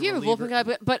in as Yeah, like if you have a reliever. bullpen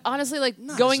guy, but honestly, like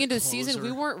Not going as a into the season, closer.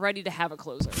 we weren't ready to have a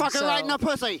closer. Fucking so, right in the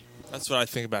pussy. That's what I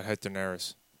think about Hector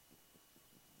Neris.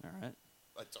 All right.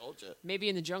 I told you. Maybe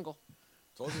in the jungle.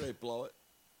 Told you they blow it.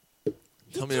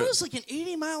 He Tell me- throws like an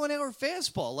 80-mile-an-hour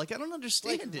fastball. Like, I don't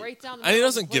understand Like it. right down the And he middle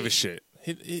of doesn't the give a plate. shit.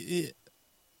 He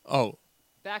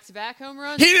Back-to-back home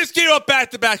runs. He just gave up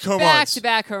back-to-back home runs.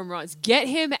 Back-to-back home runs. Get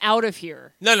him out of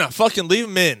here. No, fucking leave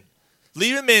him in.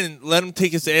 Leave him in and let him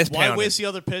take his ass Why pounded. waste the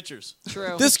other pitchers?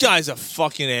 True. This guy's a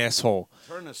fucking asshole.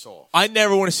 Turn this off. I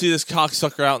never want to see this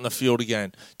cocksucker out in the field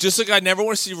again. Just like I never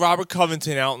want to see Robert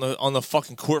Covington out on the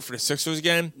fucking court for the Sixers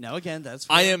again. Now, again, that's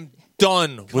I am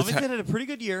done with. Covington had a pretty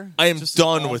good year. I am Just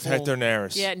done with awful. Hector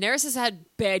Neris. Yeah, Neris has had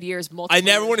bad years multiple I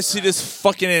never years want to see in a row. this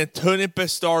fucking Antonio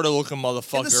Bastardo looking In the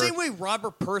motherfucker same way,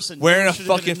 Robert Person wearing a should have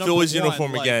been fucking number Phillies one.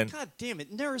 uniform Like, again. God damn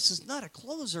it, Neris is not a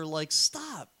closer. Like,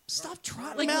 stop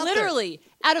trotting Like him out there. literally,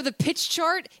 out of the pitch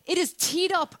chart, it is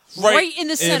teed up Right, right in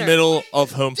the center. middle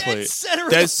of home plate. center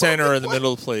of Dead the center fucking in the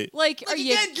middle of the plate. Like, are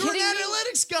you Again, you're an kidding me?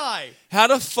 analytics guy. How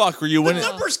the fuck were you The winning?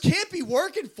 numbers can't be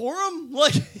working for him.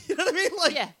 Like, you know what I mean?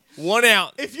 Like, Yeah. One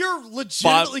out. if you're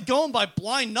legitimately going by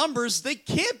blind numbers, they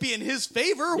can't be in his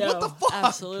favor. No, What the fuck?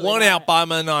 Absolutely One not. out by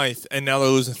my ninth, and now they're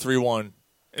losing 3-1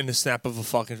 in the snap of a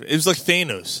fucking. It was like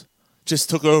Thanos just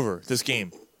took over this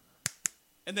game.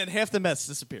 And then half the Mets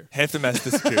disappear. Half the mess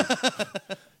disappeared.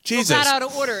 Jesus, Got out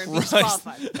of order and be Christ.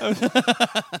 disqualified.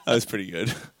 that was pretty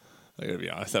good. I gotta be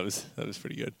honest, that was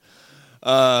pretty good.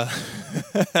 No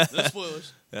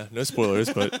spoilers. Yeah, no spoilers,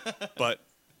 but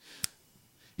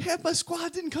Half my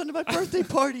squad didn't come to my birthday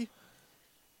party.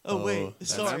 Oh, wait.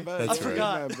 Sorry. that's I right.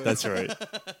 forgot. that's right.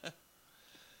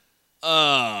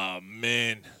 Oh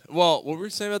man. Well, what were we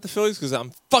saying about the Phillies? Because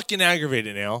I'm fucking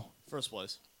aggravated now. First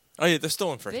place. Oh yeah, they're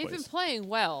still in first They've place. been playing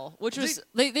well, which was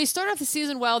they started off the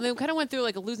season well. And they kind of went through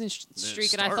like a losing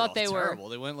streak, and I thought they were. terrible.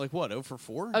 They went like what, 0 for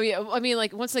 4? Oh yeah, I mean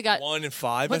like once they got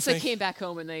 1-5. once I they think. came back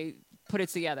home and they put it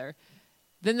together,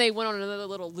 then they went on another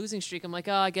little losing streak. I'm like,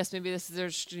 oh, I guess maybe they're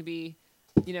just going to be,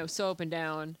 so up and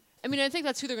down. I mean, I think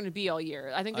that's who they're going to be all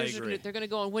year. I think I they're agree. going to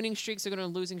go on winning streaks. They're going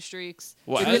to losing streaks.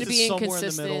 Well, they're going to as- be somewhere in the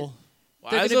inconsistent. middle.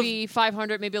 Well, They're as going to of- be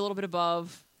 500, maybe a little bit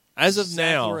above. As of Exactly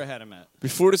now, where I had him at.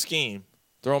 before this game,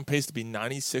 they're on pace to be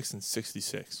 96 and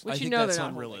 66. Which I you think know that's they're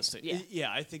not unrealistic. holding.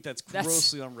 Yeah. I think that's That's-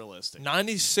 grossly unrealistic.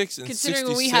 96 and Considering 66.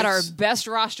 when we had our best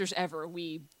rosters ever,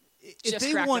 we If just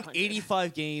they cracked won 100.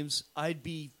 85 games, I'd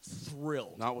be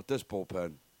thrilled. Not with this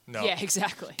bullpen. No. Yeah,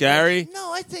 exactly. Gary,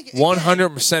 No, I think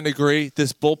 100% agree.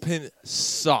 This bullpen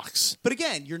sucks. But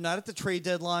again, you're not at the trade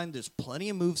deadline. There's plenty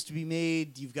of moves to be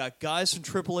made. You've got guys from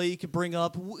AAA you could bring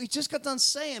up. We just got done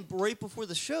saying right before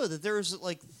the show that there's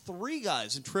like 3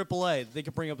 guys in AAA that they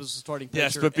could bring up as a starting pitcher.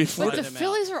 Yes, but and before try But the them out.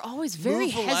 Phillies are always very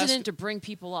Move Velasquez- hesitant to bring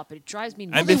people up. It drives me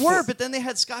And nuts. They before- were, but then they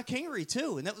had Scott Kingery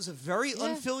too, and that was a very Yeah.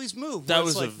 un-Phillies move. That where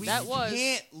was it's a- like, we That was.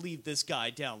 can't leave this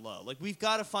guy down low. Like we've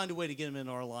got to find a way to get him in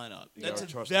our lineup. That's a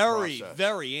trust the very, process.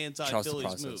 very Trust the anti-Phillies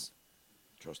process. move.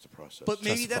 Trust the process. But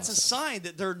maybe Trust the that's a process. sign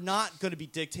that they're not going to be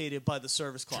dictated by the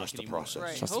service clock Trust the anymore. process.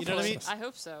 Right. Trust the You know what I mean? Hopefully. I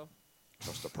hope so.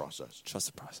 Trust the process. Trust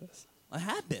the process. I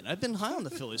have been. I've been high on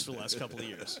the Phillies for the last couple of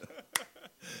years.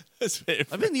 I've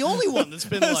I've been the only one that's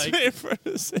been like,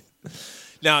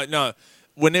 No.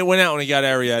 When they went out and they got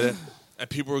Arrieta, and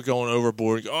people were going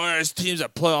overboard, oh, this team's a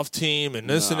playoff team, and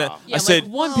this and that. Yeah, I said,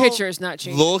 like one well, pitcher is not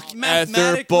changing. look at their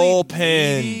mathematically, bullpen.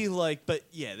 maybe, like, but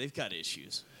yeah, they've got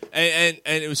issues. And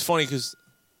it was funny because,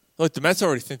 look, the Mets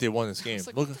already think they won this game. like,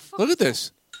 Look, what the fuck? look at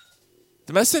this.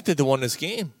 The Mets think they won this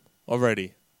game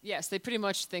already. Yes, they pretty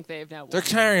much think they have now won. They're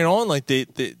carrying on like they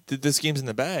this game's in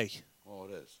the bag. Oh,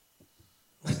 it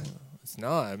is. It's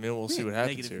not. I mean, we'll see what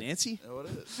happens Negative here. Nancy. Oh, it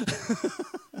is.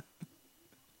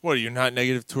 What, you're not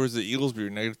negative towards the Eagles, but you're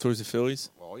negative towards the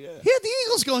Phillies? Oh, yeah. He had the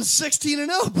Eagles going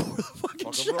 16-0 before the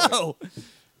fucking Fucking show.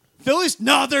 Phillies,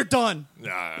 no, they're done.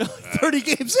 Nah. 30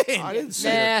 games in. I didn't say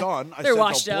Nah, they're done. I they're said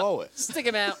washed they'll up. blow it. Stick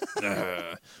them out.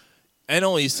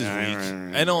 NL East is weak.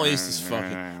 NL East is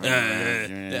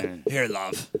fucking. Here,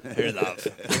 love. Here, love.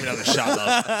 Give me another shot,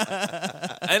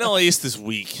 love. NL East is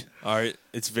weak. All right,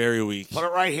 it's very weak. Put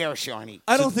it right here, Shawnee.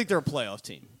 I don't think they're a playoff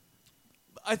team.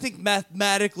 I think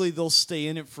mathematically they'll stay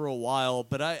in it for a while,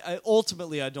 but I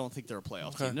ultimately I don't think they're a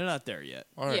playoff team. They're not there yet.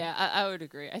 All right. Yeah, I would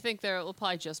agree. I think they'll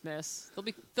probably just miss.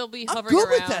 They'll be I'm hovering good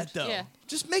around. with that though. Yeah,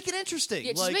 Just make it interesting.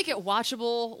 yeah, just Like, make it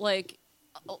watchable. Like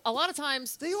a lot of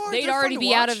times, They are. they'd They're fun already to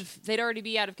be out watch. of they'd already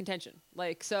be out of contention.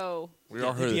 Like so, We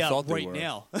all they'd heard be they out thought they right were.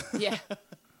 now. yeah.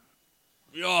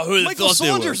 We all heard they Michael thought they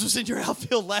were. Saunders was in your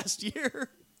outfield last year.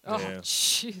 Oh Yeah.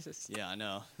 Jesus. Yeah, I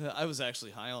know. I was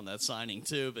actually high on that signing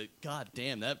too, but god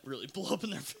damn, that really blew up in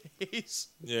their face.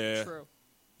 Yeah. True.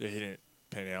 Yeah, he didn't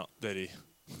pan out, did he?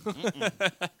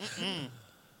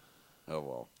 Oh,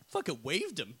 well. Fucking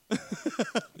waved him.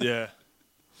 Yeah.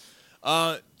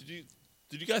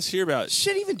 Did you guys hear about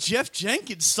Shit, even Jeff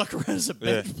Jenkins stuck around as a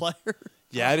bench player.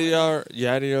 Yadier?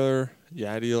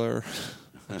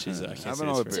 Jesus, I can't Have say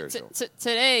another his beer, first- Joe.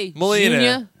 Today, Molina.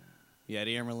 Junior,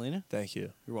 Yadier Molina? Thank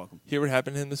you. You're welcome. Hear what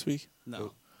happened to him this week?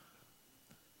 No.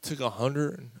 Took a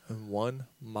 101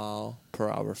 mile per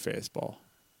hour fastball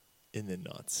in the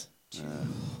nuts.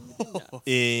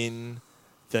 In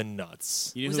the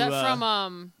nuts. You know was who, that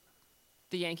from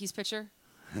the Yankees pitcher?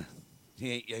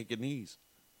 He ain't yanking knees.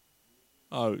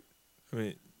 Oh, I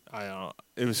mean, I don't know.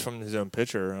 It was from his own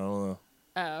pitcher. I don't know.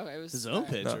 Oh, okay. It was His own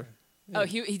pitcher. Oh,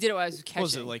 he did it while I was catching.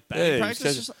 Was it like Yeah, batting he was practice? Or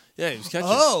catching. something? Yeah, he was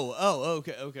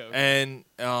catching. Okay. And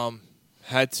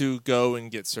had to go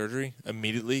and get surgery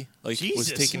immediately. Like was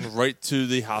Jesus. taken right to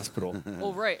the hospital.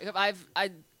 Well, right.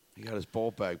 He got his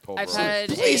ball bag pulled. I've had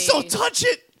Please a- don't touch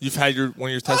it. You've had one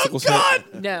of your testicles God!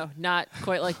 hit? No, not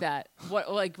quite like that.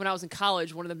 What like when I was in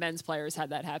college, one of the men's players had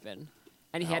that happen,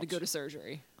 and he had to go to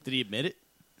surgery. Did he admit it?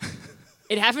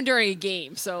 It happened during a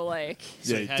game, so like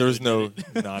Yeah, there's no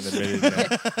non-admitted.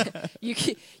 No.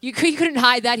 you couldn't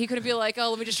hide that. He couldn't be like,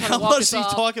 oh, let me just try How to walk much this did he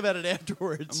off. talk about it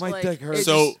afterwards? My Like, dick hurts.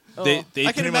 So Oh. they I can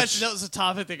pretty imagine much, that was a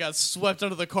topic that got swept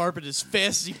under the carpet as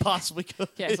fast as he possibly could.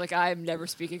 Yeah, it's like I'm never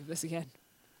speaking of this again.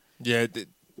 yeah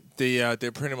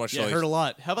they're pretty much Yeah, I like heard a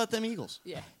lot. How about them Eagles?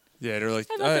 Yeah. yeah they're like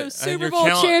How about those and Super your Bowl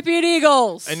count- champion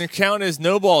Eagles? and your count is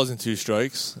no balls and 2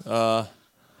 strikes. That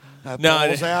no,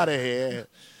 ball's out of here.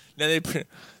 No, they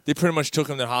pretty much took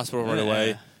him to the hospital right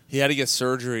away. He had to get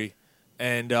surgery,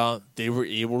 and they were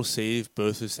able to save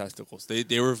both his testicles.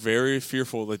 They were very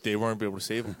fearful that they weren't able to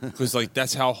save him because like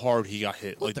that's how hard he got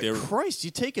hit. What Like they were, Christ, you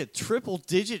take a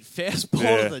triple-digit fastball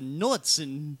Yeah. to the nuts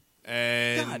and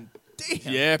and God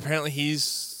damn. yeah, apparently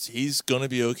he's gonna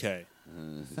be okay.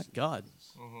 Thank God.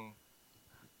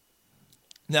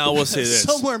 Now I will say this.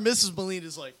 Somewhere Mrs.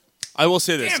 Molina's like, I will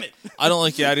say this. Damn it. I don't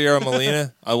like Yadier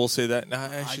Molina. I will say that. Nah,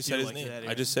 I actually do said his like name. Yadier.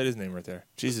 I just said his name right there.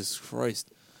 Jesus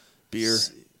Christ. Beer.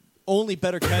 only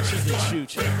better catches than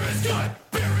Chooch.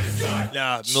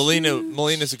 Nah,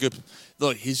 Molina's a good.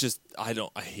 Look, he's just. I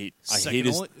hate Second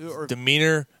his only- or-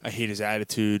 demeanor. I hate his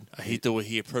attitude. I hate the way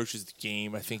he approaches the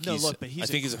game. I think No, he's. look, but I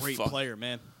think he's a great player,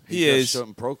 man. He is.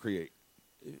 Shouldn't procreate.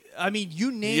 I mean,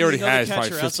 you name already another has probably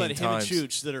catcher outside 15 of him times. and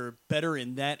Chooch that are better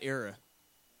in that era.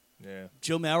 Yeah.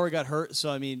 Joe Mauer got hurt, so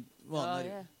I mean, well, Oh,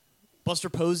 yeah. Buster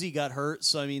Posey got hurt,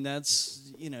 so I mean,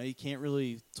 that's you can't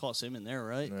really toss him in there,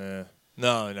 right? Yeah.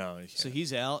 No. So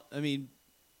he's out. I mean,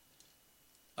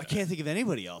 I can't think of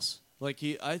anybody else. I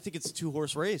think it's a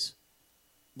 2-horse race.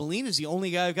 Molina's the only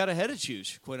guy I've got ahead of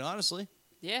Chooch, quite honestly.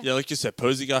 Yeah. Yeah, like you said,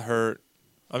 Posey got hurt.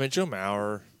 I mean, Joe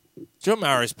Mauer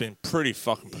has been pretty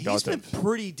fucking productive. He's been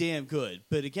pretty damn good,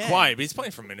 but again, Quiet, but he's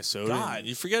playing for Minnesota. God,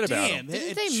 you forget about damn, him.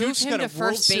 Didn't they Chooch's move him got to a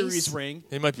World first base? Series ring.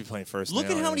 He might be playing first. Look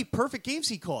now, at how yeah. many perfect games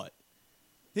he caught.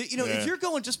 If you're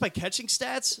going just by catching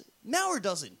stats, Mauer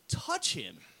doesn't touch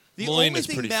him. The only Molina's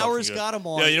thing pretty Mauer's fucking good. got him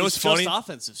on Yeah, you know is what's funny? just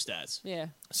offensive stats. Yeah.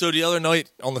 So the other night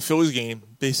on the Phillies game,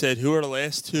 they said who are the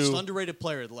last Most two? underrated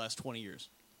player of the last 20 years.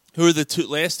 Who are the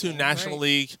last two National right.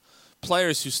 League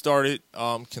players who started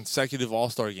consecutive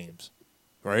All-Star games?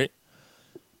 Right?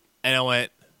 And I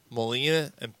went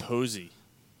Molina and Posey.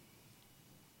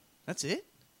 That's it?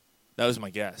 That was my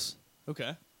guess.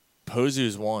 Okay. Posey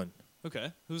was one.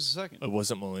 Okay. Who's the second? It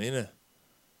wasn't Molina.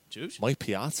 Chooch? Mike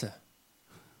Piazza.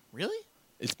 Really?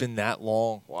 It's been that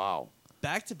long. Wow.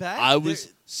 Back to back? I was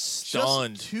They're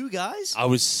stunned. Just 2 guys? I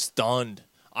was stunned.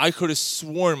 I could have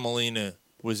sworn Molina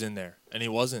was in there, and he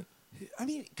wasn't. I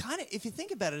mean, kind of, if you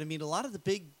think about it, I mean, a lot of the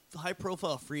big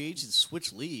high-profile free agents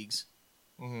switch leagues.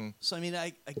 Mm-hmm. So, I mean,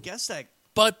 I guess that...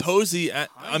 But Posey, I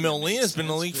Kinda mean, Molina's makes been in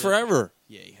the sense, league but- forever.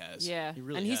 Yeah, he has. Yeah. He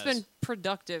really and he's has. been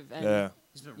productive. And Yeah.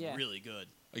 He's been Yeah. really good.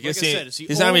 I guess Like I said, it's the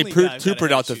he's not only being guy I've too got ahead of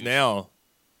productive Chooch. now.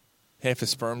 Half his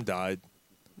sperm died.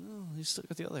 Oh, he's still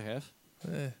got the other half.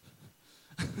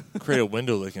 Create a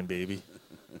window licking baby.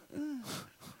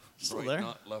 Still Right there.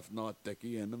 nut, left nut,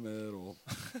 dicky in the middle.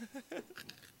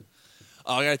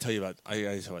 Oh, I gotta tell you about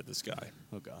this guy.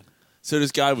 Oh, God. So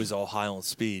this guy was all high on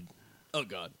speed. Oh,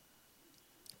 God.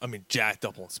 I mean, jacked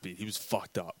up on speed. He was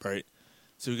fucked up, right?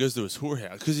 So he goes to his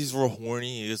whorehouse because he's real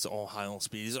horny. He gets all high on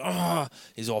speed. He's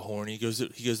all horny. He goes to a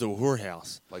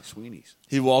whorehouse. Like Sweeney's.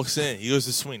 He walks in. He goes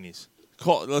to Sweeney's.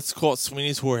 Let's call it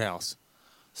Sweeney's whorehouse.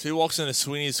 So he walks into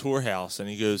Sweeney's whorehouse and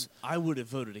he goes, I would have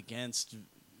voted against,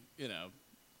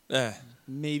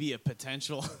 maybe a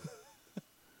potential.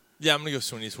 yeah, I'm gonna go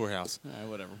Sweeney's whorehouse. All right,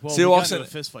 whatever. Well, So he we walks got into in-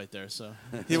 a fist fight there, so.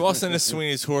 He walks into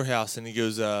Sweeney's whorehouse and he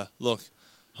goes, "Look,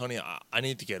 honey, I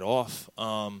need to get off, but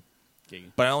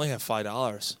I only have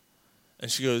 $5." And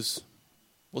she goes,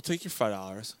 "Well, take your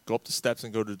 $5, go up the steps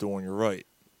and go to the door on your right."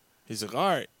 He's like, "All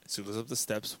right." So he goes up the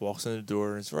steps, walks in the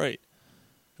door on his right.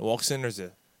 He walks in. There's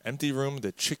an empty room with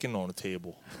a chicken on the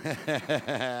table,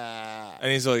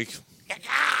 and he's like,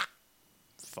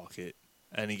 "Fuck it,"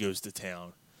 and he goes to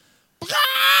town.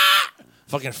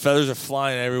 Fucking feathers are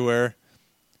flying everywhere.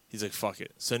 He's like, fuck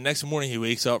it. So next morning he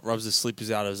wakes up, rubs the sleepers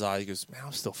out of his eye. He goes, man,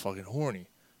 I'm still fucking horny.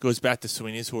 Goes back to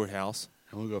Sweeney's whorehouse.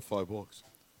 I only got $5.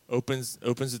 Opens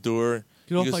the door. Get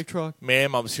He off goes, my truck.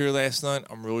 Ma'am, I was here last night.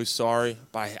 I'm really sorry,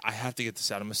 but I have to get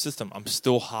this out of my system. I'm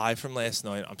still high from last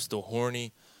night. I'm still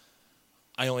horny.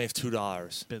 I only have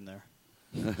 $2. Been there.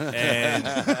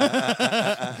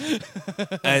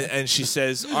 And she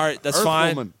says, all right, that's Earth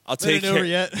fine. woman. I'll They take didn't know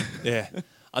care. her yet. Yeah,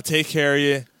 I'll take care of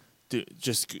you.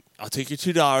 I'll take your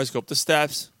 $2. Go up the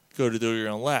steps. Go to the door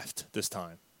on the left this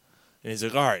time. And he's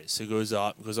like, all right. So he goes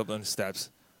up on the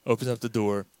steps, opens up the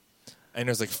door, and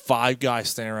there's like 5 guys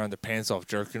standing around their pants off,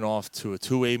 jerking off to a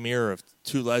two-way mirror of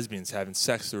 2 lesbians having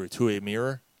sex through a two-way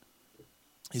mirror.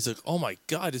 He's like, oh my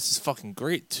God, this is fucking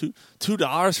great.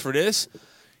 $2 for this?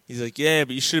 He's like, yeah,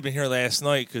 but you should have been here last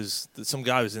night because some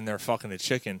guy was in there fucking a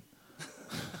chicken.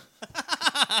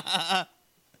 I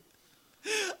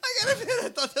gotta admit, I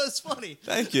thought that was funny.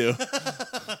 Thank you.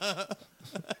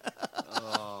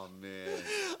 Oh, man.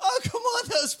 Oh, come on,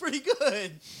 that was pretty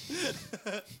good.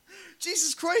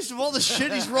 Jesus Christ, of all the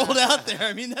shit he's rolled out there,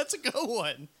 I mean, that's a good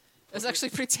one. That's actually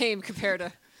pretty tame compared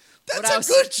to That's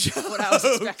a good joke. what I was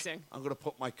expecting. I'm going to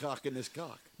put my cock in this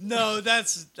cock. No,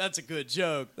 that's a good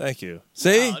joke. Thank you.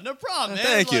 See? Oh, no problem, man.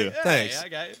 Thank you. Like, hey, Thanks. I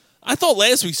got you. I thought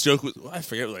last week's joke was... I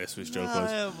forget what last week's joke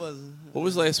was. It wasn't. What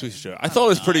was last week's joke? I thought it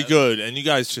was pretty good, and you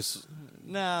guys just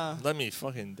Nah. let me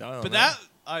fucking down. But that,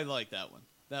 I like that one.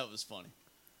 That was funny.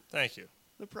 Thank you.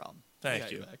 No problem. Thank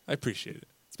got you. your back. I appreciate it.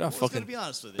 It's about I was fucking... gonna be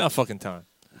honest with you. About fucking time.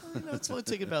 Well, you know, it's only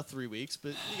taken about 3 weeks,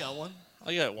 but you got one.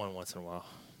 I got one once in a while.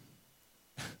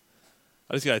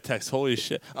 I just got a text. Holy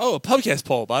shit. Oh, a podcast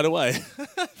poll, by the way.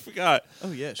 I forgot.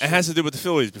 Oh, yeah, It sure. has to do with the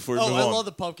Phillies before we Oh, move I on. love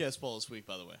the podcast poll this week,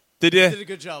 by the way. Did you? You did a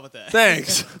good job with that.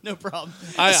 Thanks. No problem.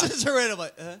 I- As soon as I read it, I'm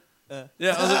like,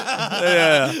 Yeah, I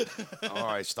was like, yeah. All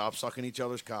right, stop sucking each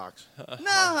other's cocks. No,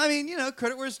 I mean, you know,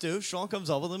 credit where it's due. Sean comes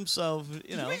up with them, so,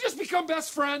 you know. We just become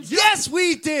best friends. Yes,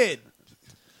 we did.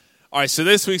 All right, so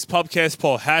this week's Pubcast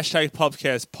poll, hashtag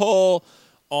Pubcast poll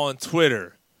on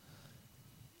Twitter.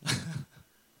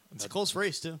 It's a close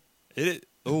race, too.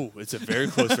 It's a very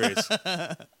close race.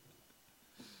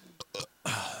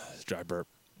 Dry burp.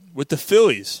 With the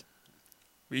Phillies'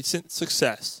 recent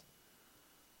success,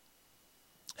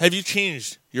 have you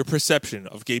changed your perception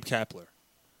of Gabe Kapler?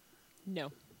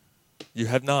 No. You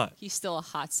have not. He's still a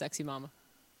hot, sexy mama.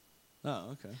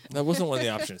 Oh, okay. That wasn't one of the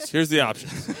options. Here's the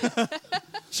options.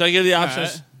 Should I give the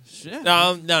options? Yeah.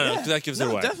 No, because that gives it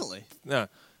away. Definitely. No.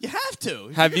 You have to.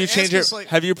 Have you changed your Like,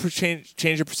 Have you changed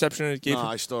your perception of Gabe? No,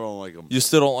 I still don't like him. You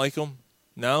still don't like him?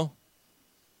 No.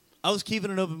 I was keeping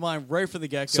an open mind right from the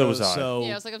get-go. So was I. So,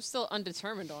 Yeah, I was like, I'm still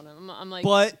undetermined on him. I'm like,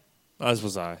 but As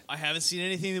was I. I haven't seen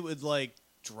anything that would, like,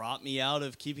 drop me out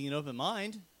of keeping an open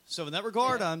mind. So in that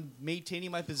regard, I'm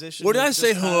maintaining my position. What did I Just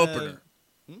say? Home kinda- opener.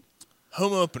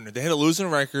 Home opener. They had a losing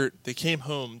record. They came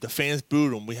home. The fans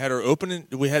booed them. We had our opening.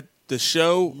 We had the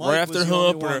show Mike right after was the home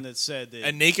only opener. one that said that.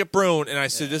 And Naked Brown. And I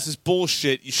said, "This is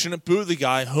bullshit. You shouldn't boo the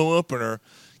guy. Home opener.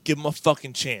 Give him a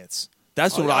fucking chance."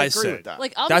 That's what I agree said. with that.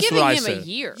 like I'm That's giving what I him a said.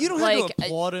 year. You don't like, have to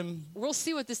applaud him. We'll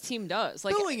see what this team does.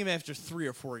 Like, Booing him after 3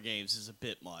 or 4 games is a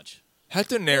bit much.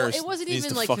 Hector well, Neris it wasn't needs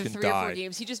even to like for fucking 3 or 4 die.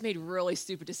 games. He just made really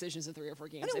stupid decisions in 3 or 4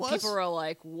 games, And it and was. people were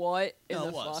like, "What in No, the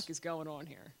it was. fuck is going on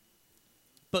here?"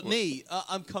 But me,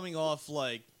 I'm coming off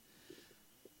like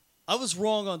I was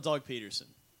wrong on Doug Peterson.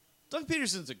 Doug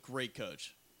Peterson's a great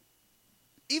coach.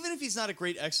 Even if he's not a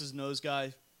great X's and O's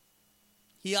guy,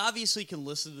 he obviously can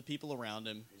listen to the people around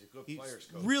him. He's a good He's players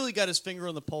coach. really got his finger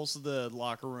on the pulse of the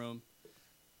locker room.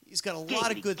 He's got a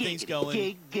lot of good things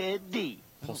going. I don't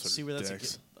Pulse of see where that's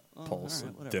dicks. Oh, Pulse all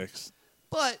right, of whatever. dicks.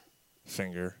 But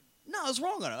Finger. no, I was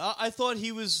wrong on it. I thought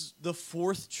he was the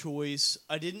 4th choice.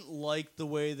 I didn't like the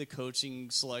way the coaching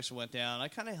selection went down. I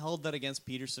kind of held that against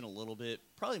Peterson a little bit,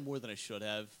 probably more than I should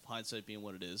have, hindsight being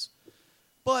what it is.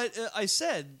 But I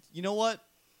said, you know what?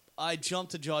 I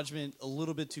jumped to judgment a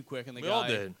little bit too quick on the We guy. all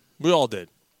did. We all did.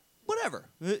 Whatever.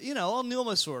 You know, I'll kneel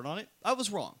my sword on it. I was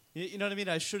wrong. You know what I mean?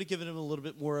 I should have given him a little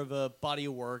bit more of a body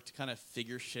of work to kind of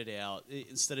figure shit out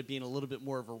instead of being a little bit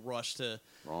more of a rush to...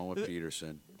 Wrong with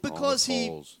Peterson. Because Wrong with he-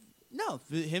 Foles. No,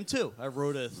 him too. I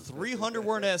wrote a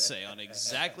 300-word essay on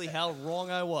exactly how wrong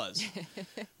I was.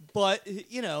 But,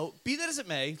 you know, be that as it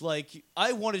may, like,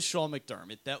 I wanted Sean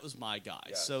McDermott. That was my guy.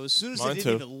 So as soon as I Mine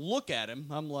didn't too. even look at him,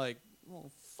 I'm like,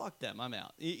 well, fuck them. I'm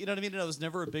out. You know what I mean? And I was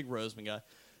never a big Roseman guy.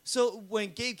 So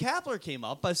when Gabe Kapler came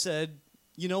up, I said,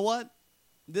 you know what?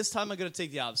 This time I'm going to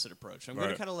take the opposite approach. I'm going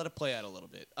Right. to kind of let it play out a little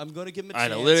bit. I'm going to give him a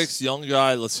chance. Analytics, young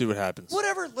guy. Let's see what happens.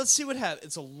 Whatever. Let's see what happens.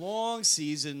 It's a long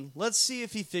season. Let's see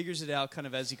if he figures it out kind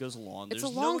of as he goes along. It's a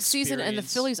There's long no season, and the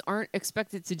experience. Phillies aren't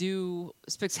expected to do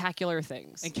spectacular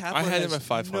things. And Kapler I had him has at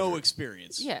 500. no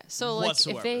experience. Yeah, so, like, if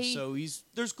whatsoever. they- So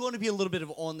there's going to be a little bit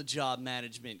of on-the-job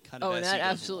management kind of. Oh, and as he that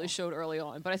goes absolutely along. showed early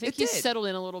on. But I think It he's did. settled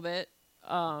in a little bit.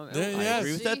 Yeah, and he we'll has.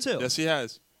 agree with that see. too. Yes, he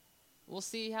has. We'll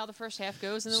see how the first half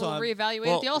goes, and then So we'll I'm- reevaluate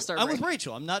well, at the All-Star I'm break. with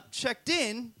Rachel. I'm not checked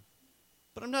in,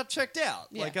 but I'm not checked out.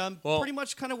 Yeah. Like I'm pretty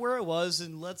much kind of where I was,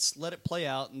 and let's let it play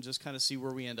out and just kind of see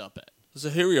where we end up at. So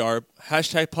here we are.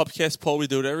 Hashtag Pubcast poll. We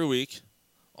do it every week.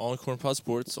 All on Corner Pub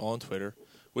Sports, all on Twitter.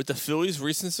 With the Phillies'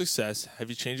 recent success, have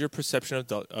you changed your perception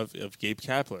of Gabe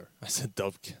Kapler? I said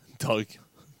Doug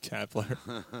Kapler.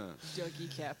 Dougie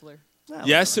Kapler.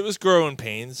 Yes, it was growing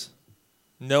pains.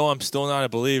 No, I'm still not a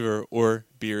believer. Or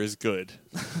beer is good.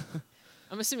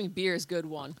 I'm assuming beer is good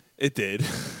one. It did.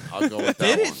 I'll go with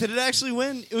that Did one. it? Did it actually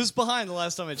win? It was behind the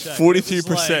last time I checked.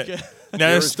 43%. It was Now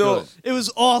it's still. good. it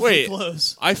was awfully Wait,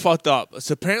 close. I fucked up.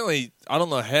 So apparently, I don't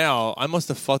know how. I must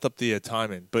have fucked up the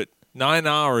timing. But 9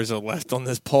 hours are left on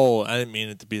this poll. I didn't mean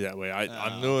it to be that way.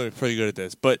 I'm really pretty good at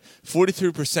this. But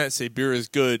 43% say beer is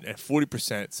good, and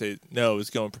 40% say no, it's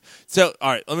going. So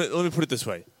all right, let me put it this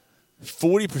way: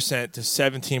 40% to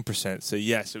 17% say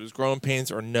yes, it was growing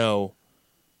pains, or no,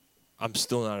 I'm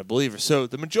still not a believer. So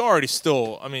the majority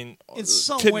still. I mean, In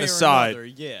some kidding way aside, or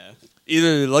another, yeah.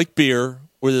 either they like beer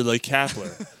or they like Kapler.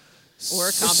 Or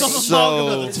a Some combination.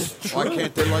 amalgam of the two. Why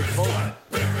can't they like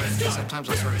both? Sometimes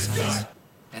I'll start a sentence,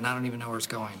 and I don't even know where it's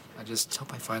going. I just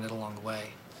hope I find it along the way.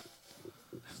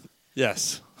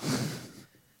 Yes.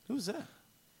 Who was that?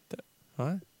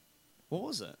 What? What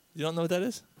was that? You don't know what that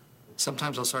is?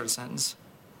 Sometimes I'll start a sentence,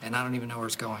 and I don't even know where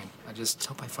it's going. I just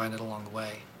hope I find it along the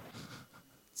way.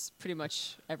 It's pretty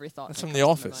much every thought. That's that from The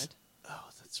comes to my Office. mind. Oh,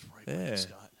 that's right. Yeah. Michael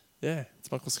Scott. Yeah,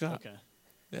 it's Michael Scott. Okay.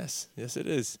 Yes, it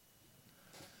is.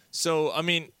 So, I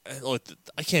mean, look,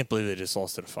 I can't believe they just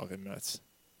lost to the fucking Mets.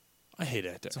 I hate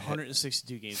it. It's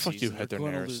 162 game Fuck season. you, Heather They're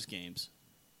going Neris. to lose games.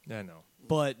 Yeah, I know.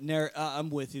 But I'm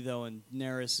with you, though, and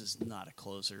Neris is not a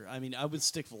closer. I mean, I would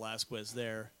stick Velasquez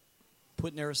there,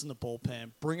 put Neris in the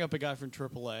bullpen, bring up a guy from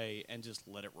AAA, and just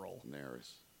let it roll. Neris.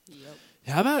 Yep.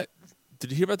 How about,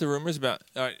 did you hear about the rumors about,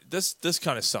 all right, this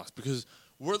kind of sucks because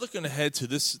we're looking ahead to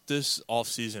this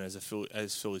offseason as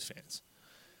Phillies fans.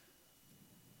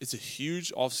 It's a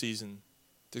huge offseason.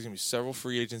 There's going to be several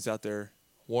free agents out there.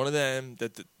 One of them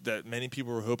that many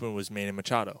people were hoping was Manny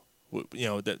Machado. You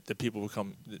know, that people were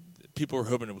hoping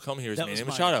to come here is That Manny was my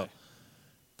Machado. guy.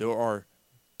 There are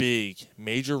big,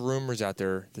 major rumors out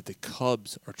there that the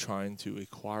Cubs are trying to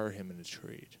acquire him in a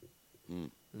trade.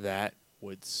 That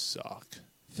would suck.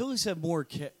 Phillies have more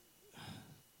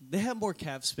they have more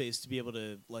cap space to be able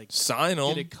to Sign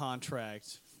get him, a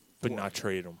contract, but for not him.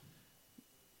 trade him.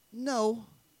 No,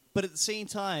 but at the same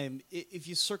time, if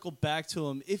you circle back to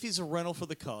him, if he's a rental for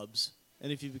the Cubs,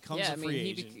 and if he becomes Yeah, a I mean, free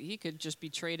agent, he could just be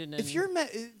traded. And if you're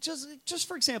just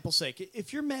for example's sake,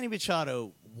 if you're Manny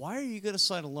Machado, why are you going to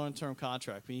sign a long-term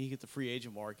contract when you get the free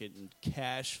agent market and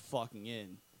cash fucking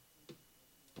in?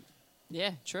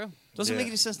 yeah, true. Doesn't Yeah. make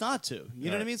any sense not to. You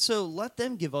know what I Right. mean? So let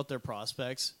them give out their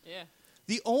prospects. Yeah.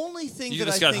 The only thing You that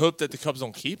just I got to think, hope that the Cubs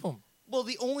don't keep him. well,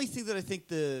 the only thing that I think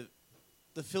the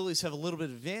Phillies have a little bit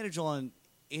of advantage on,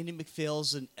 Andy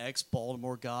McPhail's an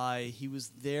ex-Baltimore guy. He was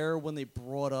there when they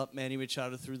brought up Manny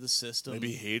Machado through the system.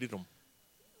 Maybe he hated him.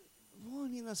 Well, I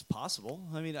mean, that's possible.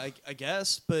 I mean, I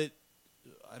guess, but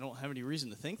I don't have any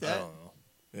reason to think I that. don't know.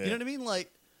 Yeah. You know what I mean? Like,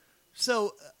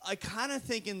 so I kind of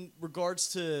think in regards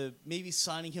to maybe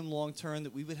signing him long term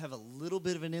that we would have a little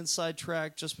bit of an inside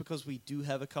track just because we do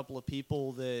have a couple of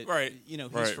people that Right. he's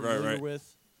Right, familiar right.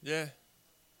 with. Yeah.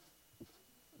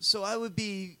 So I would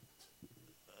be,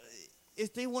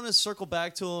 if they want to circle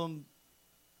back to him,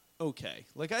 okay.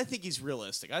 Like, I think he's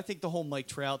realistic. I think the whole Mike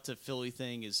Trout to Philly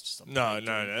thing is just a No. pipe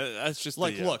dream. That's just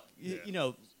Like, the, look, you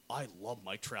know, I love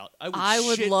Mike Trout. I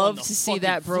would shit love on the to see fucking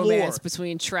that floor. bromance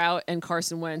between Trout and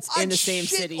Carson Wentz in I'd the same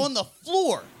shit city. on the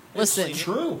floor. Listen,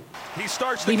 True. He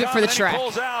starts Leave the it count for the and he track.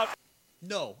 pulls out.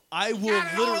 No, I will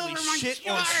literally shit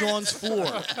on Sean's floor.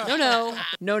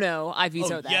 no. I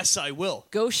veto Oh, that. yes, I will.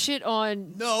 Go shit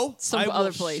on No, some I will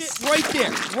other place. shit right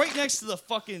there, right next to the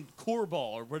fucking core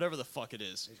ball or whatever the fuck it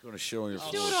is. He's going to show your Do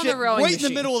floor. it on Shit the rowing right in the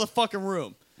machine. middle of the fucking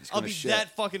room. I'll gonna be shit.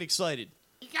 that fucking excited.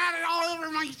 You got it all over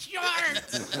my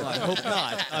shirt. Well, I hope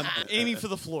not. I'm aiming for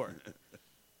the floor.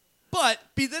 But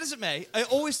be that as it may, I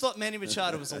always thought Manny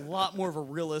Machado was a lot more of a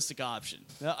realistic option.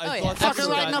 I yeah. thought that Fuck was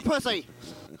her a right in guy- the pussy.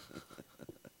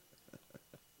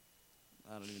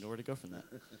 I don't even know where to go from that.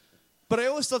 But I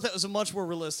always thought that was a much more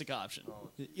realistic option.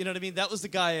 You know what I mean? That was the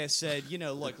guy I said,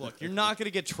 look, you're not going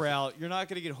to get Trout. You're not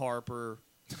going to get Harper.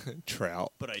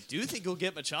 Trout. But I do think you'll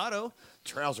get Machado.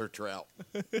 Trouser Trout.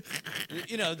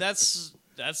 That's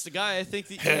the guy I think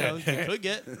that you could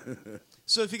get.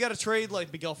 So if you got to trade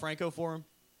like Miguel Franco for him,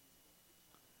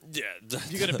 Yeah.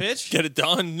 you got to bitch? Get it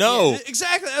done? No. Yeah,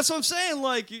 exactly. That's what I'm saying.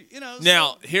 Like,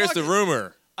 Now, so, here's fuck the it.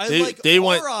 rumor. I They- like they our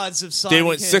want- odds of signing They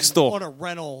want him Sixtel. on a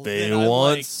rental. They than I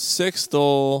want like.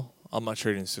 Sixtel. I'm not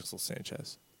trading Sixtel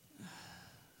Sanchez.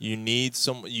 You need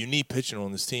pitching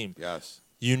on this team. Yes.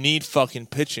 You need fucking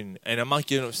pitching, and I'm not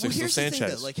giving up Sixto here's Sanchez. the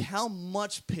thing, though. Like, how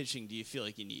much pitching do you feel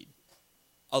like you need?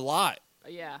 A lot.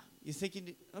 Yeah. You think you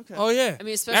need? Okay. Oh yeah. I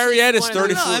mean, especially Arrieta's if you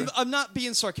wanna- 34. No, I'm not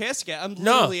being sarcastic. I'm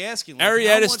No. literally asking. Like,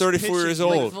 Arrieta's how much 34 pitching years do you-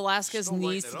 old. Like Velasquez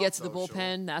needs to get to the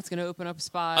bullpen. That's going to open up a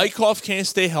spot. Eichhoff can't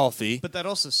stay healthy. But that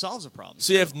also solves a problem.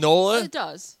 So you have Nola. It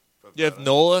does. You have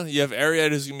Nola. You have Arrieta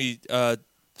who's going to be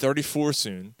 34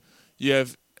 soon. You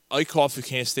have Eichhoff who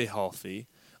can't stay healthy.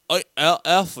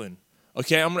 Eflin.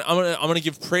 Okay, I'm gonna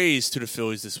give praise to the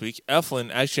Phillies this week.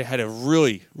 Eflin actually had a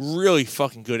really, really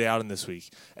fucking good outing this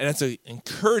week, and that's an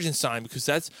encouraging sign because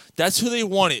that's who they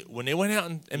wanted when they went out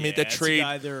and made that that's a trade.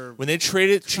 guy they're When they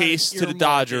traded Chase to the earmarking,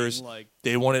 Dodgers, like-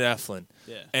 they wanted Eflin,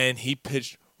 Yeah. and he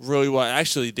pitched really well.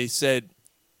 Actually, they said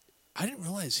I didn't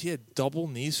realize he had double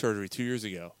knee surgery 2 years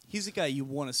ago. He's a guy you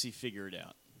want to see figure it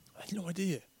out. I had no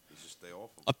idea. He should stay off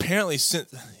him. Apparently,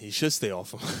 since he should stay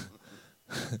off him.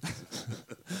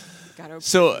 Gotta,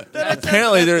 So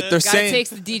apparently they're Guy saying takes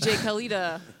the DJ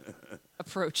Khalida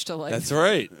approach to life. that's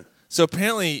right. So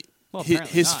apparently, Well,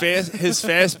 his apparently his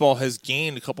fastball has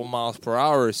gained a couple miles per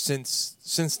hour since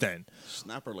then,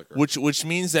 Snapper liquor. which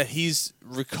means that he's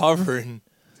recovering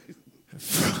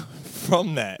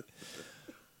from that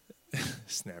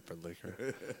snapper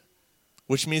liquor.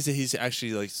 Which means that he's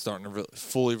actually like starting to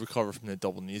fully recover from the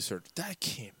double knee surgery. That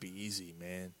can't be easy,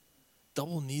 man.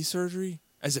 Double knee surgery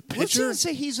as a Let's pitcher, even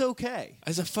say he's okay.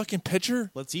 as a fucking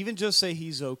pitcher. Let's even just say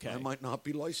he's okay. I might not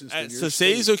be licensed. In your So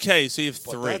say he's state, okay. So you have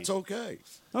but three. that's okay.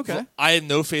 Okay. I have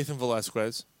no faith in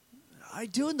Velasquez. I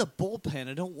do in the bullpen.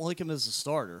 I don't like him as a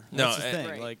starter. No, That's the thing.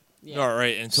 Right. Like, Yeah. All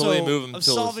right, until so they move him. I'm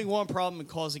till solving one problem and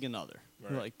causing another.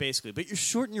 Right. Like basically, but you're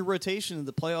shorting your rotation in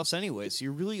the playoffs anyway, so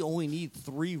you really only need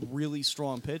 3 really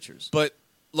strong pitchers. But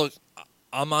look,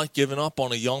 I'm not giving up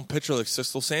on a young pitcher like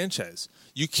Sixto Sanchez.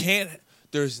 You can't.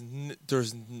 There's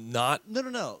not.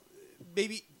 No.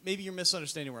 Maybe you're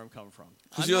misunderstanding where I'm coming from.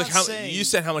 Because I'm you're like, not how, saying- you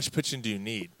said how much pitching do you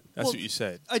need? That's Well, what you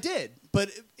said. I did, but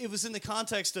it was in the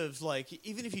context of like,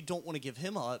 even if you don't want to give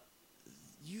him up,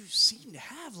 you seem to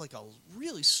have like a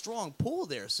really strong pull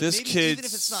there. So This maybe kid's- even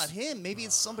if it's not him, maybe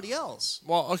it's somebody else.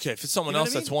 Well, okay, if it's someone You know else,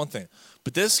 what I that's mean? one thing.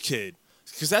 But this kid,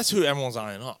 because that's who everyone's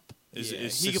eyeing up, is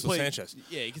he could Sixto play. Sanchez.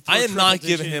 Yeah, he could throw I am not triple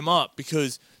giving digit. him up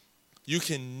because you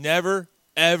can never,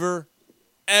 ever,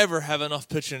 ever have enough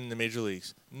pitching in the major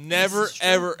leagues. Never, is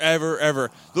true. ever.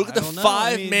 Look at the I don't know.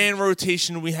 I mean- 5-man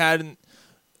rotation we had,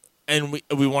 and we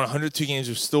won 102 games.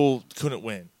 We still couldn't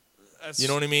win. You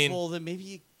know what I mean? Well, then maybe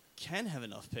you can have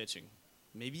enough pitching.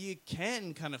 Maybe you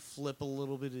can kind of flip a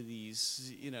little bit of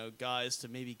these, guys to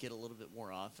maybe get a little bit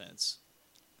more offense.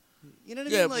 You know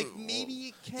what I Yeah, mean? Like but- maybe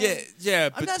you can. Yeah.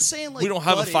 I'm But not saying like we don't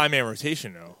have a gut it. 5-man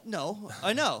rotation though. No,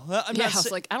 I know. I'm Yeah, not I was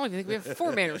sa- like, I don't even think we have a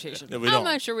 4-man rotation. No, we I'm don't.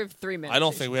 not sure we have 3-man. I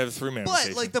don't think we have a 3-man But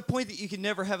rotation. like the point that you can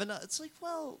never have enough. It's like,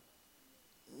 well,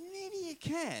 maybe you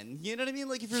can. You know what I mean?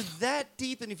 Like if you're that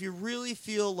deep and if you really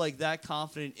feel like that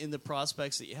confident in the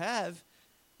prospects that you have,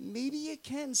 maybe you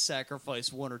can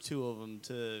sacrifice 1 or 2 of them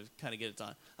to kind of get it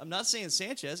done. I'm not saying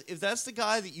Sanchez. If that's the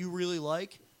guy that you really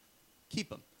like,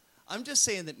 keep him. I'm just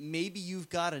saying that maybe you've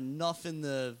got enough in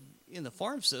the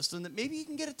farm system that maybe you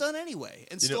can get it done anyway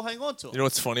and still hang on to him. You know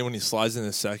what's funny? When he slides in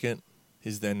the second,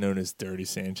 he's then known as Dirty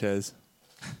Sanchez.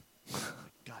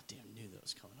 Goddamn knew that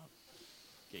was coming up.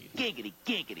 Giggity,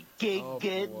 giggity,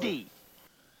 giggity.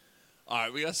 All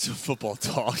right, we got some football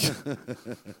talk. You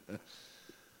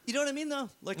know what I mean, though?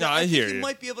 Like, No, I I think hear you you.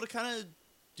 might be able to kind of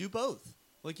do both.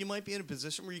 Like, you might be in a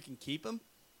position where you can keep him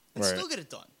and Right. still get it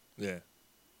done. Yeah.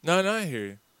 No, I hear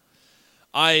you.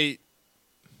 I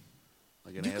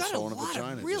Like an You've got a asshole in a lot vagina.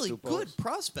 of just really 2 good posts.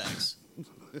 prospects.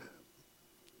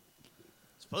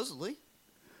 Supposedly.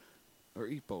 Or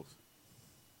eat both.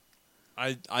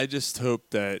 I just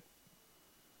hope that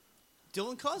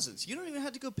Dylan Cousins. You don't even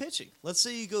have to go pitching. Let's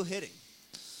say you go hitting.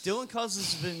 Dylan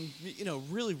Cousins has been,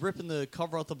 really ripping the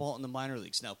cover off the ball in the minor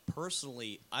leagues. Now,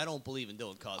 personally, I don't believe in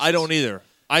Dylan Cousins. I don't either.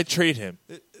 I trade him.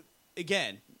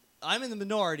 Again, I'm in the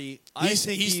minority. I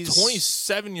think He's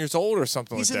 27 years old or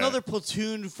something He's like that. another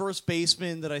platoon first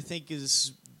baseman that I think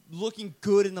is looking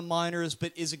good in the minors,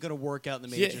 but isn't going to work out in the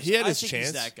majors. He had I his think chance.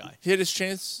 He's that guy. He had his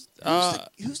chance.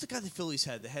 Who's the guy the Phillies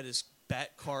had that had his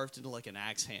bat carved into like an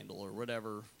axe handle or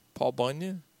whatever? Paul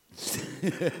Bunyan?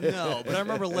 No, but I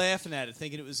remember laughing at it,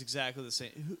 thinking it was exactly the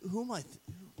same. Who am I?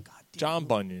 God damn. John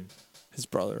Bunyan, his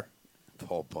brother.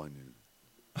 Paul Bunyan.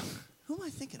 Who am I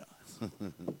thinking of?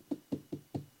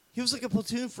 He was like a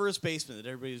platoon first baseman that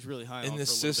everybody was really high In on the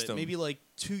for a little system. bit, maybe like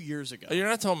 2 years ago. Oh, you're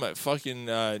not talking about fucking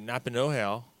Napa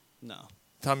Know-How. No,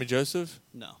 Tommy Joseph?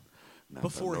 no.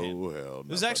 before him. It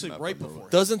was actually right before him.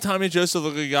 Doesn't Tommy Joseph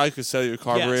look like a guy who could sell you a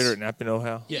carburetor Yes. at Napa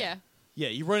Know-How? Yeah. Yeah,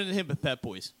 you run into him at Pet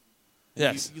Boys.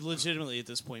 Yes. You legitimately, at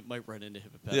this point, might run into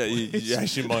him at Pet Yeah, Boys. you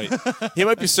actually might. He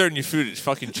might be serving you food at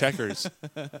fucking Checkers.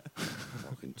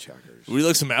 Fucking Checkers. Would you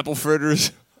like some apple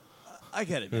fritters? I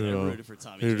get it, man. I rooted for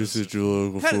Tommy Here, this is Joseph.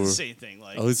 Joe Kind of the before. same thing.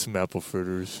 Like, I like some apple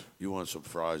fritters. You want some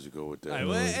fries to go with that? All right,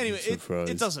 well, anyway, some it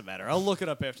fries. doesn't matter. I'll look it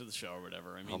up after the show or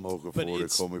whatever. I mean, I'm looking but forward to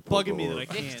it's Call Me bugging me Pogo that I or-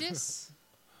 can't. Victus?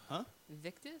 Huh?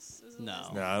 Victus? Is it No.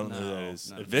 last No, I don't know who that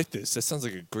is. no. Invictus. That sounds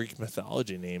like a Greek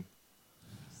mythology name.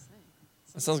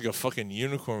 That sounds like a fucking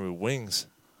unicorn with wings.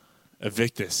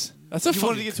 Invictus. That's a You fucking.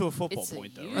 wanted to get to a football It's a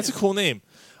point, though. That's a cool name.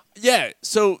 Yeah.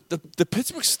 So the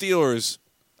Pittsburgh Steelers.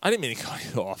 I didn't mean to cut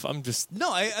you off. I'm just. No,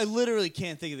 I literally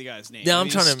can't think of the guy's name. Yeah, I I'm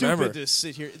mean, trying it's to remember. stupid to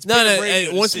sit here. It's No, bad no. radio And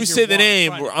to once sit we here say the while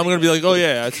name, trying to I'm think gonna of be it. like, oh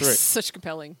yeah, that's right. Such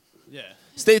compelling. Yeah.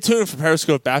 Stay tuned for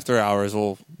Periscope After Hours.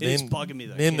 We'll It is name, bugging me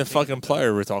that I name can't the think of fucking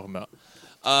player we're talking about.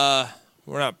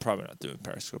 We're probably not doing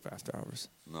Periscope After Hours.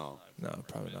 No. No,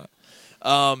 probably not.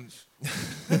 Probably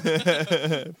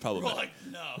We're not. like,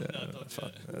 no, don't do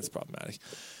fuck, that. that's problematic.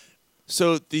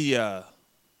 So the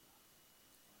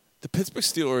Pittsburgh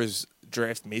Steelers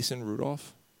draft Mason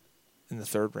Rudolph in the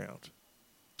 3rd round.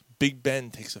 Big Ben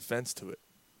takes offense to it.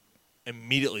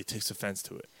 Immediately takes offense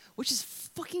to it. Which is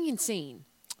fucking insane.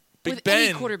 Big With Ben,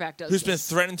 any quarterback does who's been this.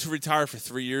 threatened to retire for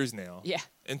 3 years now. Yeah.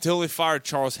 Until they fired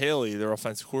Charles Haley, their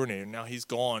offensive coordinator. Now he's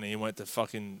gone and he went to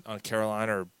fucking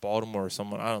Carolina or Baltimore or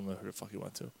someone. I don't know who the fuck he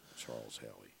went to. Charles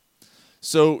Haley.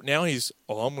 So now he's,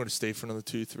 I'm going to stay for another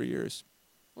 2-3 years.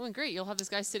 Well, then great. You'll have this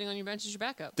guy sitting on your bench as your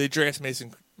backup. They draft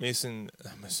Mason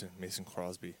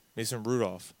Crosby, Mason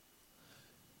Rudolph.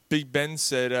 Big Ben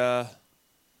said,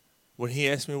 when he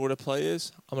asked me what a play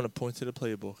is, I'm going to point to the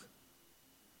playbook.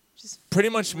 Just Pretty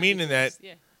much meaning that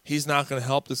Yeah. he's not going to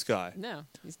help this guy. No,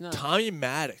 he's not. Tommy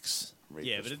Maddox.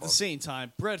 Yeah, but at the same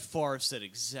time, Brett Favre said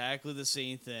exactly the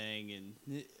same thing, and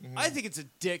I think it's a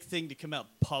dick thing to come out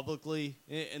publicly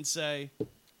and say.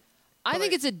 I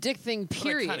think it's a dick thing,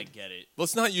 period. I kind of get it.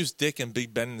 Let's not use Dick and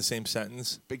Big Ben in the same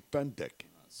sentence. Big Ben Dick.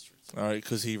 All right,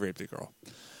 because he raped a girl.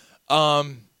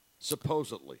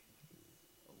 Supposedly.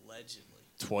 Allegedly.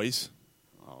 Twice.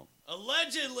 Oh.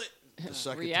 Allegedly. The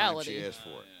second Reality. time she asked for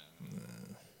it.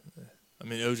 I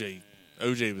mean,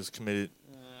 OJ was committed.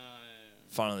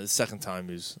 Finally, the second time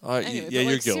he was. Anyway, yeah, but, you're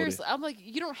like, guilty. seriously, I'm like,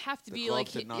 you don't have to The be glove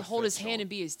like did not hold fit, his hand Sean. and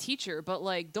be his teacher, but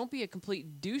like, don't be a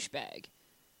complete douchebag.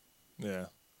 Yeah.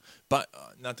 But,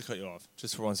 not to cut you off,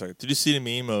 just for 1 second. Did you see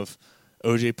the meme of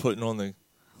OJ putting on the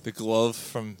glove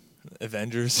from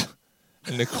Avengers?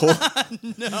 And Nicole,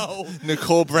 No.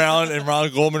 Nicole Brown and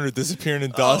Ron Goldman are disappearing in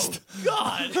dust.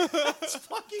 God, that's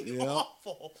fucking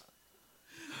awful.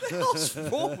 What the hell's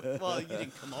wrong with? Well, you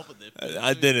didn't come up with it. but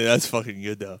I did it. That's fucking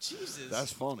good, though. Jesus.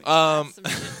 That's funny. Some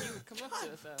shit you would come up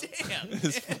with, though.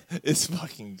 Damn. It's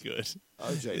fucking good.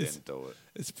 OJ didn't do it.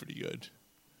 It's pretty good.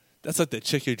 That's like that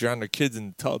chick who drowned her kids in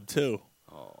the tub, too.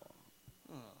 Oh.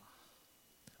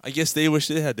 I guess they wish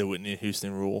they had the Whitney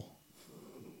Houston rule.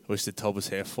 Wish the tub was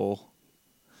half full.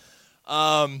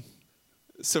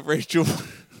 So Rachel.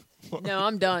 No,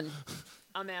 I'm done.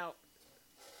 I'm out.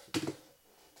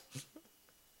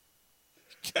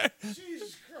 Okay.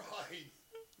 Jesus Christ.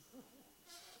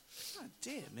 God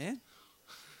damn, man.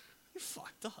 You're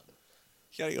fucked up.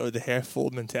 You gotta go with the half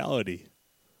full mentality.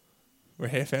 Or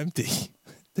half empty.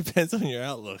 Depends on your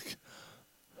outlook.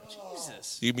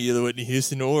 Jesus. You can be either Whitney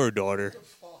Houston or her daughter.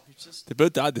 They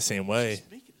both died the same way.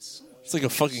 It's like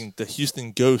the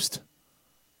Houston ghost.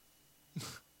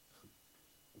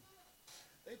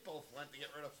 They both went to get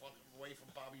rid of fucking away from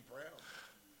Bobby Brown.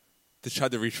 They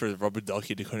tried to reach for the rubber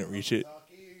ducky. They couldn't reach it.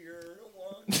 Ducky, you're the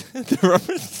one.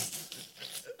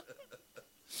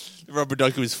 The rubber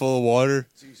ducky was full of water.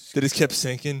 They just kept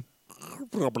sinking.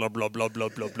 Blah, blah, blah, blah, blah,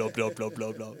 blah, blah, blah, blah,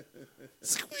 blah, blah.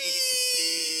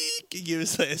 Squeak! You give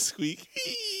us a squeak.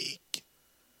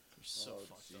 You're so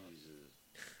fucked up.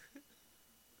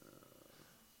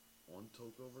 One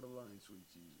took over the line, sweet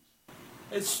Jesus.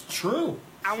 It's true.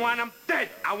 I want him dead.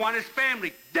 I want his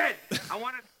family dead. I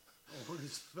want it. Oh,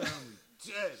 his family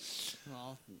dead.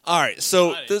 Well, All right,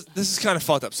 so got it. this is kind of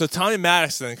fucked up. So Tommy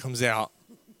Maddox then comes out.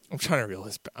 I'm trying to reel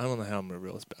this back. I don't know how I'm going to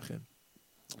reel this back in.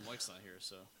 well, Mike's not here,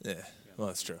 so. Yeah, well,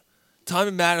 that's true.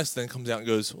 Tommy Maddox then comes out and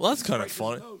goes, well, that's kind of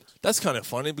funny. That's kind of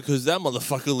funny because that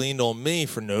motherfucker leaned on me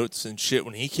for notes and shit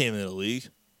when he came into the league.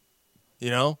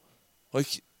 You know?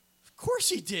 Like, Of course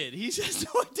he did. He has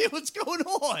no idea what's going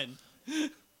on.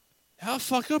 how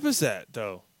fucked up is that,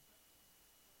 though?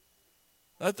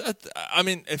 I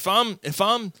mean, if I'm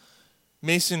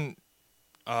Mason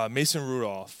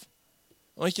Rudolph,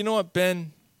 I'm like, you know what,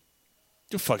 Ben?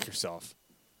 go fuck yourself.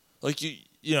 Like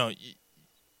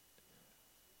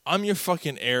I'm your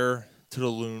fucking heir to the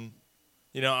loon.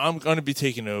 I'm gonna be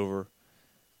taking over.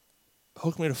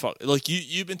 Hook me to fuck. Like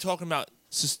you've been talking about,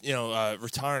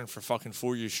 retiring for fucking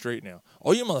 4 years straight now.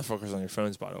 All you motherfuckers on your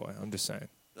phones, by the way. I'm just saying.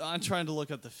 I'm trying to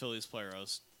look up the Phillies player I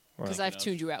was. Because I've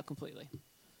tuned you out completely.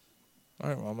 All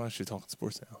right, well, I'm actually talking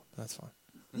sports now. That's fine.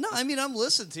 No, I mean, I'm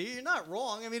listening to you. You're not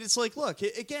wrong. I mean, it's like, look,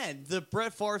 again, the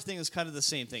Brett Favre thing is kind of the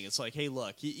same thing. It's like, hey,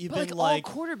 look, you've But been all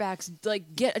quarterbacks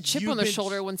get a chip on their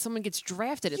shoulder when someone gets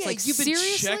drafted. It's like, you've been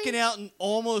seriously? checking out and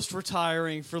almost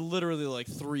retiring for literally like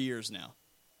 3 years now.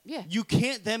 Yeah. You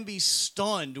can't then be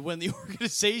stunned when the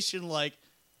organization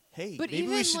hey, But maybe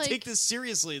we even, should take this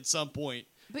seriously at some point.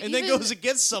 But And then even- goes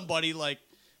against somebody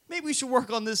maybe we should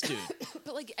work on this dude.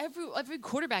 But every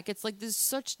quarterback, it's like there's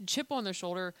such chip on their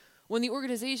shoulder when the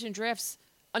organization drafts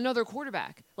another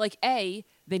quarterback. A,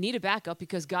 they need a backup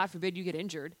because God forbid you get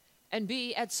injured, and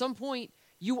B, at some point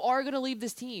you are going to leave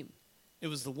this team. It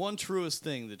was the one truest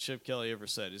thing that Chip Kelly ever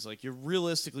said. He's like, you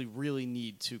realistically really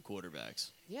need 2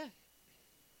 quarterbacks. Yeah.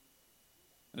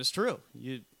 And it's true.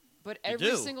 But You every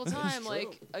do. single time,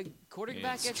 a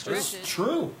quarterback It's gets true. drafted, It's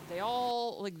true. they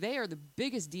all they are the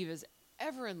biggest divas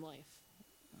ever in life.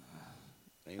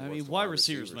 I mean, wide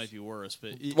receivers might be worse,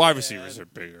 but Wide receivers are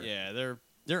bigger. Yeah,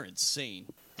 they're insane.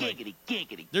 Giggity,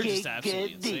 giggity, They're just absolutely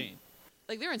giggity. insane.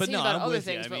 They're But insane no, about I'm other with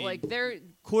you. things, I but mean, they're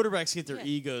quarterbacks get their Yeah.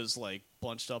 egos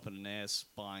bunched up in an ass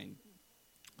spine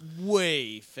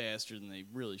way faster than they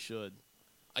really should.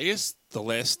 I guess the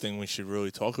last thing we should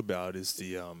really talk about is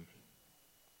the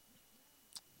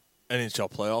NHL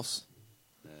playoffs.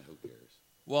 Who cares?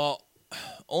 Well,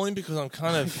 only because I'm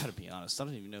kind of. I gotta be honest. I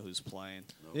don't even know who's playing.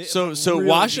 So Really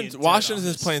Washington being dead is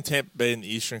honest. playing Tampa Bay in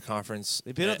the Eastern Conference.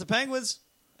 They beat up the Penguins.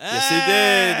 Yes, they did.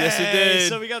 Yes, they Hey, did.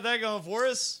 So we got that going for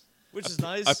us, which is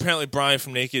nice. Apparently, Brian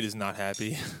from Naked is not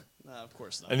happy. No, of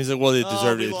course not. And he's like, "Well, they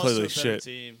deserved we it. They lost played to a like better shit."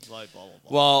 team, blah, blah, blah.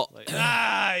 Well, It's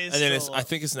and then still I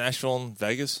think it's Nashville and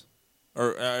Vegas,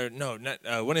 or no, not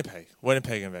Winnipeg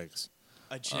and Vegas.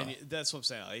 That's what I'm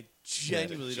saying. I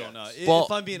genuinely don't know. Well,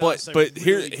 if I'm being but honest, I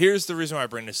really, here's the reason why I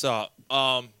bring this up.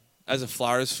 As a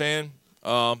Flyers fan,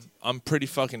 I'm pretty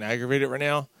fucking aggravated right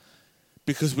now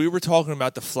because we were talking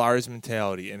about the Flyers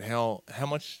mentality and how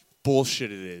much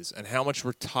bullshit it is and how much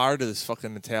we're tired of this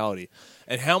fucking mentality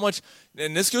and how much.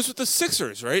 And this goes with the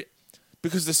Sixers, right?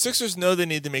 Because the Sixers know they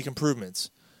need to make improvements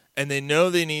and they know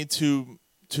they need to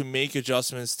make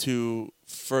adjustments to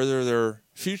further their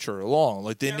future along.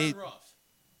 Like they need.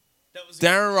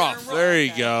 Darren Ruff. There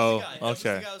you go. That was the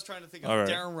Okay. guy I was trying to think of. All right.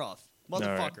 Darren Ruff. All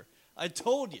Motherfucker. right. I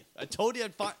told you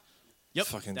I'd find. Yep,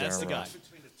 Fucking that's Darren the guy. Ruff.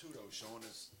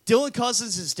 Dylan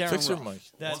Cousins is Darren Fix your Ruff. mic.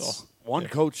 That's That's all. One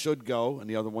coach should go, and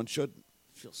the other one shouldn't.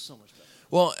 feels so much better.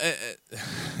 Well,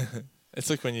 it's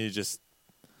like when you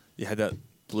had that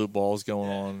blue balls going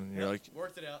on, and you're like,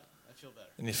 Worked it out. I feel better.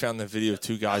 and you found the video of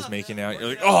 2 guys making out. You're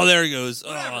like, oh, there he goes.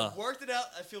 Whatever. Worked it out.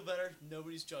 I feel better.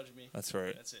 Nobody's judging me. That's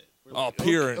right. That's it. Oh,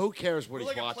 Peter. Who cares what We're he's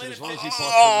like a watching? Planet As long as he Fitness.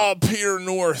 busts Oh, the nut. Peter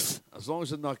North. As long as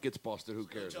the nut gets busted, who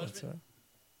cares? That's right.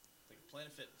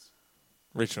 Planet Fitness.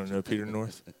 Rachel, know Peter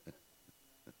North?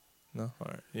 No? All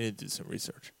right. You need to do some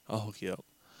research. I'll hook you up.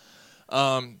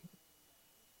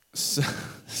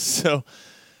 So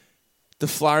the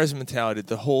Flyers mentality,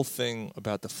 the whole thing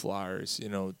about the Flyers,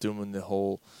 doing the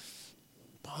whole,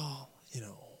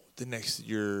 the next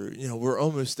year, we're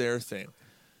almost there thing.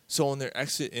 So on their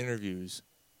exit interviews,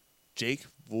 Jake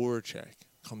Voracek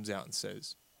comes out and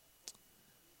says,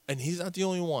 and he's not the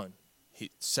only one.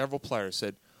 Several players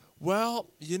said, well,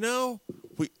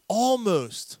 we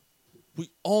almost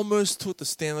took the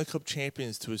Stanley Cup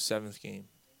champions to a 7th game.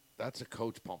 That's a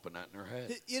coach pumping that in their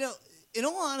head. In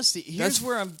all honesty, here's That's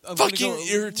where I'm gonna fucking go a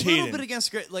irritating. little bit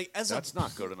against Greg. That's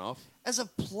not good enough. As a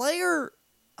player,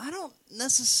 I don't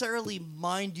necessarily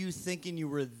mind you thinking you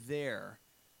were there.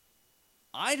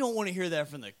 I don't want to hear that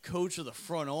from the coach of the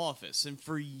front office. And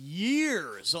for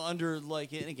years under, and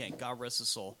again, God rest his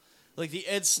soul, the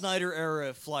Ed Snyder era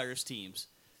of Flyers teams,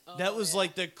 that was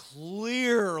the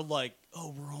clear, oh,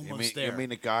 we're almost there. You mean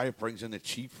the guy who brings in the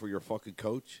chief for your fucking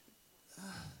coach?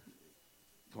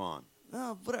 Come on.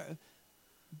 No,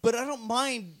 but I don't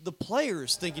mind the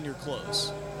players thinking you're close.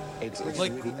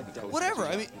 Whatever.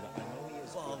 I mean,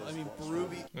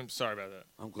 Berube. I'm sorry about that.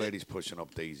 I'm glad he's pushing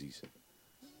up daisies.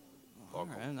 All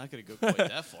right, I'm not going to go quite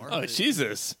that far. Oh, but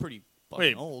Jesus. It's pretty fucking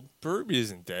Wait, old. Berube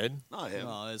isn't dead. Not him.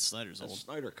 No, it's Snyder's That's old.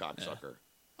 Snyder cocksucker.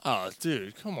 Oh,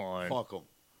 dude, come on. Fuck him.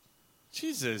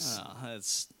 Jesus. Oh,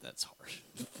 that's harsh.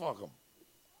 Fuck him.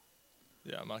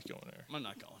 Yeah, I'm not going there. I'm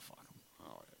not going fuck him.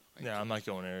 Yeah, I'm not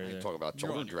going there I either. ain't talking about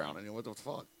You're children on your own. drowning. What the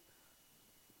fuck?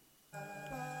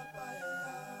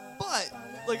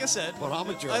 like I said, But I'm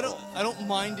a jerk. I don't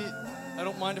mind it. I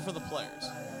don't mind it for the players.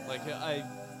 Like I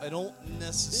don't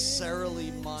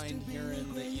necessarily mind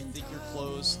hearing that you think you're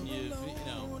close and you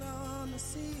know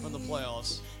from the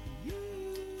playoffs.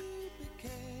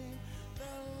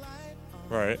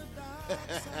 Right.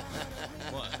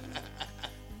 What?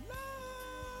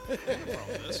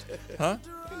 Huh?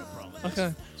 No problem.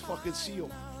 Okay. It's fucking Seal.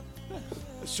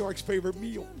 A shark's favorite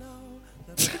meal.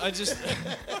 I just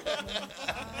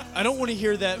I don't want to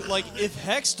hear that. Like if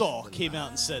Hextall came out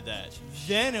and said that,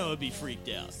 then I would be freaked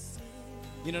out.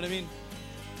 You know what I mean?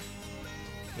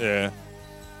 Yeah.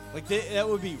 Like that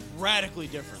would be radically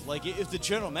different. Like if the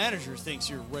general manager thinks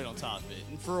you're right on top of it,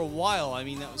 and for a while, I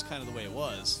mean that was kind of the way it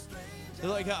was. They're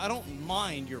like I don't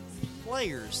mind your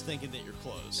players thinking that you're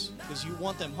close because you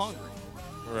want them hungry.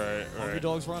 Right. Hungry Right.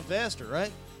 dogs run faster,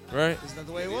 right? Right. Isn't that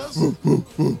the way it was?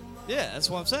 Yeah, that's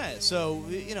what I'm saying. So,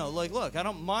 you know, like, look, I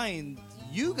don't mind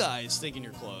you guys thinking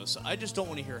you're close. I just don't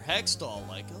want to hear Hextall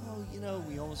like, oh, you know,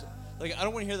 we almost... Like, I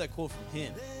don't want to hear that quote from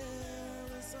him.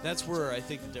 That's where I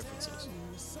think the difference is.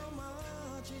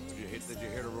 Did you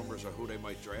hear the rumors of who they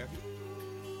might draft?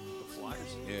 The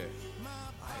Flyers? Yeah.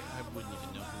 I wouldn't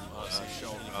even know who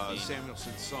he was.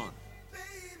 Samuelson's son.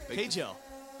 K-Gel.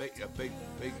 Big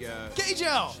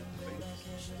K-Gel!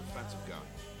 defensive guy.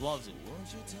 Loves it.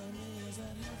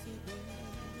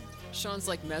 Sean's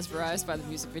like mesmerized by the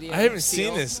music video. I haven't Seal.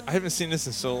 seen this. I haven't seen this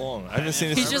in so long. I haven't seen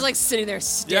this. He's just like sitting there Yeah,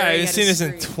 staring. I haven't at seen his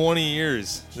this in screen. 20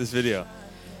 years. This video.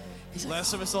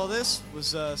 Last time I saw this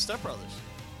was Step Brothers.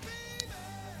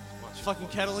 Fucking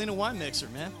Catalina wine mixer,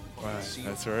 man. Wow,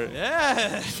 that's right.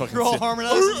 Yeah. Fucking You're all Seal.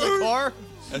 harmonizing in the car.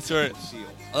 That's right.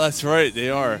 Oh, that's right. They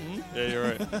are. Mm-hmm. Yeah, you're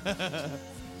right.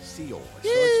 Seal. A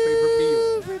shark's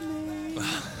favorite meal.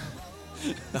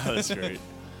 Oh, that's great.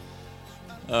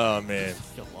 Oh man.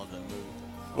 I love that movie.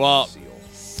 Well,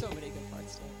 So many good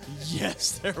parts.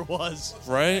 Yes, there was.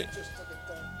 right?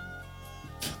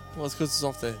 Well, it's because it's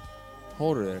off the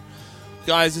holder there.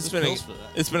 Guys, it's been pills for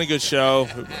that. it's been a good show.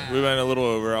 We went a little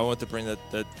over. I want to bring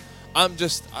that.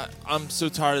 I'm so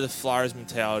tired of the Flyers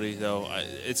mentality, though.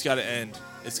 It's got to end.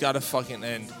 It's got to fucking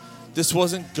end. This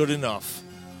wasn't good enough.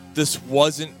 This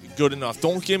wasn't good enough.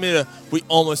 Don't give me we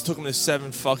almost took him to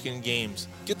 7 fucking games.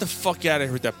 Get the fuck out of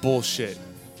here with that bullshit.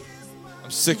 I'm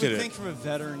sick You of would it. think from a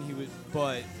veteran he would,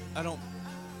 but I don't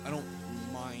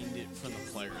mind it from the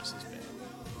players as bad.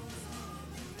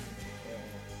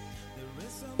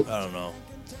 I don't know.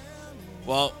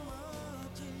 Well,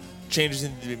 changes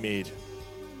need to be made.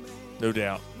 No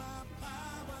doubt.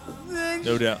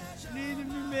 No doubt. Need to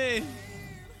be made.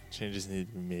 Changes need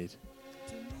to be made.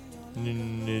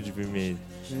 Need to be made.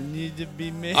 Need to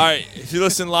be made. All right, if you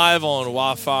listen live on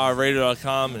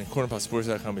WildfireRadio.com and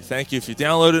CornerPopSports.com, we thank you. If you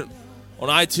download it on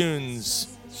iTunes,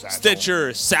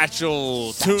 Stitcher,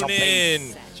 Satchel,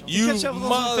 TuneIn, you catch up with us on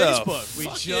mother. Facebook. We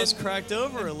just cracked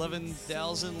over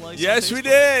 11,000 likes. Yes, on we Facebook.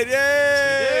 did. Yay!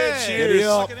 Yes, we did. Cheers.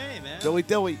 Fucking A, man. Dilly.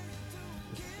 Dilly.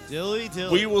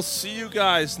 We will see you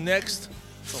guys next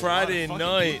Friday fucking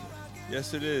night.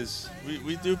 Yes, it is.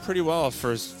 We do pretty well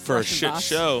for a shit boss.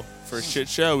 show. For a shit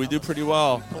show, we do pretty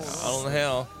well. I don't know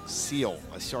how. Seal.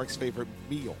 A shark's favorite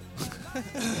meal.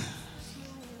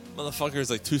 Motherfucker is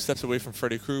like 2 steps away from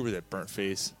Freddy Krueger with that burnt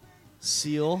face.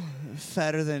 Seal,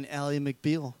 fatter than Ally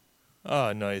McBeal.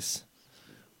 Oh, nice.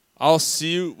 I'll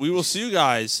see you. We will see you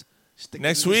guys Stick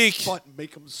next it in his week. butt and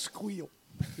make him squeal.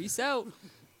 Peace out.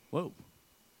 Whoa.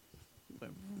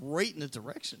 Went right in the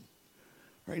direction.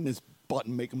 Right in his butt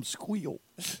and make him squeal.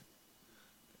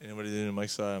 Anybody doing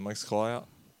Mike's call out?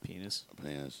 Penis.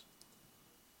 Yes.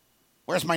 Where's my